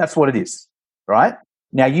 That's what it is, right?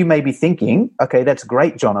 Now, you may be thinking, okay, that's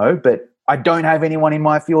great, Jono, but I don't have anyone in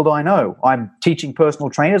my field I know. I'm teaching personal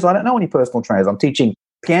trainers. I don't know any personal trainers. I'm teaching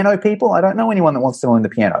piano people. I don't know anyone that wants to learn the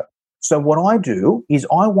piano. So what I do is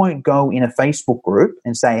I won't go in a Facebook group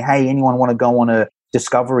and say, hey, anyone want to go on a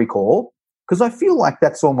discovery call? Because I feel like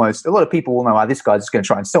that's almost, a lot of people will know, this guy's just going to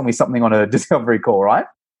try and sell me something on a discovery call, right?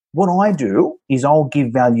 What I do is I'll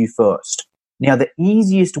give value first. Now, the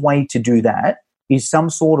easiest way to do that is some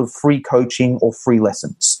sort of free coaching or free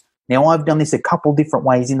lessons. Now, I've done this a couple different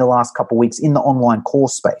ways in the last couple of weeks in the online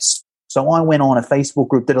course space. So I went on a Facebook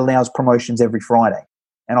group that allows promotions every Friday.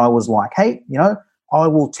 And I was like, hey, I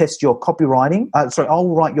will test your copywriting. I'll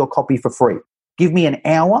write your copy for free. Give me an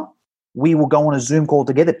hour. We will go on a Zoom call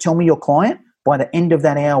together. Tell me your client. By the end of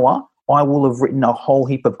that hour, I will have written a whole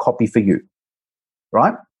heap of copy for you.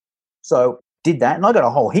 Right? So did that. And I got a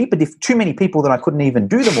whole heap of too many people that I couldn't even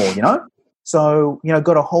do them all, So,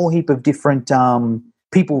 got a whole heap of different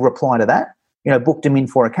people reply to that. Booked them in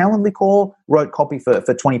for a Calendly call, wrote copy for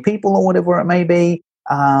 20 people or whatever it may be.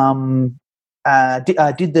 Did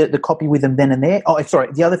the copy with them then and there. Oh,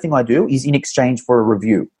 sorry. The other thing I do is in exchange for a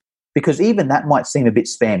review, because even that might seem a bit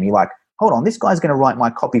spammy. Like, hold on, this guy's going to write my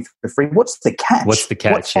copy for free. What's the catch? What's the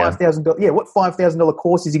catch? What $5,000? Yeah, what $5,000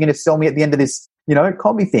 course is he going to sell me at the end of this,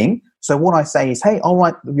 copy thing? So what I say is, hey, I'll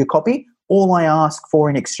write your copy. All I ask for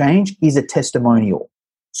in exchange is a testimonial.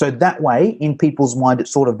 So that way, in people's mind, it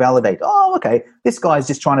sort of validates, oh, okay, this guy's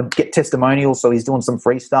just trying to get testimonials, so he's doing some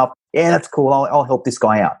free stuff. Yeah, that's cool. I'll help this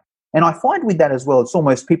guy out. And I find with that as well, it's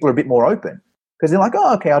almost people are a bit more open because they're like,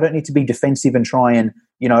 oh, okay, I don't need to be defensive and try and,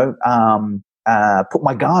 put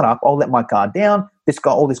my guard up. I'll let my guard down.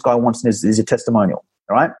 All this guy wants is a testimonial,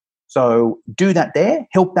 all right? So do that there.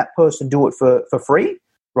 Help that person do it for free,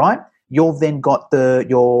 right? You've then got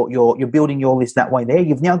you're building your list that way there.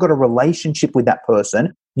 You've now got a relationship with that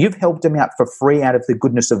person. You've helped them out for free out of the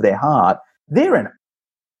goodness of their heart. They're in it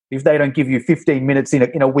if they don't give you 15 minutes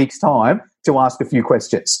in a week's time to ask a few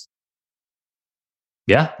questions.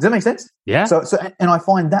 Yeah. Does that make sense? Yeah. So and I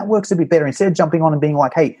find that works a bit better. Instead of jumping on and being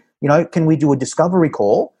like, hey, can we do a discovery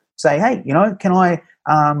call? Say, hey, can I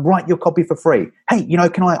write your copy for free? Hey,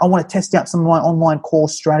 I want to test out some of my online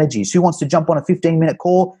course strategies. Who wants to jump on a 15-minute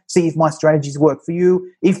call, see if my strategies work for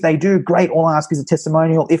you? If they do, great. All I ask is a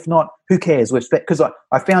testimonial. If not, who cares? Because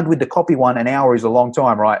I found with the copy one, an hour is a long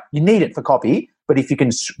time, right? You need it for copy, but if you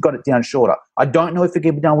can got it down shorter. I don't know if it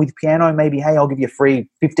can be done with piano. Maybe, hey, I'll give you a free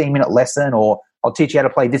 15-minute lesson, or I'll teach you how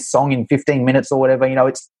to play this song in 15 minutes or whatever.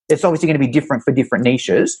 It's obviously going to be different for different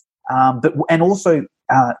niches. And also,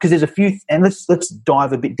 because there's a few, and let's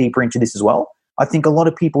dive a bit deeper into this as well. I think a lot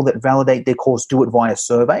of people that validate their course do it via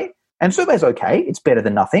survey, and survey's okay. It's better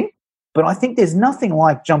than nothing. But I think there's nothing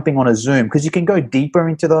like jumping on a Zoom because you can go deeper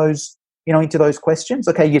into those, into those questions.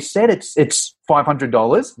 Okay, you said it's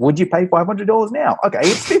 $500. Would you pay $500 now? Okay,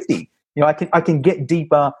 it's $50. I can get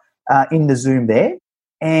deeper in the Zoom there,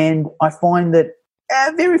 and I find that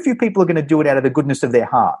very few people are going to do it out of the goodness of their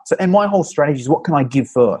heart. So, and my whole strategy is, what can I give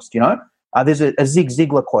first? There's a Zig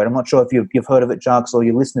Ziglar quote. I'm not sure if you've heard of it, Jux, or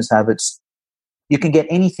your listeners have. It's, you can get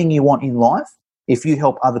anything you want in life if you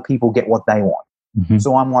help other people get what they want. Mm-hmm.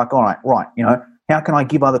 So I'm like, all right, how can I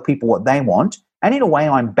give other people what they want? And in a way,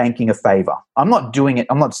 I'm banking a favor. I'm not doing it.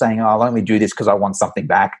 I'm not saying, I'll only do this because I want something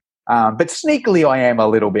back. But sneakily, I am a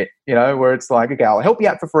little bit, where it's like, okay, I'll help you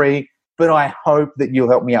out for free, but I hope that you'll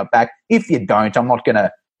help me out back. If you don't, I'm not going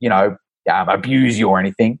to, abuse you or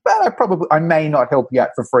anything, but I may not help you out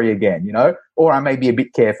for free again, or I may be a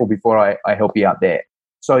bit careful before I help you out there.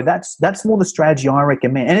 So that's more the strategy I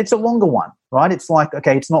recommend. And it's a longer one, right? It's like,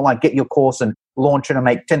 okay, it's not like get your course and launch it and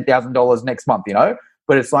make $10,000 next month,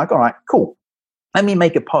 but it's like, all right, cool. Let me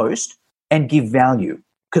make a post and give value.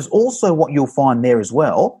 Because also what you'll find there as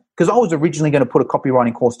well, because I was originally going to put a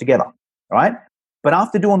copywriting course together, right? But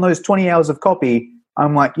after doing those 20 hours of copy,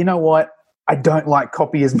 I'm like, you know what? I don't like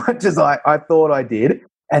copy as much as I thought I did.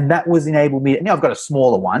 And that was enabled me. Now I've got a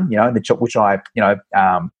smaller one, which I,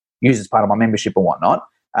 use as part of my membership and whatnot.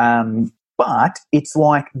 But it's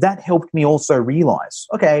like that helped me also realize,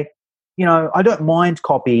 okay, I don't mind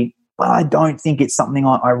copy, but I don't think it's something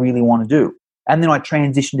I really want to do. And then I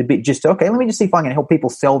transitioned a bit just to, okay, let me just see if I can help people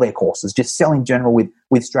sell their courses, just sell in general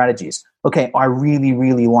with strategies. Okay, I really,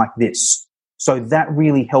 really like this. So that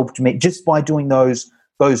really helped me just by doing those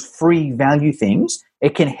free value things.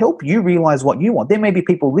 It can help you realize what you want. There may be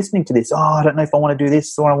people listening to this. Oh, I don't know if I want to do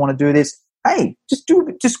this or I want to do this. Hey,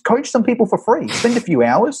 just coach some people for free. Spend a few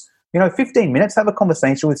hours, 15 minutes, have a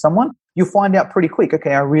conversation with someone. You'll find out pretty quick,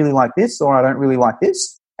 okay, I really like this or I don't really like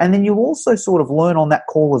this. And then you'll also sort of learn on that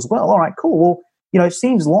call as well. All right, cool. Well, it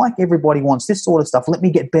seems like everybody wants this sort of stuff. Let me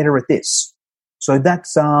get better at this. So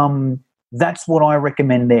that's what I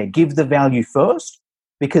recommend there. Give the value first,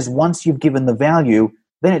 because once you've given the value,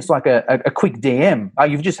 then it's like a quick DM.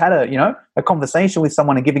 You've just had a conversation with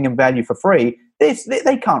someone and giving them value for free. They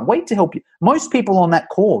can't wait to help you. Most people on that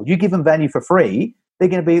call, you give them value for free,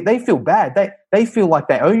 they feel bad. They feel like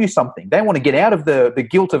they owe you something. They want to get out of the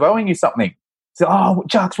guilt of owing you something. So,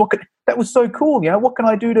 Jacques, that was so cool. What can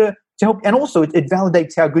I do to help? And also it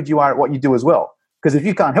validates how good you are at what you do as well. Because if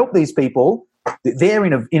you can't help these people, they're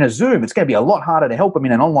in a Zoom. It's going to be a lot harder to help them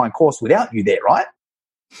in an online course without you there, right?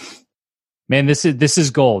 Man, this is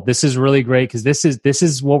gold. This is really great, because this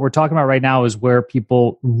is what we're talking about right now, is where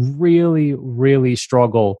people really, really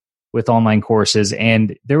struggle with online courses.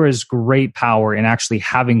 And there is great power in actually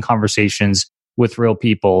having conversations with real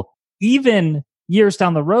people, even years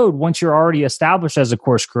down the road, once you're already established as a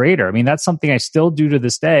course creator. I mean, that's something I still do to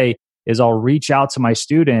this day, is I'll reach out to my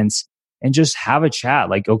students and just have a chat.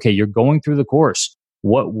 Like, okay, you're going through the course.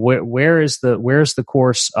 Where is the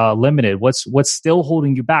course limited? What's still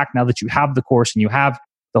holding you back now that you have the course and you have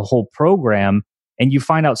the whole program? And you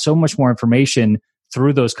find out so much more information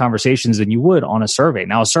through those conversations than you would on a survey.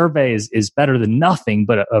 Now, a survey is better than nothing,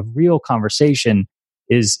 but a real conversation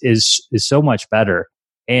is so much better.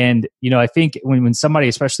 And I think when somebody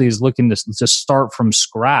especially is looking to start from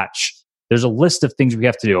scratch, there's a list of things we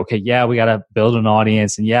have to do. Okay, yeah, we got to build an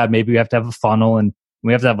audience, and yeah, maybe we have to have a funnel, and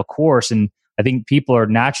we have to have a course. And I think people are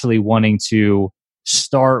naturally wanting to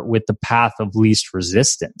start with the path of least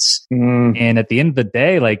resistance. And at the end of the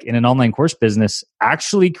day, like in an online course business,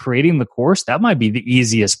 actually creating the course, that might be the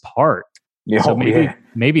easiest part. Yeah, so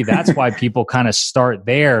maybe that's why people kind of start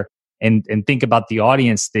there and think about the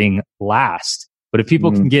audience thing last. But if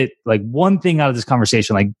people can get like one thing out of this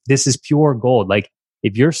conversation, like this is pure gold. Like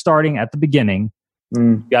if you're starting at the beginning,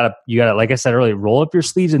 you gotta, like I said earlier, roll up your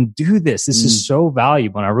sleeves and do this. This is so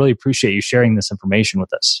valuable. And I really appreciate you sharing this information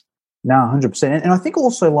with us. No, 100%. And I think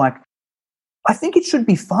also I think it should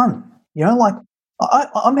be fun.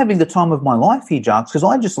 I'm having the time of my life here, Jacques, because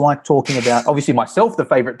I just like talking about, obviously myself, the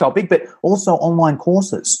favorite topic, but also online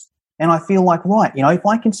courses. And I feel like, right, if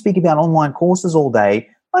I can speak about online courses all day,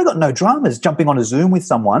 I got no dramas jumping on a Zoom with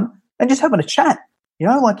someone and just having a chat.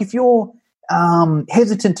 Like if you're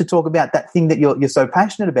hesitant to talk about that thing that you're so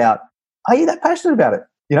passionate about, are you that passionate about it?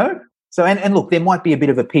 So, and look, there might be a bit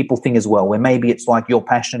of a people thing as well, where maybe it's like you're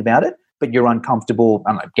passionate about it, but you're uncomfortable,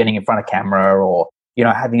 I don't know, getting in front of camera or,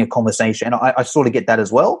 having a conversation. And I sort of get that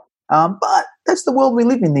as well. But that's the world we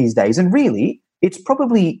live in these days. And really, it's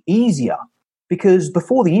probably easier, because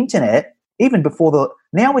before the internet, even before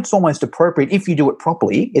now it's almost appropriate, if you do it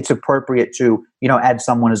properly, it's appropriate to, add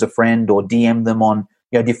someone as a friend or DM them on,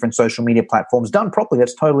 different social media platforms. Done properly,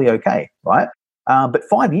 that's totally okay, right? But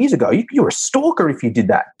 5 years ago, you were a stalker if you did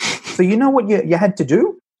that. So you know what you had to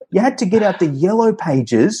do? You had to get out the yellow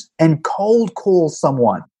pages and cold call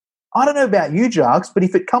someone. I don't know about you, Jacques, but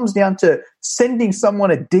if it comes down to sending someone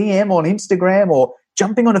a DM on Instagram or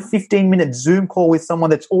jumping on a 15-minute Zoom call with someone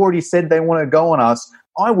that's already said they want to go on us,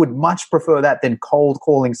 I would much prefer that than cold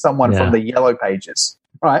calling someone from the yellow pages,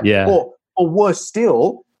 right? Yeah. Or worse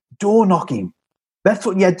still, door knocking. That's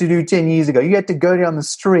what you had to do 10 years ago. You had to go down the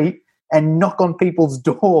street and knock on people's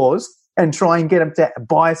doors and try and get them to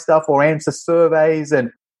buy stuff or answer surveys.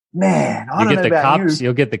 And man, I don't know about you.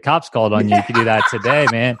 You'll get the cops called on you if you do that today,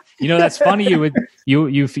 man. That's funny. You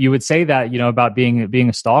would say that, about being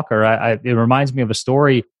a stalker. It reminds me of a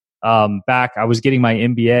story. Back, I was getting my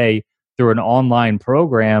MBA through an online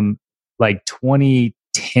program like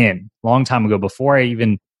 2010, long time ago, before I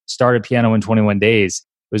even started Piano in 21 Days.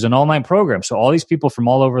 It was an online program. So all these people from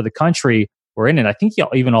all over the country were in it. I think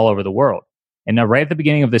even all over the world. And now right at the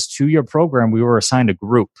beginning of this 2-year program, we were assigned a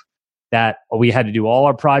group that we had to do all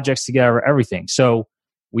our projects together, everything. So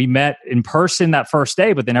we met in person that first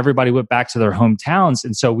day, but then everybody went back to their hometowns.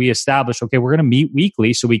 And so we established, okay, we're going to meet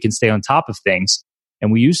weekly so we can stay on top of things.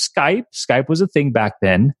 And we used Skype. Skype was a thing back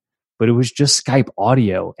then, but it was just Skype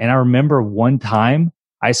audio. And I remember one time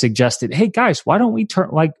I suggested, hey guys, why don't we turn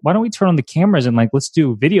on the cameras and let's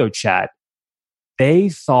do video chat? they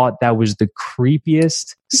thought that was the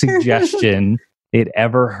creepiest suggestion they'd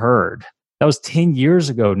ever heard. That was 10 years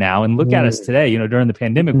ago now. And look at us today, during the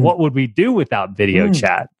pandemic, what would we do without video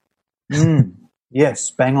chat?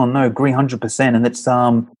 Yes, bang on. No, agree 100%. And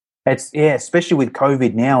it's especially with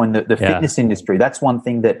COVID now in the fitness industry. That's one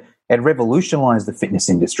thing that it revolutionized the fitness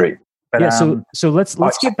industry. But, so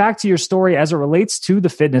let's get back to your story as it relates to the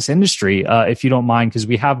fitness industry, if you don't mind, because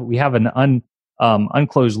we have an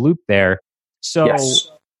unclosed loop there. So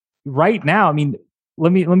right now, I mean,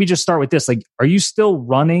 let me just start with this. Like, are you still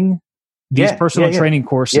running these personal training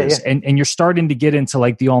courses, and you're starting to get into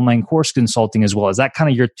like the online course consulting as well? Is that kind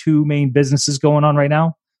of your two main businesses going on right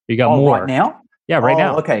now? You got more right now? Yeah, right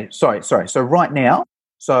now. Okay, sorry. So right now,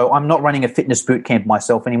 I'm not running a fitness boot camp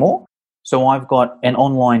myself anymore. So I've got an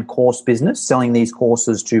online course business selling these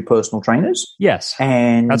courses to personal trainers. Yes,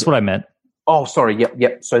 and that's what I meant. Oh, sorry.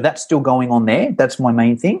 Yep. So that's still going on there. That's my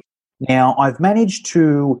main thing. Now I've managed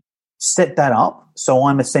to set that up, so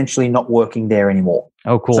I'm essentially not working there anymore.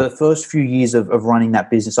 Oh, cool. So the first few years of running that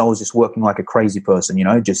business, I was just working like a crazy person,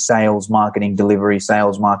 just sales, marketing, delivery,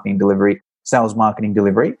 sales, marketing, delivery, sales, marketing,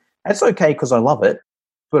 delivery. That's okay because I love it.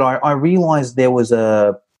 But I realized there was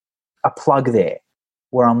a plug there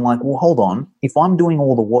where I'm like, well, hold on. If I'm doing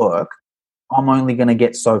all the work, I'm only going to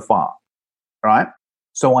get so far, right?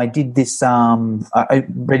 So I did this, I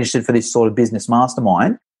registered for this sort of business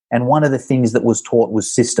mastermind. And one of the things that was taught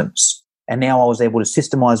was systems. And now I was able to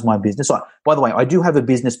systemize my business. By the way, I do have a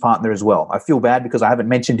business partner as well. I feel bad because I haven't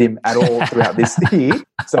mentioned him at all throughout this year.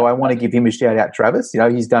 So I want to give him a shout out, Travis.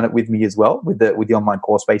 He's done it with me as well with the online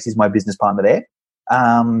course space. He's my business partner there.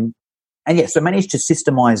 So managed to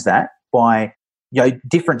systemize that by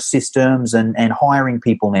different systems and hiring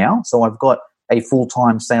people now. So I've got a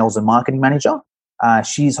full-time sales and marketing manager.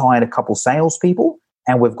 She's hired a couple salespeople,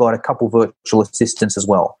 and we've got a couple virtual assistants as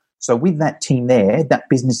well. So with that team there, that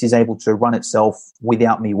business is able to run itself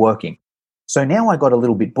without me working. So now I got a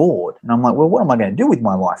little bit bored, and I'm like, well, what am I going to do with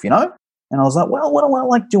my life, And I was like, well, what do I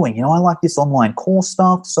like doing? I like this online course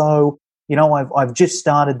stuff. So, I've just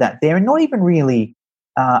started that there, and not even really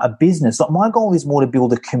a business. Like, my goal is more to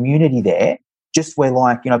build a community there, just where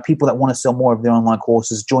people that want to sell more of their online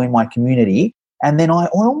courses join my community. And then I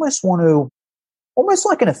almost want to, almost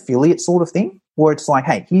like an affiliate sort of thing, where it's like,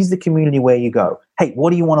 hey, here's the community where you go. Hey,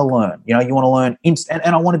 what do you want to learn? You want to learn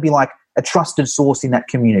and I want to be like a trusted source in that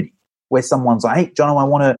community where someone's like, hey, Jono, I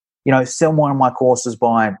want to, sell more of my courses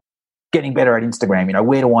by getting better at Instagram.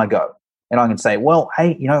 Where do I go? And I can say, well,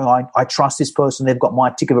 hey, I trust this person. They've got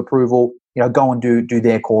my tick of approval. Go and do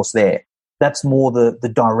their course there. That's more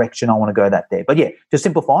the direction I want to go there. But yeah, to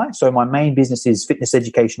simplify, so my main business is fitness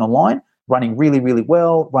education online, running really, really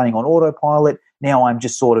well, running on autopilot. Now I'm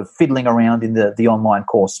just sort of fiddling around in the online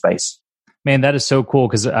course space. Man, that is so cool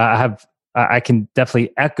because I can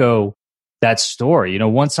definitely echo that story.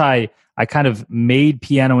 Once I kind of made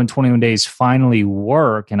Piano in 21 Days finally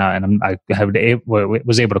work, and I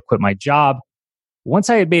was able to quit my job.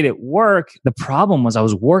 Once I had made it work, the problem was I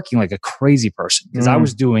was working like a crazy person because I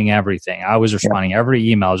was doing everything. I was responding to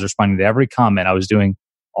every email. I was responding to every comment. I was doing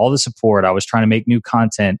all the support. I was trying to make new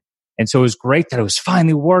content. And so it was great that it was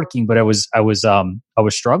finally working, but I was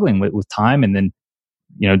struggling with time, and then,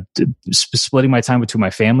 splitting my time between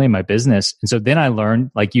my family and my business. And so then I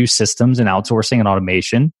learned systems and outsourcing and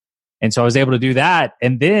automation. And so I was able to do that.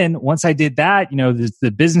 And then once I did that,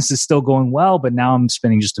 the business is still going well, but now I'm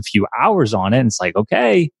spending just a few hours on it. And it's like,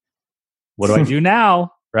 okay, what do I do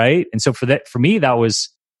now? Right. And so for me, that was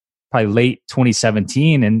probably late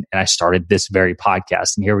 2017. And I started this very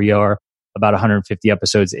podcast. And here we are about 150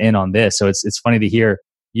 episodes in on this. So it's funny to hear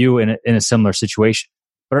you in a similar situation.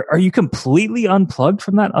 But are you completely unplugged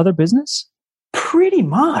from that other business? Pretty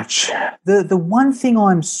much. The one thing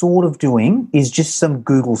I'm sort of doing is just some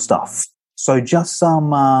Google stuff. So just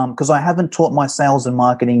some, because I haven't taught my sales and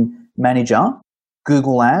marketing manager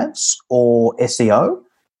Google Ads or SEO.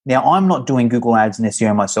 Now, I'm not doing Google Ads and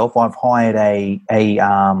SEO myself. I've hired a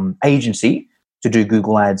agency to do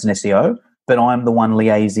Google Ads and SEO, but I'm the one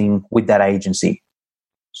liaising with that agency.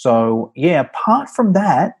 So yeah, apart from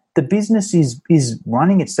that, the business is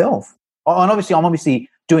running itself. Oh, and obviously, I'm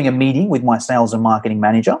doing a meeting with my sales and marketing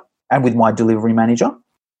manager and with my delivery manager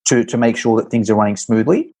to make sure that things are running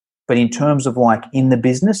smoothly. But in terms of in the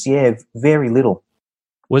business, yeah, very little.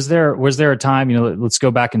 Was there a time, let's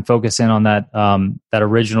go back and focus in on that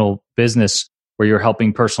original business where you're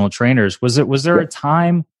helping personal trainers. Was there a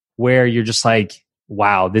time where you're just like,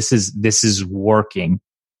 wow, this is working?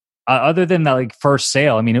 Other than that first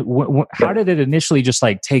sale, I mean, how did it initially just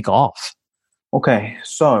take off? Okay,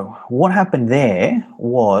 so what happened there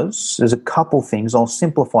was there's a couple things. I'll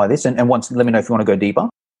simplify this, and once let me know if you want to go deeper.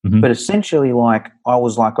 Mhm. But essentially, like I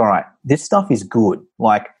was like, all right, this stuff is good.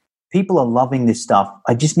 Like people are loving this stuff.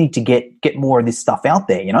 I just need to get more of this stuff out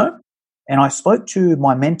there, you know. And I spoke to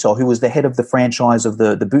my mentor, who was the head of the franchise of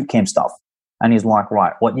the bootcamp stuff, and he's like,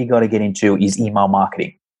 right, what you got to get into is email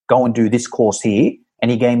marketing. Go and do this course here, and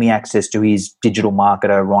he gave me access to his digital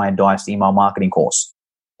marketer Ryan Dice email marketing course.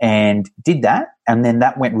 And did that, and then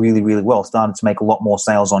that went really, really well. Started to make a lot more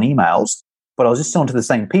sales on emails, but I was just selling to the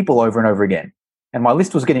same people over and over again. And my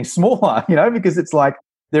list was getting smaller, you know, because it's like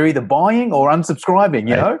they're either buying or unsubscribing,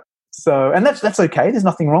 you know? So, and that's okay. There's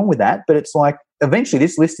nothing wrong with that. But it's like eventually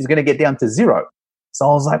this list is going to get down to 0. So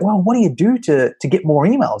I was like, well, what do you do to get more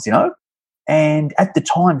emails, you know? And at the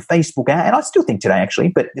time, Facebook ad, and I still think today actually,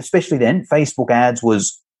 but especially then, Facebook ads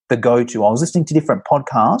was the go-to. I was listening to different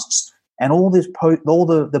podcasts, and all the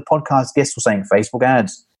podcast guests were saying Facebook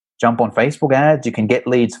ads. Jump on Facebook ads. You can get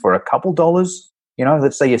leads for a couple dollars. You know,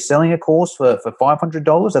 let's say you're selling a course for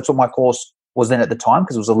 $500. That's what my course was then at the time,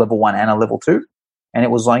 because it was a level 1 and a level 2. And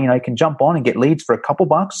it was like, you know, you can jump on and get leads for a couple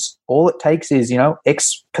bucks. All it takes is, you know,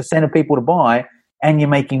 X% of people to buy, and you're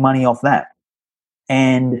making money off that.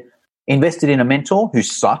 And invested in a mentor who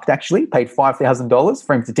sucked, actually, paid $5,000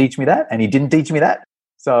 for him to teach me that, and he didn't teach me that.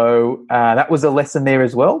 So that was a lesson there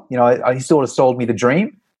as well. You know, he sort of sold me the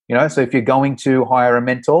dream. You know, so if you're going to hire a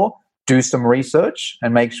mentor, do some research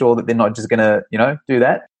and make sure that they're not just going to, you know, do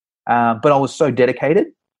that. But I was so dedicated,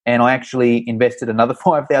 and I actually invested another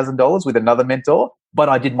 $5,000 with another mentor, but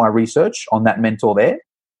I did my research on that mentor there.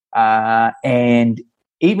 And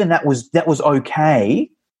even that was okay,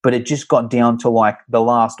 but it just got down to like the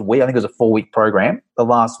last week. I think it was a 4-week program. The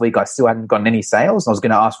last week I still hadn't gotten any sales, and I was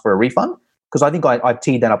going to ask for a refund, because I think I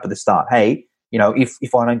teed that up at the start. Hey, you know,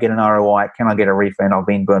 if I don't get an ROI, can I get a refund? I've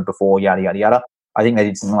been burned before, yada, yada, yada. I think they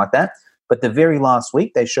did something like that. But the very last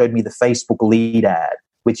week, they showed me the Facebook lead ad,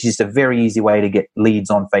 which is a very easy way to get leads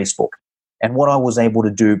on Facebook. And what I was able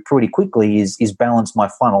to do pretty quickly is balance my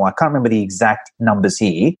funnel. I can't remember the exact numbers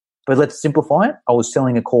here, but let's simplify it. I was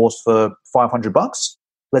selling a course for $500.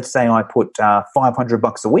 Let's say I put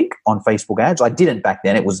 $500 a week on Facebook ads. I didn't back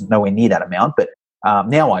then. It was nowhere near that amount, but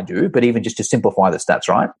now I do. But even just to simplify the stats,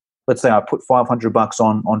 right? Let's say I put $500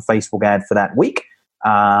 on Facebook ad for that week.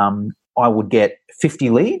 I would get 50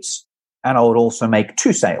 leads, and I would also make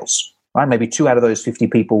 2 sales, right? Maybe 2 out of those 50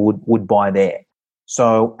 people would buy there.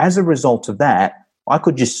 So as a result of that, I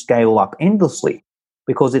could just scale up endlessly,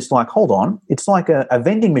 because it's like, hold on, it's like a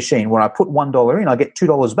vending machine where I put $1 in, I get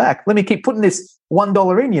 $2 back. Let me keep putting this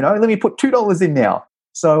 $1 in, you know, let me put $2 in now.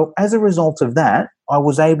 So as a result of that, I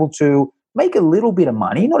was able to make a little bit of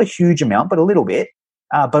money, not a huge amount, but a little bit,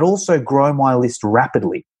 but also grow my list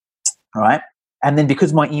rapidly, right? And then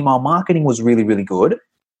because my email marketing was really, really good,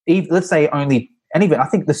 let's say even I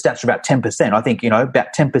think the stats are about 10%. I think, you know, about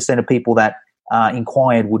 10% of people that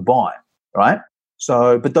inquired would buy, right?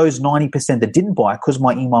 So, but those 90% that didn't buy, because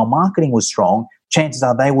my email marketing was strong, chances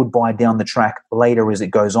are they would buy down the track later as it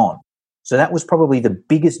goes on. So that was probably the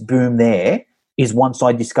biggest boom there, is once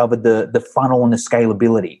I discovered the funnel and the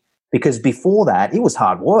scalability. Because before that, it was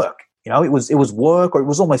hard work. You know, it was work, or it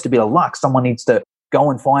was almost a bit of luck. Someone needs to go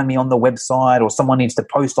and find me on the website, or someone needs to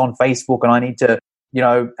post on Facebook, and I need to, you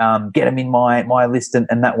know, get them in my list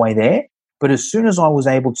and that way there. But as soon as I was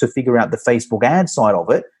able to figure out the Facebook ad side of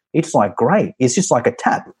it, it's like, great. It's just like a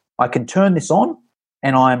tap. I can turn this on,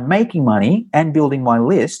 and I'm making money and building my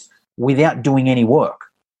list without doing any work.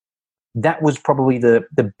 That was probably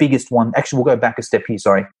the biggest one. Actually, we'll go back a step here,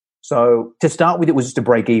 sorry. So to start with, it was just to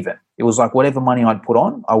break even. It was like whatever money I'd put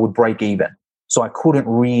on, I would break even. So I couldn't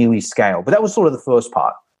really scale. But that was sort of the first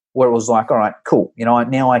part, where it was like, all right, cool. You know,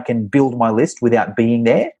 now I can build my list without being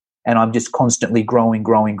there, and I'm just constantly growing.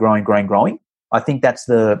 I think that's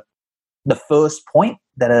the first point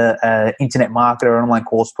that a internet marketer, an online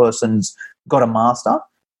course person's got to master.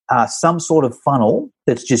 Some sort of funnel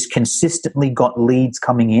that's just consistently got leads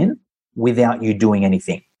coming in without you doing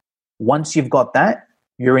anything. Once you've got that,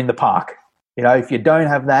 you're in the park. You know, if you don't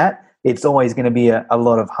have that, it's always going to be a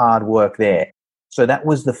lot of hard work there. So that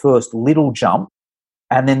was the first little jump.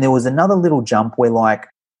 And then there was another little jump where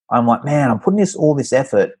I'm like, man, I'm putting all this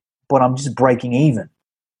effort, but I'm just breaking even.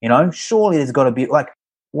 You know, surely there's got to be like,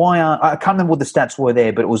 I can't remember what the stats were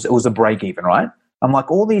there, but it was a break even, right? I'm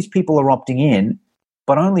like, all these people are opting in,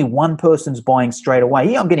 but only one person's buying straight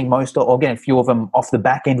away. Yeah, I'm getting getting a few of them off the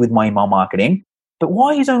back end with my email marketing. But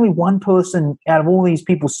why is only one person out of all these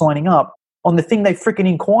people signing up on the thing they freaking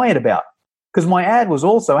inquired about? Because my ad was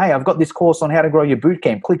also, hey, I've got this course on how to grow your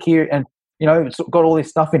bootcamp. Click here, and you know, it's got all this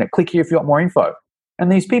stuff in it. Click here if you want more info.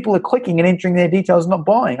 and these people are clicking and entering their details, not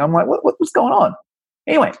buying. I'm like, what's going on?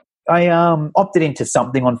 Anyway, I opted into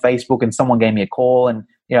something on Facebook, and someone gave me a call and,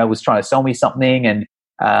 was trying to sell me something, and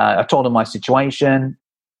I told them my situation,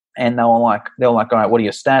 and they were like, all right, what are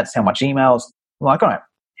your stats? How much emails? I'm like, all right,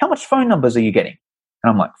 how much phone numbers are you getting?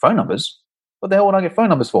 And I'm like, phone numbers? What the hell would I get phone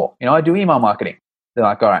numbers for? I do email marketing. They're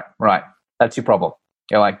like, all right, that's your problem.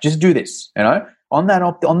 They're like, just do this, on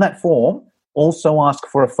that form, also ask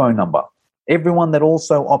for a phone number. Everyone that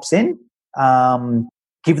also opts in,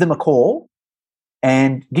 give them a call,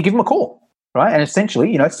 and you give them a call, right? And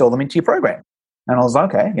essentially, sell them into your program. And I was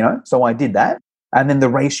like, okay, so I did that, and then the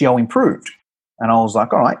ratio improved. And I was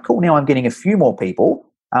like, all right, cool. Now I'm getting a few more people,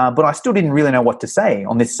 but I still didn't really know what to say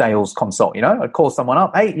on this sales consult. I'd call someone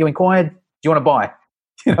up, hey, you inquired, do you want to buy?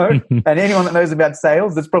 And anyone that knows about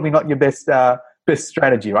sales, that's probably not your best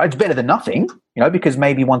strategy, right? It's better than nothing, because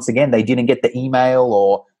maybe once again they didn't get the email,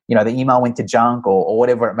 or the email went to junk, or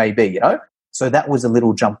whatever it may be. So that was a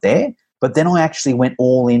little jump there. But then I actually went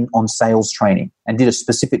all in on sales training and did a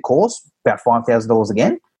specific course, about $5,000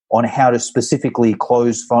 again, on how to specifically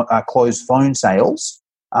close phone sales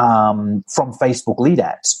from Facebook lead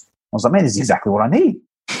ads. I was like, man, this is exactly what I need.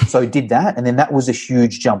 So I did that, and then that was a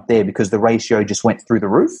huge jump there because the ratio just went through the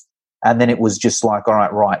roof. And then it was just like, all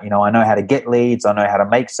right, I know how to get leads, I know how to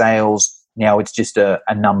make sales. Now it's just a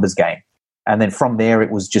numbers game. And then from there,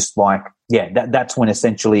 it was just like, that's when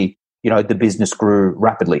essentially, the business grew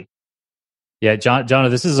rapidly. Yeah,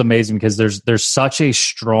 Jono, this is amazing because there's such a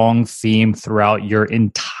strong theme throughout your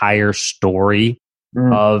entire story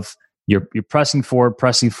of you're pressing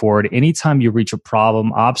forward. Anytime you reach a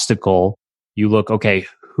problem, obstacle, you look, okay,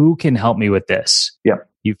 who can help me with this? Yeah.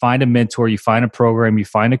 You find a mentor, you find a program, you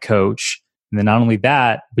find a coach, and then not only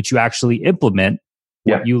that, but you actually implement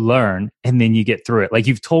what you learn, and then you get through it. Like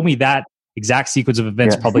you've told me that exact sequence of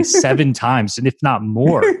events probably 7 times, and if not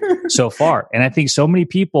more so far. And I think so many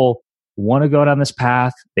people want to go down this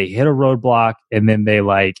path, they hit a roadblock, and then they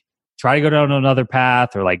try to go down another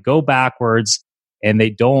path or go backwards, and they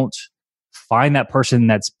don't find that person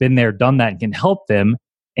that's been there, done that, and can help them.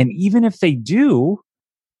 And even if they do,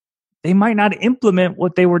 they might not implement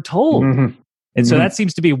what they were told. Mm-hmm. And so that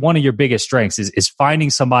seems to be one of your biggest strengths is finding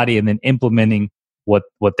somebody and then implementing what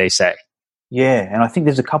they say. Yeah, and I think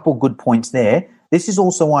there's a couple good points there. This is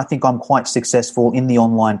also why I think I'm quite successful in the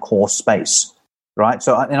online course space, right?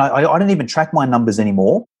 So, I don't even track my numbers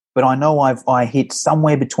anymore, but I know I hit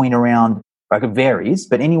somewhere between around, it varies,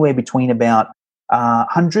 but anywhere between about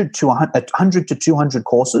 100 to 200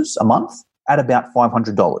 courses a month at about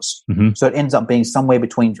 $500. Mm-hmm. So it ends up being somewhere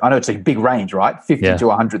between, I know it's a big range, right? 50 to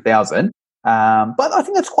 100,000. But I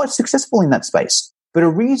think that's quite successful in that space. But a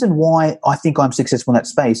reason why I think I'm successful in that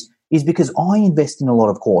space is because I invest in a lot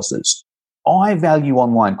of courses. I value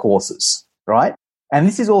online courses, right? And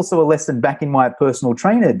this is also a lesson back in my personal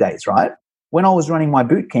trainer days, right? When I was running my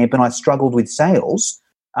boot camp and I struggled with sales,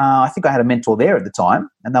 I think I had a mentor there at the time,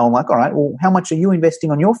 and they were like, all right, well, how much are you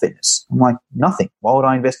investing on your fitness? I'm like, nothing. Why would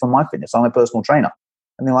I invest on my fitness? I'm a personal trainer.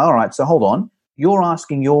 And they're like, all right, so hold on. You're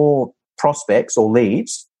asking your prospects or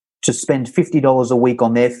leads to spend $50 a week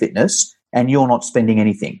on their fitness, and you're not spending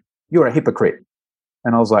anything. You're a hypocrite.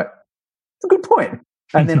 And I was like, that's a good point.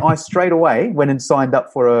 And then I straight away went and signed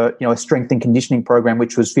up for a strength and conditioning program,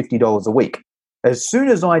 which was $50 a week. As soon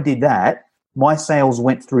as I did that, my sales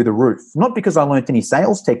went through the roof. Not because I learned any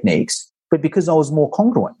sales techniques, but because I was more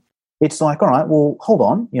congruent. It's like, all right, well, hold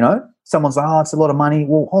on. Someone's like, oh, it's a lot of money.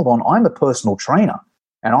 Well, hold on. I'm a personal trainer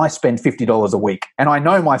and I spend $50 a week and I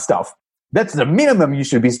know my stuff. That's the minimum you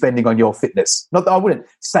should be spending on your fitness. Not that I wouldn't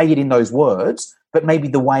say it in those words, but maybe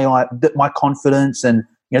the way my confidence and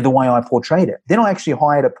the way I portrayed it. Then I actually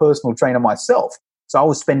hired a personal trainer myself. So I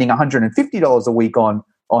was spending $150 a week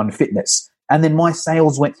on fitness. And then my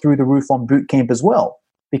sales went through the roof on boot camp as well.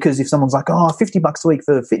 Because if someone's like, oh, $50 a week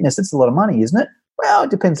for fitness, that's a lot of money, isn't it? Well, it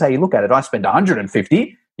depends how you look at it. I spend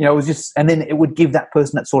 $150, it was just, and then it would give that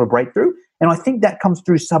person that sort of breakthrough. And I think that comes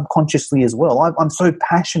through subconsciously as well. I'm so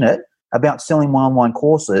passionate about selling my online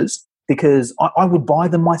courses because I would buy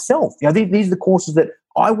them myself. These are the courses that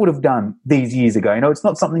I would have done these years ago. It's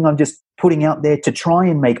not something I'm just putting out there to try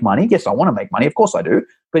and make money. Yes, I want to make money. Of course I do.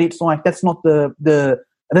 But it's like, that's not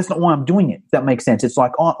that's not why I'm doing it. If that makes sense. It's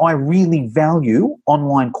like, I really value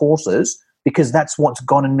online courses because that's what's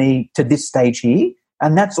gotten me to this stage here.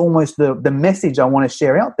 And that's almost the message I want to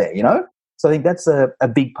share out there, So I think that's a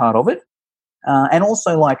big part of it. And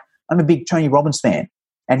also, I'm a big Tony Robbins fan.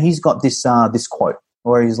 And he's got this quote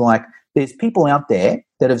where he's like, there's people out there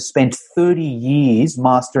that have spent 30 years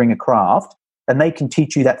mastering a craft and they can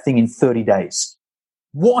teach you that thing in 30 days.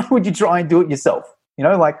 Why would you try and do it yourself? You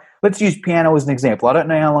know, like let's use piano as an example. I don't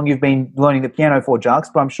know how long you've been learning the piano for, Jarks,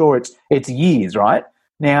 but I'm sure it's years, right?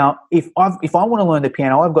 Now, if I want to learn the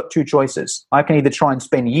piano, I've got two choices. I can either try and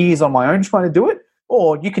spend years on my own trying to do it,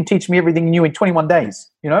 or you can teach me everything you knew in 21 days.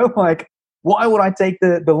 You know, like why would I take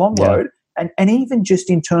the long road? And even just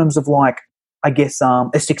in terms of like, I guess, a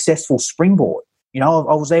successful springboard, you know,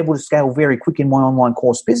 I was able to scale very quick in my online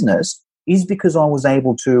course business is because I was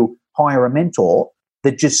able to hire a mentor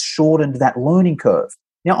that just shortened that learning curve.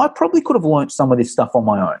 Now, I probably could have learned some of this stuff on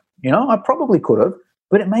my own. You know, I probably could have,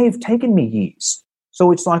 but it may have taken me years.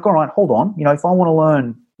 So it's like, all right, hold on. You know, if I want to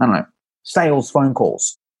learn, I don't know, sales phone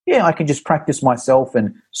calls, yeah, I can just practice myself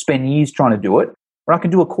and spend years trying to do it. Or I can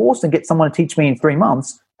do a course and get someone to teach me in 3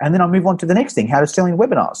 months, and then I move on to the next thing, how to sell in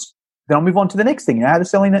webinars. Then I'll move on to the next thing, you know, how to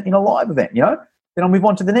sell in a live event, you know. Then I'll move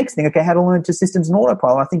on to the next thing, okay, how to learn to systems and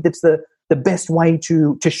autopilot. I think that's the best way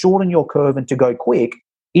to shorten your curve and to go quick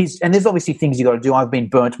is, and there's obviously things you got to do. I've been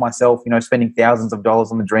burnt myself, you know, spending thousands of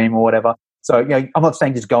dollars on the dream or whatever. So, you know, I'm not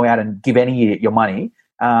saying just go out and give any idiot your money.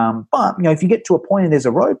 But, you know, if you get to a point and there's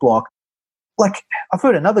a roadblock, like I've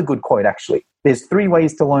heard another good quote, actually. There's 3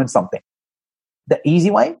 ways to learn something. The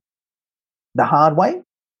easy way, the hard way,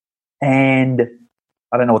 and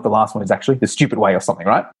I don't know what the last one is actually, the stupid way or something,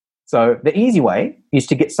 right? So the easy way is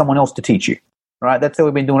to get someone else to teach you, right? That's how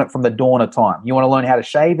we've been doing it from the dawn of time. You want to learn how to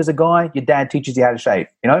shave as a guy, your dad teaches you how to shave,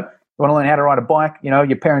 you know? You want to learn how to ride a bike, you know,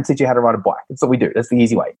 your parents teach you how to ride a bike. That's what we do. That's the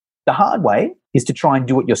easy way. The hard way is to try and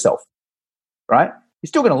do it yourself, right? You're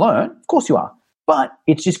still going to learn, of course you are, but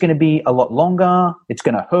it's just going to be a lot longer. It's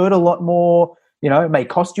going to hurt a lot more. You know, it may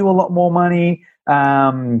cost you a lot more money,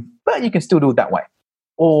 but you can still do it that way.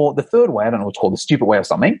 Or the third way, I don't know what's called, the stupid way or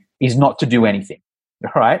something, is not to do anything,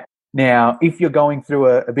 all right? Now, if you're going through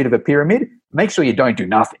a bit of a pyramid, make sure you don't do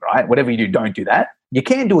nothing, right? Whatever you do, don't do that. You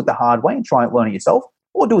can do it the hard way and try and learn it yourself,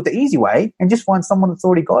 or do it the easy way and just find someone that's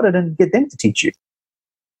already got it and get them to teach you.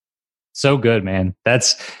 So good, man.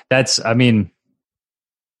 That's, I mean,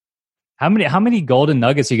 how many golden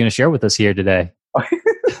nuggets are you going to share with us here today?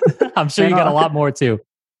 I'm sure you got a lot more too.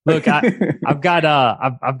 Look, I've got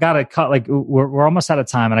a cut. Like we're almost out of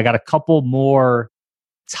time, and I got a couple more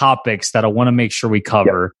topics that I want to make sure we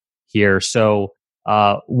cover here. So,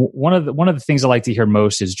 one of the things I like to hear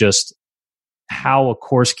most is just how a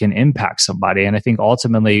course can impact somebody, and I think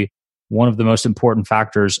ultimately one of the most important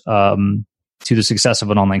factors to the success of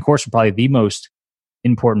an online course, or probably the most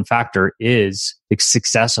important factor, is the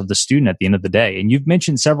success of the student at the end of the day. And you've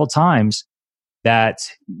mentioned several times that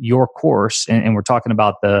your course, and we're talking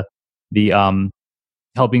about the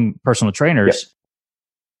helping personal trainers,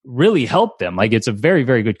 really help them. Like it's a very,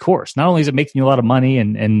 very good course. Not only is it making you a lot of money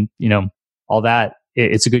and you know all that,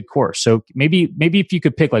 it's a good course. So maybe if you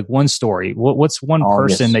could pick like one story, what's one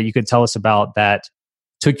person that you could tell us about that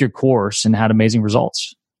took your course and had amazing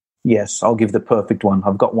results? Yes, I'll give the perfect one.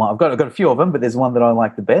 I've got one. I've got a few of them, but there's one that I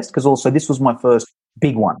like the best because also this was my first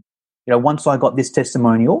big one. You know, once I got this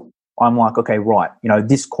testimonial, I'm like, okay, right. You know,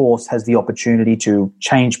 this course has the opportunity to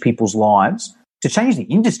change people's lives, to change the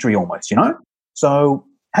industry almost. You know, so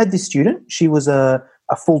I had this student. She was a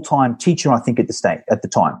full-time teacher, I think, at the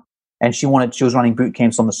time, and she was running boot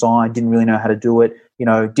camps on the side. Didn't really know how to do it. You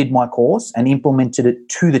know, did my course and implemented it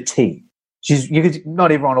to the T.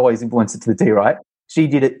 Not everyone always implements it to the T, right? She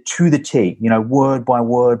did it to the T, you know, word by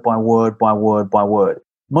word by word by word by word.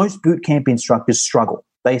 Most boot camp instructors struggle.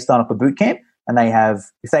 They start up a boot camp and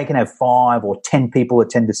if they can have 5 or 10 people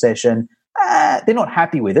attend a session, they're not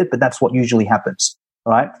happy with it, but that's what usually happens,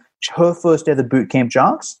 right? Her first ever boot camp,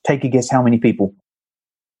 Jarks, take a guess how many people?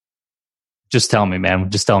 Just tell me, man.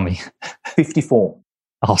 Just tell me. 54.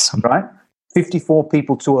 Awesome. Right? 54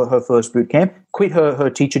 people to her first boot camp, quit her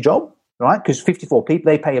teacher job, right? Because 54 people,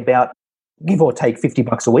 they pay about, give or take,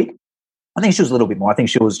 $50 a week. I think she was a little bit more. I think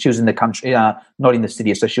she was in the country, not in the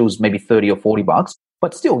city, so she was maybe $30 or $40.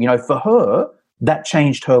 But still, you know, for her, that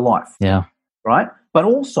changed her life. Yeah. Right? But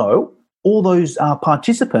also, all those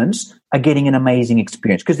participants are getting an amazing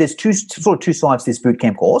experience because there's two sides to this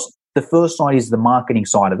bootcamp course. The first side is the marketing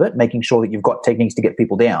side of it, making sure that you've got techniques to get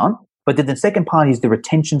people down. But then the second part is the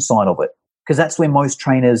retention side of it, because that's where most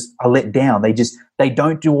trainers are let down. They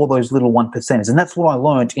don't do all those little 1%ers. And that's what I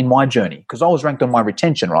learned in my journey, because I was ranked on my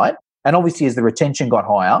retention, right? And obviously as the retention got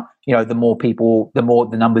higher, you know, the more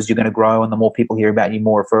the numbers you're going to grow and the more people hear about you,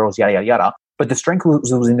 more referrals, yada, yada, yada. But the strength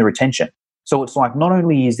was in the retention. So it's like, not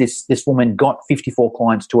only is this woman got 54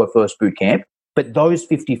 clients to her first boot camp, but those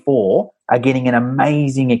 54 are getting an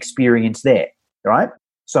amazing experience there, right?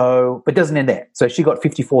 So, but it doesn't end there. So she got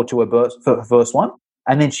 54 to her first one,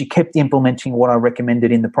 and then she kept implementing what I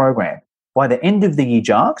recommended in the program. By the end of the year,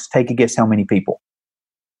 Jarks, take a guess how many people?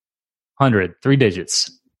 100, 3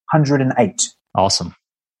 digits. 108. Awesome.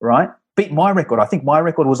 Right? Beat my record. I think my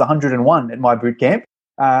record was 101 at my boot camp.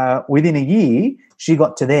 Within a year, she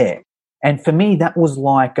got to there. And for me, that was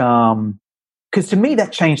like, because to me,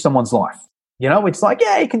 that changed someone's life. You know, it's like,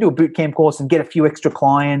 yeah, you can do a boot camp course and get a few extra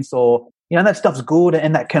clients, or, you know, that stuff's good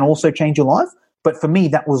and that can also change your life. But for me,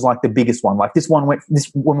 that was like the biggest one. Like this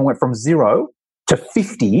woman went from 0 to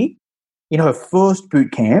 50 in her first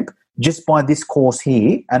boot camp just by this course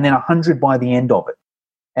here, and then 100 by the end of it.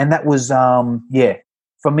 And that was,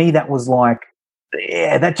 for me, that was like,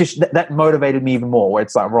 that motivated me even more, where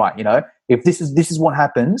it's like, right, you know, if this is what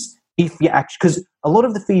happens, if you actually, because a lot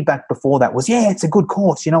of the feedback before that was, yeah, it's a good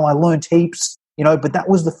course, you know, I learned heaps, you know, but that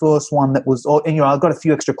was the first one that was, and, you know, I got a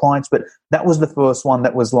few extra clients, but that was the first one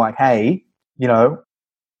that was like, hey, you know,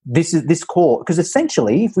 this course, because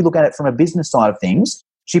essentially, if we look at it from a business side of things,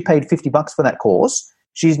 she paid $50 for that course.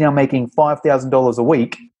 She's now making $5,000 a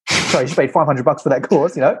week. Sorry, she paid $500 for that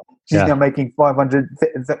course, you know. She's now making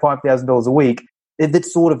 $5,000 a week. That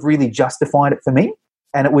sort of really justified it for me.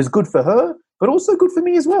 And it was good for her, but also good for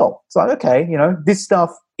me as well. It's like, okay, you know, this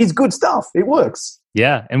stuff is good stuff. It works.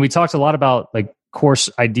 Yeah. And we talked a lot about like course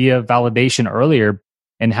idea validation earlier,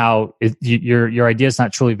 and how your idea is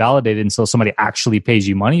not truly validated until somebody actually pays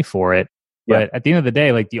you money for it. But at the end of the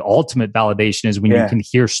day, like the ultimate validation is when you can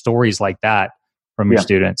hear stories like that from your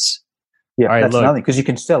students. Yeah, all right, that's another thing, because you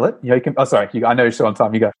can sell it. You know, you can. Oh, sorry, I know you're still on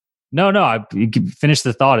time. You go. No, you can finish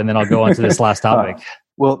the thought, and then I'll go on to this last topic.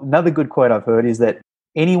 Well, another good quote I've heard is that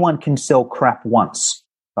anyone can sell crap once.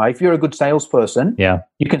 Right? If you're a good salesperson,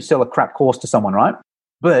 you can sell a crap course to someone, right?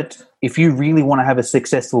 But if you really want to have a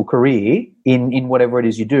successful career in whatever it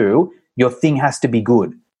is you do, your thing has to be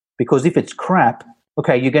good. Because if it's crap,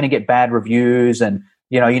 okay, you're going to get bad reviews, and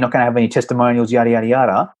you know, you're not going to have any testimonials, yada yada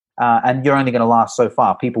yada. And you're only going to last so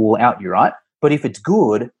far. People will out you, right? But if it's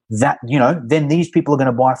good, that, you know, then these people are going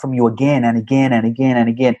to buy from you again and again and again and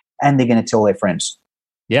again, and they're going to tell their friends.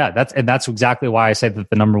 Yeah, that's exactly why I say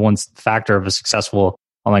that the number one factor of a successful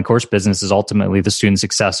online course business is ultimately the student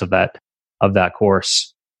success of that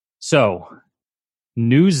course. So,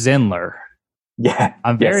 New Zenler. Yeah,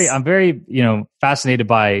 I'm very, you know, fascinated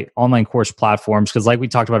by online course platforms, because like we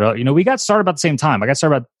talked about, you know, we got started about the same time. I got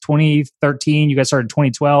started about 2013. You guys started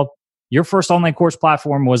 2012. Your first online course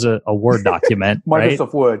platform was a Word document, Microsoft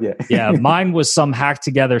right? Word, yeah. Yeah, mine was some hacked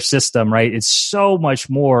together system, right? It's so much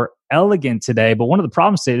more elegant today, but one of the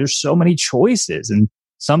problems today, there's so many choices, and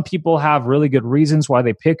some people have really good reasons why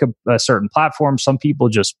they pick a certain platform. Some people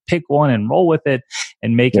just pick one and roll with it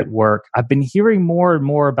and make it work. I've been hearing more and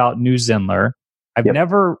more about New Zenler. I've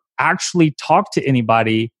never actually talked to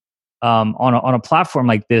anybody on a platform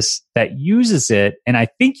like this that uses it, and I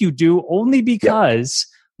think you do only because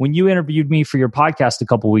when you interviewed me for your podcast a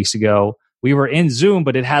couple weeks ago, we were in Zoom,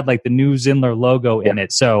 but it had like the New Zenler logo in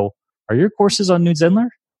it. So, are your courses on New Zenler?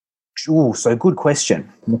 Ooh, so good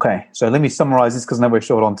question. Okay, so let me summarize this because I know we're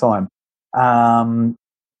short on time.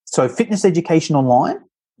 So, fitness education online,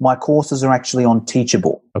 my courses are actually on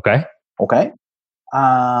Teachable. Okay.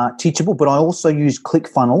 Teachable, but I also use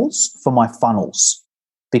ClickFunnels for my funnels,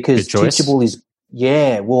 because Teachable is,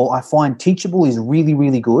 I find Teachable is really,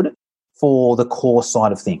 really good for the course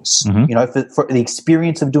side of things. Mm-hmm. You know, for the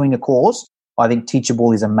experience of doing a course, I think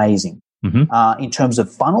Teachable is amazing. Mm-hmm. In terms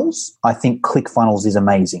of funnels, I think ClickFunnels is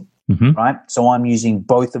amazing, right? So I'm using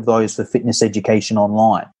both of those for fitness education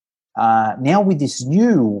online. Now with this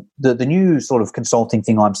the new sort of consulting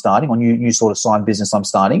thing I'm starting, or new sort of side business I'm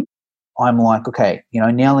starting, I'm like, okay, you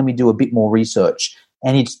know, now let me do a bit more research.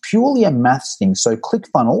 And it's purely a maths thing. So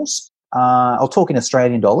ClickFunnels, I'll talk in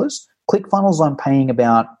Australian dollars. ClickFunnels, I'm paying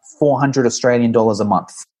about 400 Australian dollars a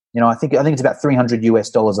month. You know, I think it's about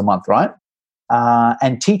 $300 a month, right?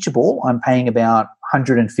 And Teachable, I'm paying about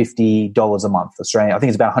 $150 a month Australian. I think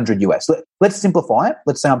it's about 100 US. Let's simplify it.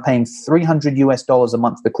 Let's say I'm paying $300 a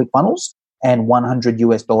month for ClickFunnels and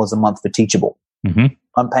 $100 a month for Teachable. Mm-hmm.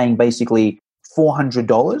 I'm paying basically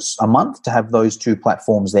 $400 a month to have those two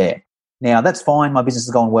platforms there. Now, that's fine. My business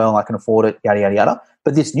is going well. I can afford it, yada, yada, yada.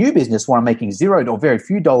 But this new business where I'm making $0 or very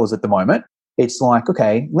few dollars at the moment, it's like,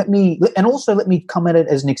 okay, let me come at it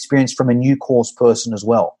as an experience from a new course person as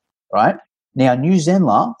well, right? Now, New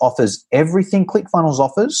Zenler offers everything ClickFunnels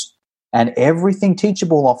offers and everything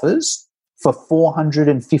Teachable offers for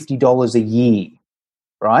 $450 a year,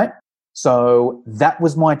 right? So that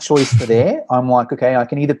was my choice for there. I'm like, okay, I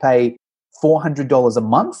can either pay $400 a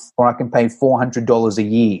month or I can pay $400 a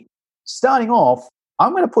year. Starting off,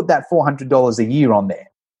 I'm going to put that $400 a year on there,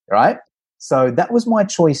 right? So that was my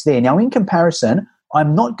choice there. Now, in comparison,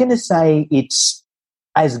 I'm not going to say it's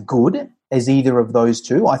as good as either of those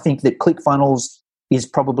two. I think that ClickFunnels is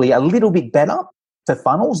probably a little bit better for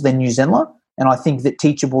funnels than New Zenler. And I think that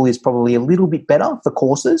Teachable is probably a little bit better for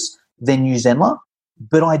courses than New Zenler.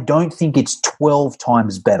 But I don't think it's 12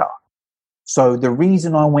 times better. So the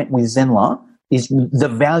reason I went with Zenler is the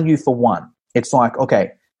value for one. It's like,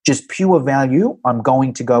 okay, just pure value, I'm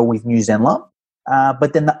going to go with New Zenler.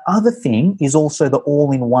 But then the other thing is also the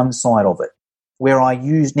all-in-one side of it, where I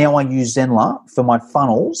use Zenler for my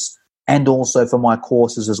funnels and also for my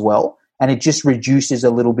courses as well. And it just reduces a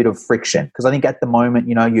little bit of friction. Because I think at the moment,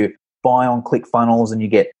 you buy on ClickFunnels and you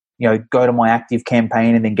get, go to my active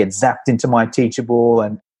campaign and then get zapped into my Teachable.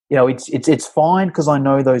 And, it's fine because I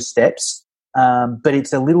know those steps. But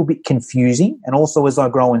it's a little bit confusing. And also as I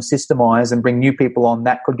grow and systemize and bring new people on,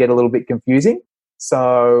 that could get a little bit confusing.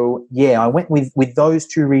 So, I went with those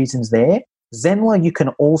two reasons there. Zenler, you can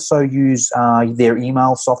also use their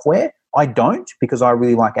email software. I don't, because I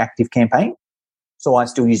really like ActiveCampaign. So I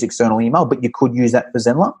still use external email, but you could use that for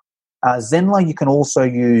Zenler. Zenler, you can also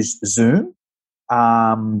use Zoom,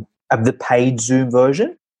 of the paid Zoom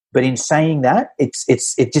version. But in saying that, it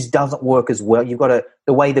just doesn't work as well. You've got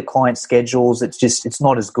the way the client schedules, it's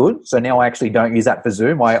not as good. So now I actually don't use that for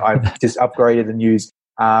Zoom. I've just upgraded and use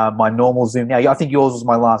my normal Zoom now. I think yours was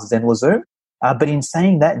my last Zenler Zoom. But in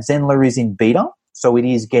saying that, Zenler is in beta, so it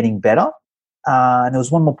is getting better. And there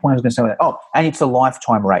was one more point I was going to say with that. Oh, and it's a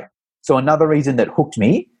lifetime rate. So another reason that hooked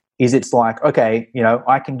me is it's like, okay,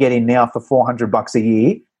 I can get in now for $400 a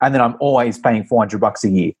year, and then I'm always paying $400 a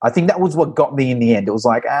year. I think that was what got me in the end. It was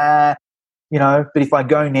like, but if I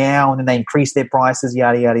go now and then they increase their prices,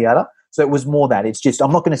 yada, yada, yada. So it was more that. It's just,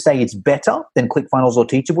 I'm not going to say it's better than ClickFunnels or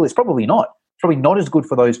Teachable. It's probably not. It's probably not as good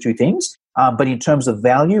for those two things. But in terms of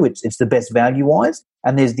value, it's the best value-wise,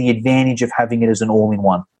 and there's the advantage of having it as an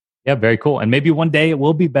all-in-one. Yeah, very cool. And maybe one day it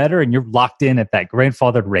will be better and you're locked in at that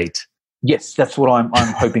grandfathered rate. Yes, that's what I'm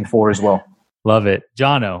hoping for as well. Love it.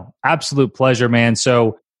 Jono, absolute pleasure, man.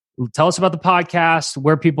 So tell us about the podcast,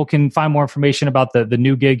 where people can find more information about the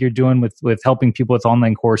new gig you're doing with helping people with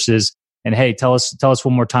online courses. And hey, tell us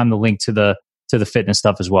one more time the link to the fitness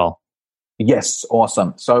stuff as well. Yes,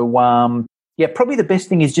 awesome. So probably the best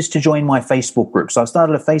thing is just to join my Facebook group. So I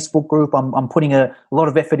started a Facebook group. I'm putting a lot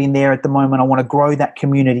of effort in there at the moment. I want to grow that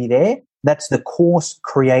community there. That's the Course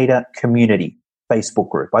Creator Community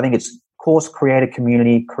Facebook group. I think it's Course Creator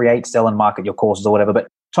Community, create, sell, and market your courses or whatever. But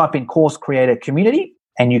type in Course Creator Community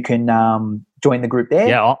and you can join the group there.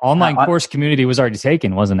 Yeah, online course community was already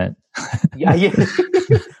taken, wasn't it? Yeah.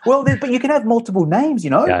 Well, but you can have multiple names,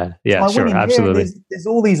 Yeah, so sure, absolutely. There's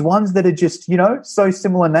all these ones that are just, so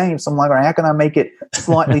similar names. So I'm like, all right, how can I make it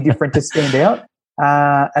slightly different to stand out?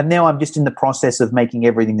 And now I'm just in the process of making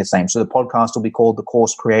everything the same. So the podcast will be called the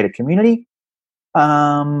Course Creator Community.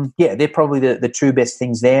 They're probably the two best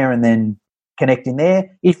things there, and then connecting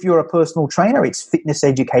there. If you're a personal trainer, it's Fitness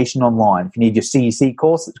Education Online. If you need your CEC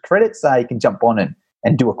course credits, you can jump on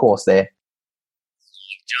and do a course there.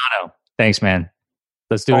 Jono, thanks, man.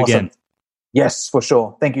 Let's do it again. Yes, for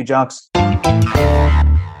sure. Thank you, Jux.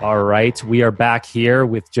 All right. We are back here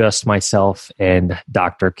with just myself and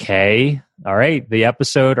Dr. K. All right. The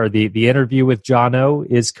episode or the interview with Jono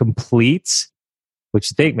is complete. What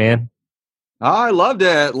you think, man? I loved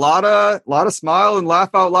it. A lot of smile and laugh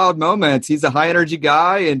out loud moments. He's a high energy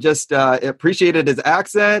guy, and just appreciated his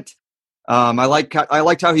accent. I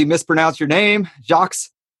liked how he mispronounced your name, Jacques.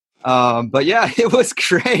 But yeah, it was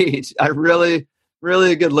great. I really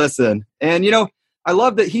a good listen. And I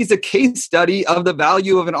love that he's a case study of the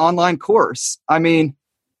value of an online course. I mean,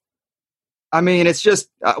 it's just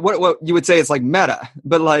what you would say it's like meta,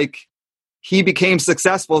 but like he became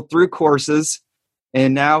successful through courses.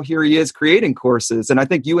 And now here he is creating courses. And I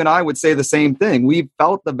think you and I would say the same thing. We've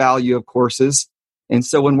felt the value of courses. And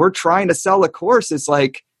so when we're trying to sell a course, it's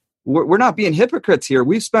like, we're not being hypocrites here.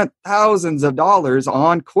 We've spent thousands of dollars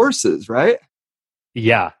on courses, right?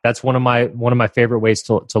 Yeah, that's one of my favorite ways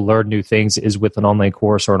to learn new things is with an online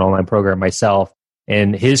course or an online program myself.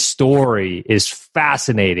 And his story is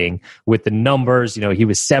fascinating with the numbers. He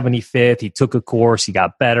was 75th. He took a course, he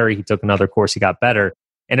got better. He took another course, he got better.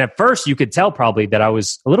 And at first, you could tell probably that I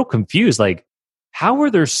was a little confused. Like, how were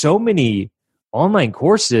there so many online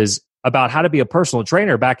courses about how to be a personal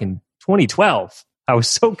trainer back in 2012? I was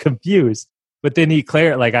so confused. But then he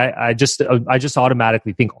cleared. Like, I just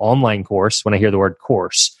automatically think online course when I hear the word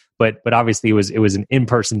course. But obviously, it was an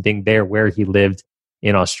in-person thing there where he lived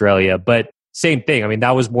in Australia. But same thing. I mean,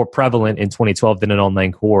 that was more prevalent in 2012 than an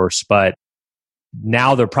online course. But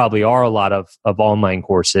now there probably are a lot of online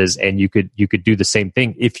courses, and you could do the same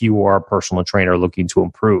thing if you are a personal trainer looking to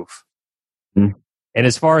improve. Mm. And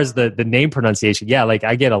as far as the name pronunciation, yeah, like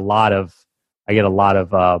I get a lot of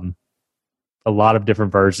a lot of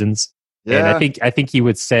different versions. And I think he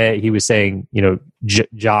was saying,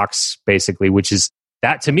 jocks basically, which is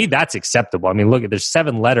that to me, that's acceptable. I mean, look, there's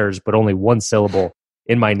 7 letters, but only 1 syllable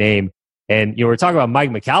in my name. And we were talking about Mike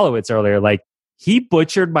Michalowicz earlier. Like, he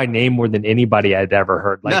butchered my name more than anybody I'd ever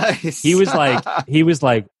heard. Like, nice. he was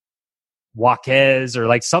like Waquez or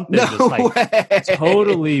like something No just like way.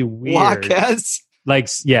 totally weird. Waquez? Like,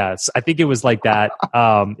 yes, I think it was like that.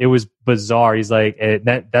 It was bizarre. He's like,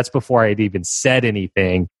 that's before I had even said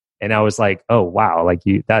anything. And I was like, oh, wow. Like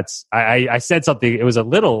I said something. It was a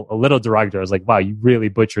little derogatory. I was like, wow, you really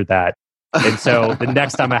butchered that. And so the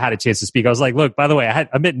next time I had a chance to speak, I was like, look, by the way,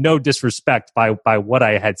 I meant no disrespect by what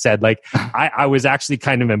I had said. Like, I was actually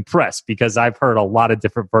kind of impressed because I've heard a lot of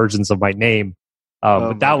different versions of my name.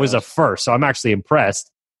 But that was a first. So I'm actually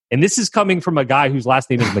impressed. And this is coming from a guy whose last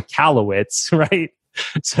name is Michalowicz, right?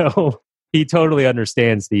 So he totally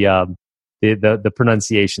understands the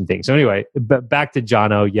pronunciation thing. So anyway, back to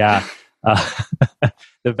Jono. Yeah.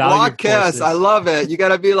 The value Waquez, I love it. You got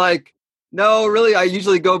to be like, no, really, I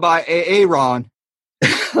usually go by Aaron.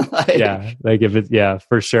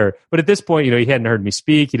 For sure. But at this point, he hadn't heard me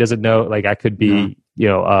speak. He doesn't know, like, I could be,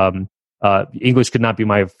 English could not be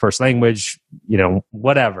my first language,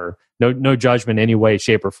 whatever. No judgment any way,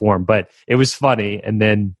 shape, or form. But it was funny. And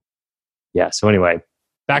then, so anyway,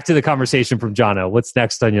 back to the conversation from Jono. What's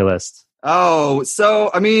next on your list? Oh,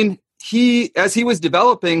 so, I mean, as he was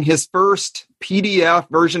developing his first PDF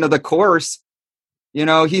version of the course,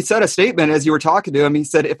 he said a statement as you were talking to him. He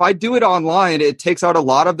said, if I do it online, it takes out a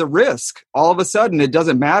lot of the risk. All of a sudden, it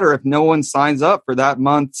doesn't matter if no one signs up for that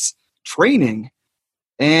month's training.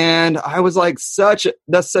 And I was like,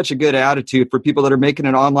 that's such a good attitude for people that are making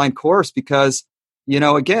an online course because,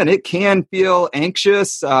 again, it can feel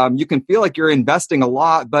anxious. You can feel like you're investing a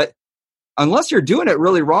lot, but unless you're doing it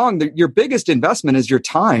really wrong, your biggest investment is your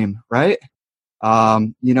time, right?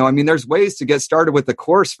 There's ways to get started with the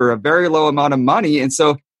course for a very low amount of money. And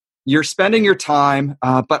so you're spending your time,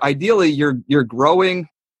 but ideally you're growing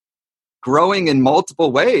in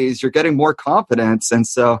multiple ways. You're getting more confidence. And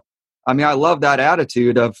so, I love that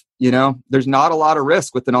attitude of, there's not a lot of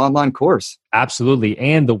risk with an online course. Absolutely.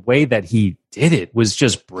 And the way that he did it was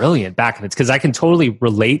just brilliant back in it, because I can totally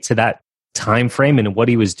relate to that time frame and what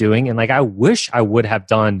he was doing. And like, I wish I would have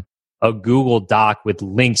done a Google Doc with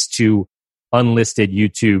links to unlisted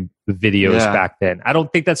YouTube videos back then. I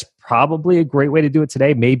don't think that's probably a great way to do it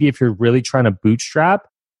today. Maybe if you're really trying to bootstrap,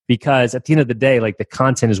 because at the end of the day, like, the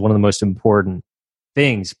content is one of the most important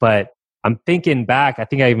things. But I'm thinking back, I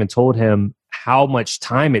think I even told him how much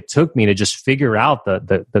time it took me to just figure out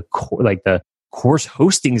the course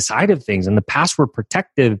hosting side of things and the password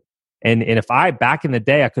protective. And if back in the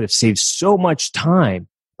day, I could have saved so much time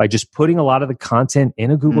by just putting a lot of the content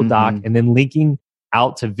in a Google Doc and then linking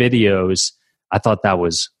out to videos. I thought that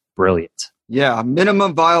was brilliant. Yeah,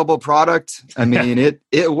 minimum viable product. I mean,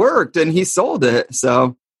 it worked and he sold it.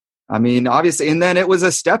 So, obviously, and then it was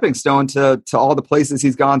a stepping stone to all the places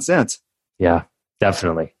he's gone since. Yeah,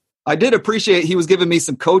 definitely. I did appreciate he was giving me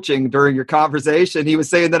some coaching during your conversation. He was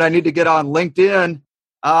saying that I need to get on LinkedIn.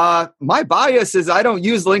 My bias is I don't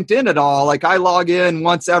use LinkedIn at all. Like, I log in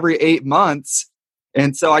once every 8 months.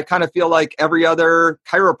 And so I kind of feel like every other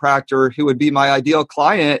chiropractor who would be my ideal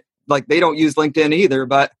client, like, they don't use LinkedIn either.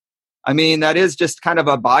 But that is just kind of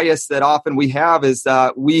a bias that often we have, is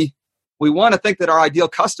that we want to think that our ideal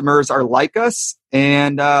customers are like us.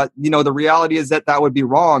 And, the reality is that would be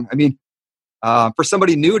wrong. For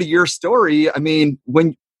somebody new to your story,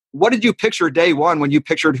 what did you picture day one when you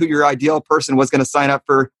pictured who your ideal person was going to sign up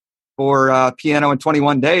for piano in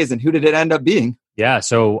 21 days? And who did it end up being? Yeah.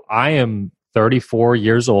 So I am 34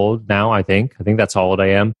 years old now, I think. That's how old I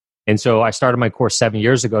am. And so I started my course 7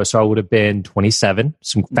 years ago. So I would have been 27,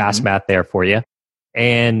 some fast math there for you.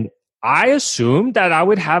 And I assumed that I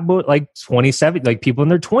would have like 27, like people in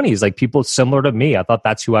their 20s, like people similar to me. I thought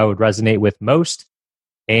that's who I would resonate with most.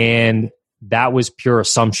 And that was pure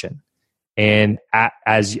assumption. And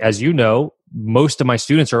as you know, most of my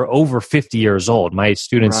students are over 50 years old. My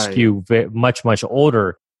students skew much, much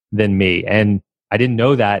older than me. And I didn't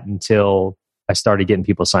know that until I started getting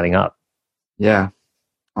people signing up. Yeah.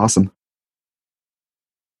 Awesome.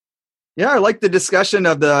 Yeah, I like the discussion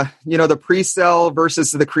of the pre-sell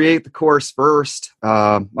versus the create the course first.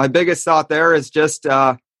 My biggest thought there is just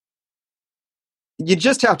you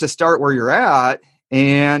just have to start where you're at,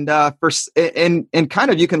 and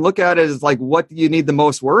kind of you can look at it as like, what do you need the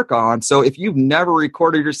most work on? So if you've never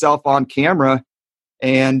recorded yourself on camera,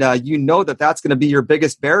 and that's going to be your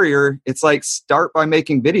biggest barrier, it's like, start by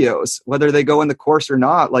making videos, whether they go in the course or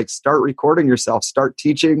not. Like, start recording yourself, start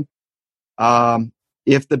teaching.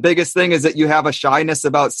 if the biggest thing is that you have a shyness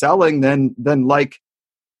about selling, then like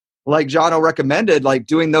Jono recommended, like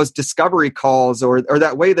doing those discovery calls or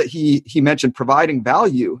that way that he mentioned, providing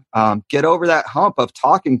value, get over that hump of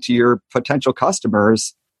talking to your potential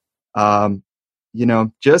customers.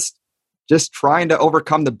 Just trying to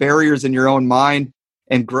overcome the barriers in your own mind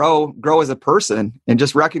and grow as a person, and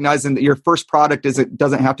just recognizing that your first product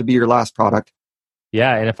doesn't have to be your last product.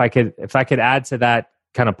 Yeah. And if I could add to that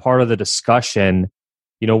kind of part of the discussion,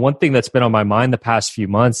 one thing that's been on my mind the past few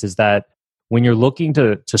months is that when you're looking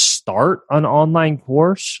to start an online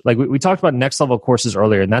course, like we talked about next level courses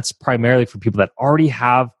earlier, and that's primarily for people that already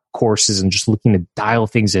have courses and just looking to dial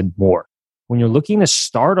things in more. When you're looking to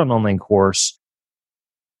start an online course,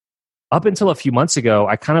 up until a few months ago,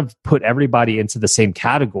 I kind of put everybody into the same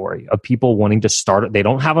category of people wanting to start. They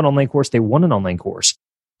don't have an online course. They want an online course.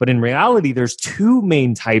 But in reality, there's two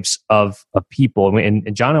main types of people. And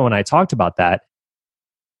Jono and I talked about that.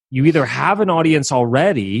 You either have an audience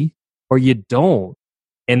already or you don't.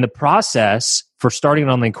 And the process for starting an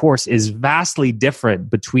online course is vastly different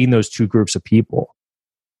between those two groups of people.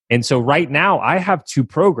 And so right now I have two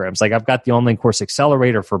programs. Like I've got the online course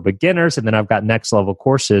accelerator for beginners, and then I've got next level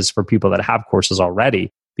courses for people that have courses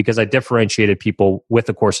already, because I differentiated people with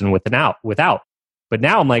a course and without. But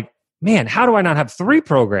now I'm like, man, how do I not have three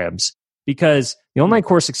programs? Because the online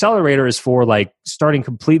course accelerator is for like starting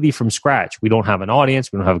completely from scratch. We don't have an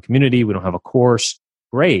audience. We don't have a community. We don't have a course.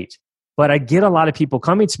 Great. But I get a lot of people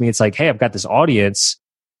coming to me. It's like, hey, I've got this audience.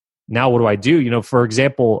 Now, what do I do? For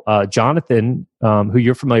example, Jonathan, who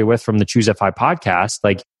you're familiar with from the Choose FI podcast,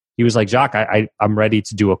 like he was like, Jacques, I'm ready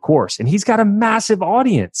to do a course. And he's got a massive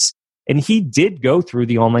audience. And he did go through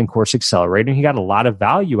the online course accelerator and he got a lot of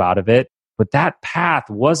value out of it. But that path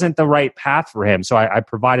wasn't the right path for him. So I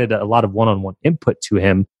provided a lot of one-on-one input to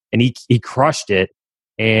him, and he crushed it.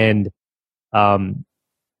 And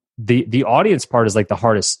the audience part is like the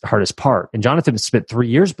hardest part. And Jonathan spent 3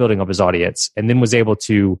 years building up his audience and then was able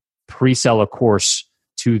to pre-sell a course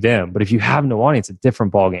to them. But if you have no audience, a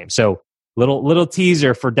different ballgame. So little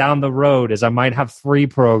teaser for down the road is I might have 3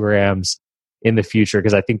 programs in the future,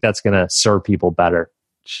 because I think that's going to serve people better.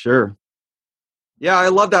 Sure. Yeah, I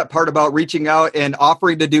love that part about reaching out and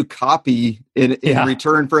offering to do copy in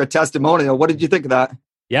return for a testimonial. What did you think of that?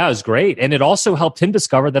 Yeah, it was great. And it also helped him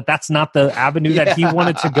discover that that's not the avenue that he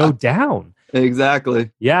wanted to go down.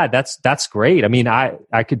 Exactly. Yeah, that's great. I mean,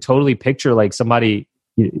 I could totally picture like somebody,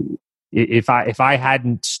 if I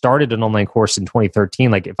hadn't started an online course in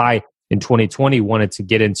 2013, like if I in 2020 wanted to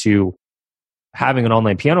get into having an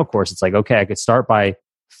online piano course, it's like, okay, I could start by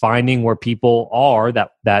finding where people are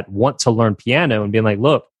that want to learn piano and being like,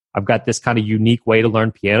 look, I've got this kind of unique way to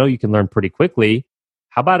learn piano. You can learn pretty quickly.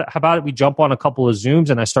 How about we jump on a couple of Zooms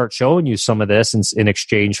and I start showing you some of this in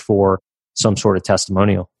exchange for some sort of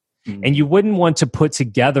testimonial. Mm-hmm. And you wouldn't want to put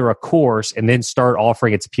together a course and then start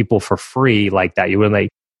offering it to people for free like that. You would like,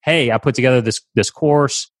 hey, I put together this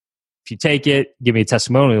course. If you take it, give me a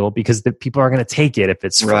testimonial, because the people are going to take it if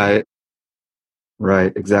it's free.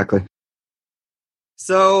 Right, exactly.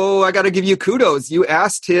 So I got to give you kudos. You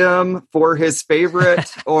asked him for his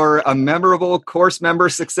favorite or a memorable course member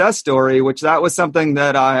success story, which that was something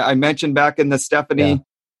that I mentioned back in the Stephanie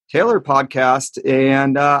Taylor podcast.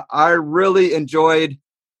 And I really enjoyed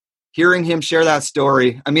hearing him share that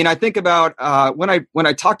story. I mean, I think about when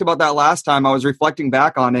I talked about that last time, I was reflecting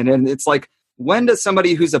back on it. And it's like, when does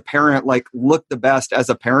somebody who's a parent like look the best as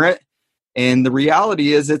a parent? And the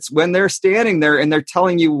reality is it's when they're standing there and they're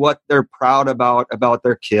telling you what they're proud about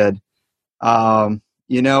their kid. It's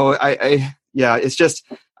just,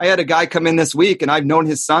 I had a guy come in this week and I've known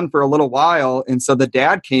his son for a little while. And so the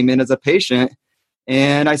dad came in as a patient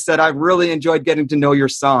and I said, I've really enjoyed getting to know your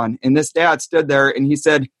son. And this dad stood there and he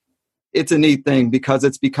said, it's a neat thing because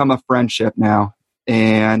it's become a friendship now.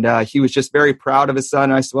 And he was just very proud of his son.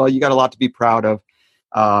 And I said, well, you got a lot to be proud of.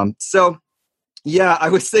 Yeah, I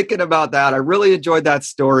was thinking about that. I really enjoyed that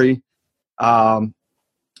story. I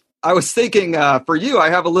was thinking for you, I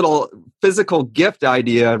have a little physical gift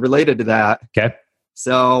idea related to that. Okay.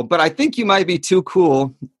 So, but I think you might be too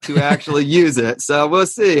cool to actually use it. So we'll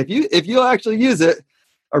see if you'll actually use it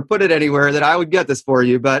or put it anywhere, that I would get this for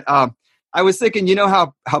you. But I was thinking, you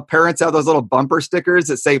know how parents have those little bumper stickers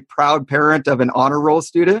that say "proud parent of an honor roll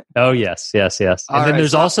student"? Oh yes. And then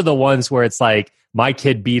there's also the ones where it's like, my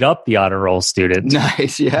kid beat up the honor roll student.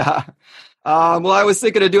 Nice, yeah. Well, I was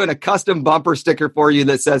thinking of doing a custom bumper sticker for you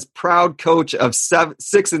that says "Proud coach of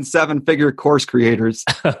 6 and 7 figure course creators."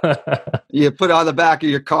 You put it on the back of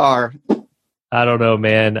your car. I don't know,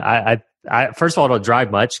 man. I first of all, I don't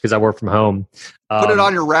drive much because I work from home. Put it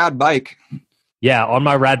on your rad bike. Yeah, on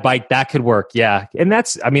my rad bike, that could work. Yeah. And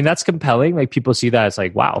that's compelling. Like people see that, it's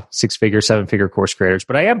like, wow, 6-figure, 7-figure course creators.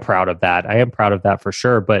 But I am proud of that. I am proud of that for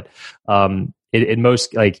sure. But in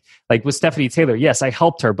most, like with Stephanie Taylor, yes, I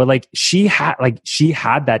helped her, but like she had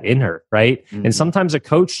that in her, right? Mm-hmm. And sometimes a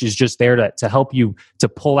coach is just there to help you to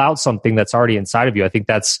pull out something that's already inside of you. I think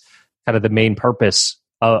that's kind of the main purpose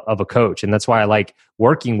of a coach. And that's why I like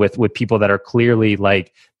working with people that are clearly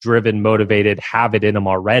like driven, motivated, have it in them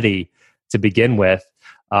already to begin with,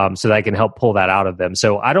 so that I can help pull that out of them.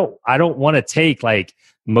 So I don't want to take like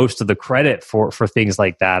most of the credit for things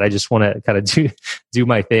like that. I just want to kind of do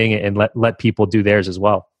my thing and let people do theirs as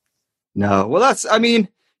well. No, well,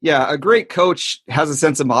 a great coach has a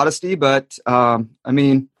sense of modesty, but there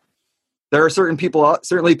are certainly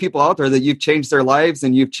people out there that you've changed their lives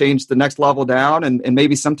and you've changed the next level down, and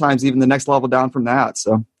maybe sometimes even the next level down from that.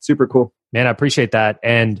 So super cool, man. I appreciate that.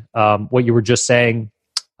 And what you were just saying.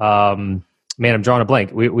 Man, I'm drawing a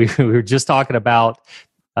blank. We were just talking about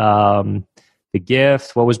the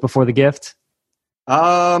gift. What was before the gift?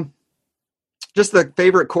 Just the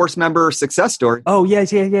favorite course member success story. Oh,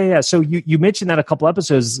 yeah. So you mentioned that a couple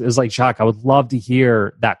episodes. Is like, Jacques, I would love to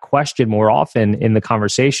hear that question more often in the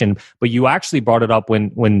conversation. But you actually brought it up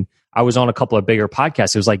when I was on a couple of bigger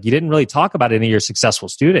podcasts. It was like, you didn't really talk about any of your successful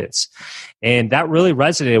students. And that really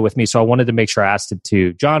resonated with me. So I wanted to make sure I asked it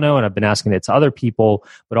to Jono, and I've been asking it to other people.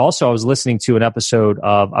 But also I was listening to an episode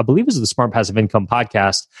of, I believe it was the Smart Passive Income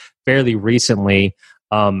podcast fairly recently.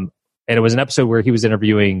 And it was an episode where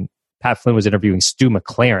Pat Flynn was interviewing Stu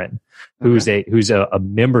McLaren, who's a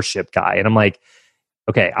membership guy. And I'm like,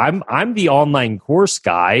 okay, I'm the online course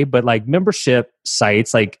guy, but like membership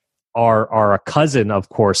sites, like, are a cousin of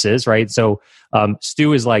courses, right? So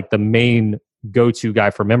Stu is like the main go-to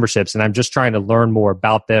guy for memberships, and I'm just trying to learn more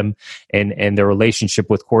about them and their relationship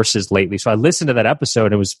with courses lately. So I listened to that episode,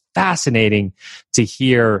 and it was fascinating to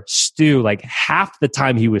hear Stu, like half the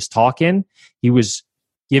time he was talking, he was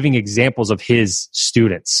giving examples of his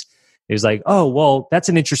students. He was like, oh, well, that's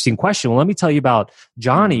an interesting question. Well, let me tell you about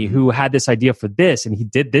Johnny, who had this idea for this, and he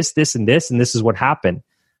did this, this, and this, and this is what happened.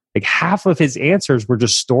 Like half of his answers were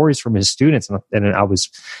just stories from his students. And I was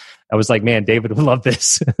like, man, David would love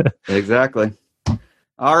this. Exactly.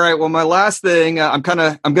 All right. Well, my last thing, I'm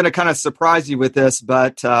going to kind of surprise you with this,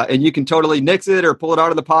 but, and you can totally nix it or pull it out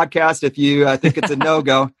of the podcast if you think it's a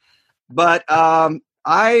no-go, but,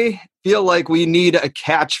 I feel like we need a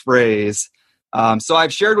catchphrase. So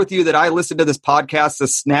I've shared with you that I listen to this podcast, the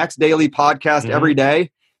Snacks Daily podcast, every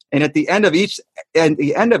day. And at the end of each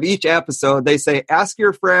episode, they say, ask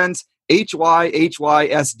your friends,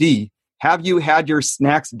 HYHYSD, have you had your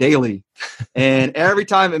snacks daily? And every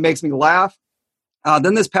time it makes me laugh.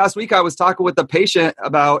 Then this past week, I was talking with a patient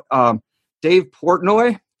about Dave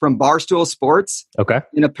Portnoy from Barstool Sports. Okay.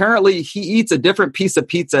 And apparently he eats a different piece of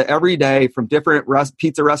pizza every day from different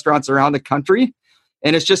pizza restaurants around the country.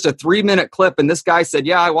 And it's just a 3-minute clip. And this guy said,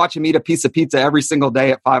 yeah, I watch him eat a piece of pizza every single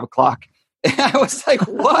day at 5:00. And I was like,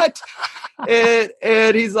 what?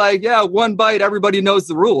 and he's like, yeah, one bite, everybody knows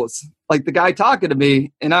the rules. Like the guy talking to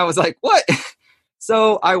me. And I was like, what?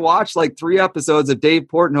 So I watched like 3 episodes of Dave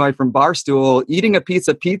Portnoy from Barstool eating a piece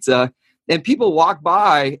of pizza, and people walk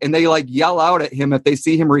by and they like yell out at him if they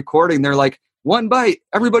see him recording. They're like, one bite,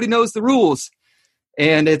 everybody knows the rules.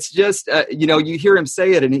 And it's just, you hear him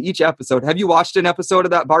say it in each episode. Have you watched an episode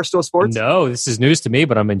of that Barstool Sports? No, this is news to me,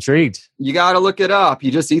 but I'm intrigued. You got to look it up. He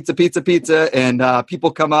just eats a pizza, and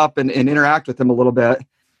people come up and interact with him a little bit.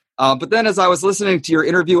 But then as I was listening to your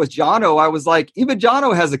interview with Jono, I was like, even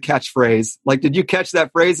Jono has a catchphrase. Like, did you catch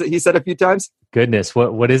that phrase that he said a few times? Goodness,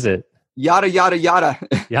 what is it? Yada, yada, yada.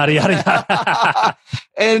 Yada, yada, yada.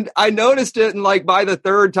 And I noticed it, and like by the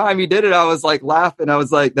 3rd time he did it, I was like laughing. I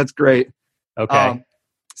was like, that's great. Okay.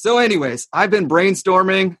 So anyways, I've been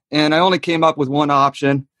brainstorming, and I only came up with one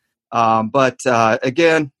option. But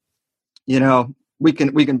again, we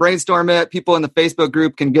can brainstorm it. People in the Facebook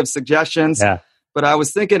group can give suggestions. Yeah. But I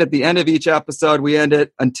was thinking at the end of each episode, we end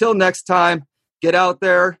it. Until next time, get out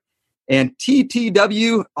there and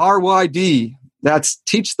TTWRYD. That's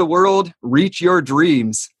teach the world, reach your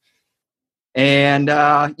dreams. And,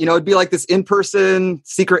 it'd be like this in-person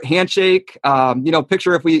secret handshake.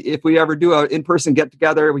 Picture if we ever do an in-person get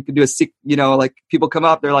together, we could do like people come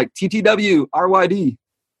up, they're like TTWRYD.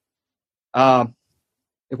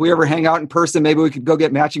 If we ever hang out in person, maybe we could go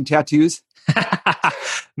get matching tattoos.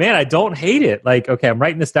 Man, I don't hate it. Like, okay, I'm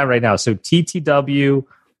writing this down right now. So TTWRYD,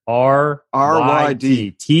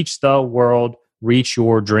 teach the world, reach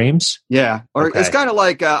your dreams. Yeah. Or okay. It's kind of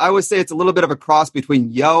like, I would say it's a little bit of a cross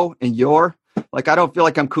between yo and your. Like, I don't feel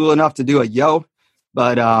like I'm cool enough to do a yo,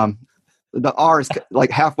 but the R is like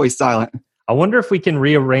halfway silent. I wonder if we can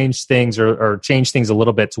rearrange things or change things a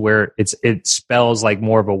little bit to where it spells like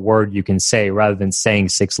more of a word you can say rather than saying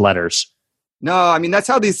 6 letters. No, I mean, that's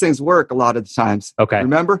how these things work a lot of the times. Okay.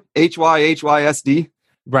 Remember? HYHYSD?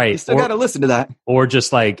 Right. You still got to listen to that. Or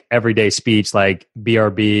just like everyday speech, like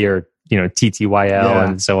BRB or, TTYL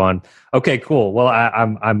and so on. Okay, cool. Well,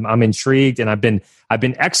 I'm intrigued, and I've been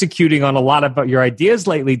executing on a lot of your ideas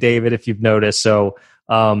lately, David, if you've noticed. So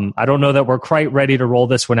I don't know that we're quite ready to roll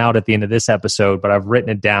this one out at the end of this episode, but I've written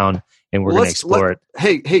it down and we're going to explore it.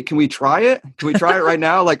 Hey, can we try it? Can we try it right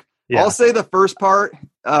now? Like, yeah. I'll say the first part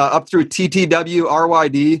up through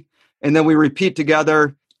TTWRYD, and then we repeat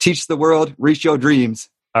together, teach the world, reach your dreams.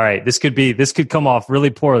 All right. This could come off really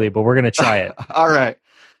poorly, but we're going to try it. All right.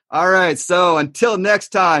 So until next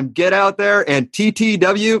time, get out there and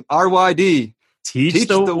TTWRYD. Teach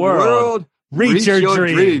the world, reach your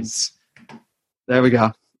dreams. There we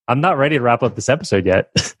go. I'm not ready to wrap up this episode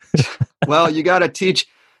yet. Well, you got to teach.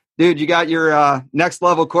 Dude, you got your next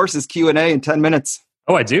level courses Q&A in 10 minutes.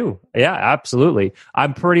 Oh, I do. Yeah, absolutely.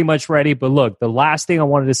 I'm pretty much ready. But look, the last thing I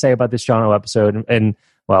wanted to say about this Jono episode, and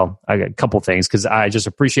well, I got a couple things because I just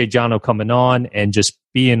appreciate Jono coming on and just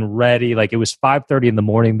being ready. Like, it was 5:30 in the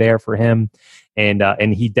morning there for him, and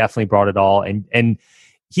he definitely brought it all. And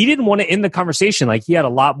he didn't want to end the conversation. Like, he had a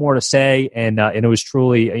lot more to say, and it was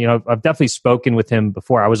truly, I've definitely spoken with him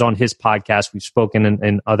before. I was on his podcast. We've spoken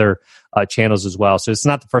in other channels as well. So it's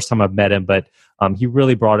not the first time I've met him, but he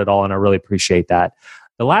really brought it all, and I really appreciate that.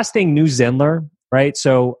 The last thing, New Zenler, right?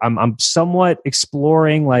 So I'm somewhat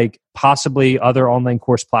exploring like possibly other online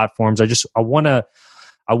course platforms. I want to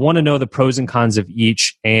know the pros and cons of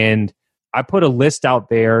each, and I put a list out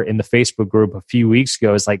there in the Facebook group a few weeks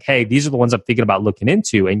ago. It's like, hey, these are the ones I'm thinking about looking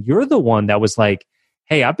into. And you're the one that was like,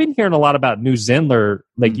 hey, I've been hearing a lot about New Zenler.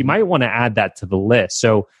 Like, you might want to add that to the list.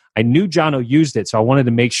 So I knew Jono used it, so I wanted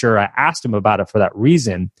to make sure I asked him about it for that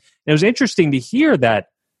reason. And it was interesting to hear that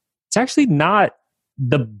it's actually not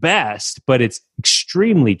the best, but it's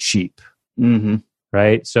extremely cheap. Mm-hmm.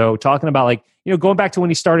 Right? So talking about like, going back to when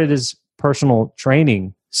he started his personal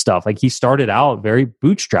training stuff, like he started out very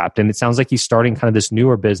bootstrapped, and it sounds like he's starting kind of this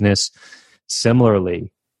newer business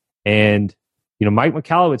similarly. And Mike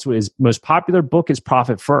Michalowicz's most popular book is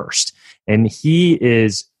Profit First, and he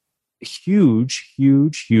is huge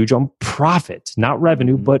on profit, not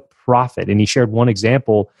revenue, but profit. And he shared one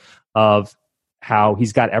example of how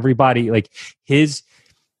he's got everybody like his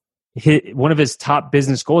one of his top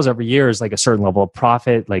business goals every year is like a certain level of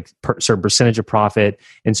profit, like certain percentage of profit.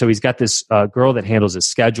 And so he's got this girl that handles his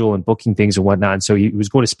schedule and booking things and whatnot. And so he was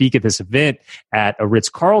going to speak at this event at a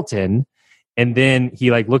Ritz-Carlton. And then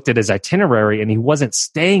he like looked at his itinerary, and he wasn't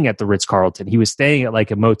staying at the Ritz-Carlton. He was staying at like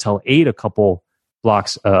a Motel 8 a couple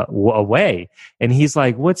blocks away. And he's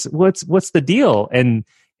like, what's the deal? And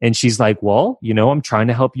she's like, well, I'm trying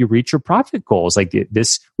to help you reach your profit goals. Like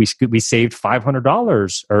this, we saved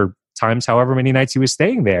 $500 or times however many nights he was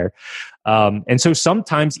staying there. And so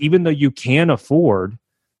sometimes, even though you can afford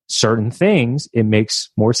certain things, it makes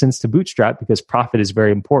more sense to bootstrap because profit is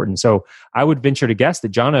very important. So I would venture to guess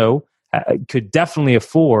that Jono could definitely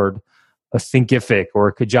afford a Thinkific or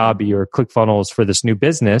a Kajabi or ClickFunnels for this new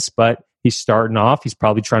business, but he's starting off. He's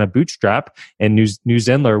probably trying to bootstrap, and New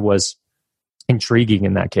Zenler was intriguing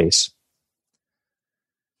in that case.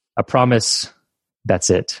 I promise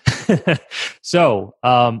that's it. So,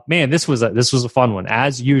 man, this was a fun one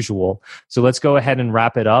as usual. So let's go ahead and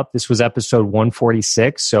wrap it up. This was episode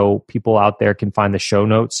 146. So people out there can find the show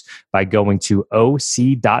notes by going to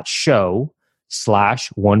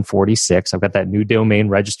oc.show/146. I've got that new domain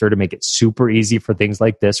registered to make it super easy for things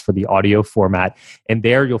like this for the audio format. And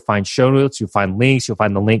there you'll find show notes, you'll find links, you'll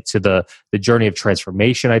find the link to the journey of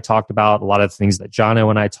transformation I talked about, a lot of the things that Jono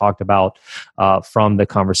and I talked about from the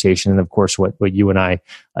conversation, and of course what you and I,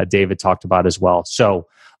 David, talked about as well. So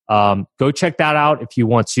go check that out if you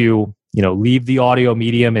want to leave the audio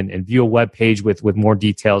medium and view a web page with more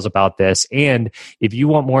details about this. And if you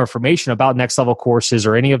want more information about Next Level Courses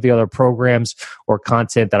or any of the other programs or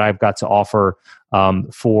content that I've got to offer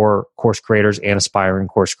for course creators and aspiring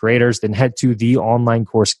course creators, then head to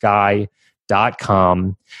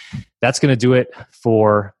theonlinecourseguy.com. That's going to do it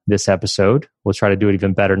for this episode. We'll try to do it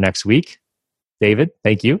even better next week. David,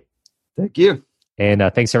 thank you. Thank you. And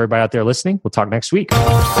thanks everybody out there listening. We'll talk next week.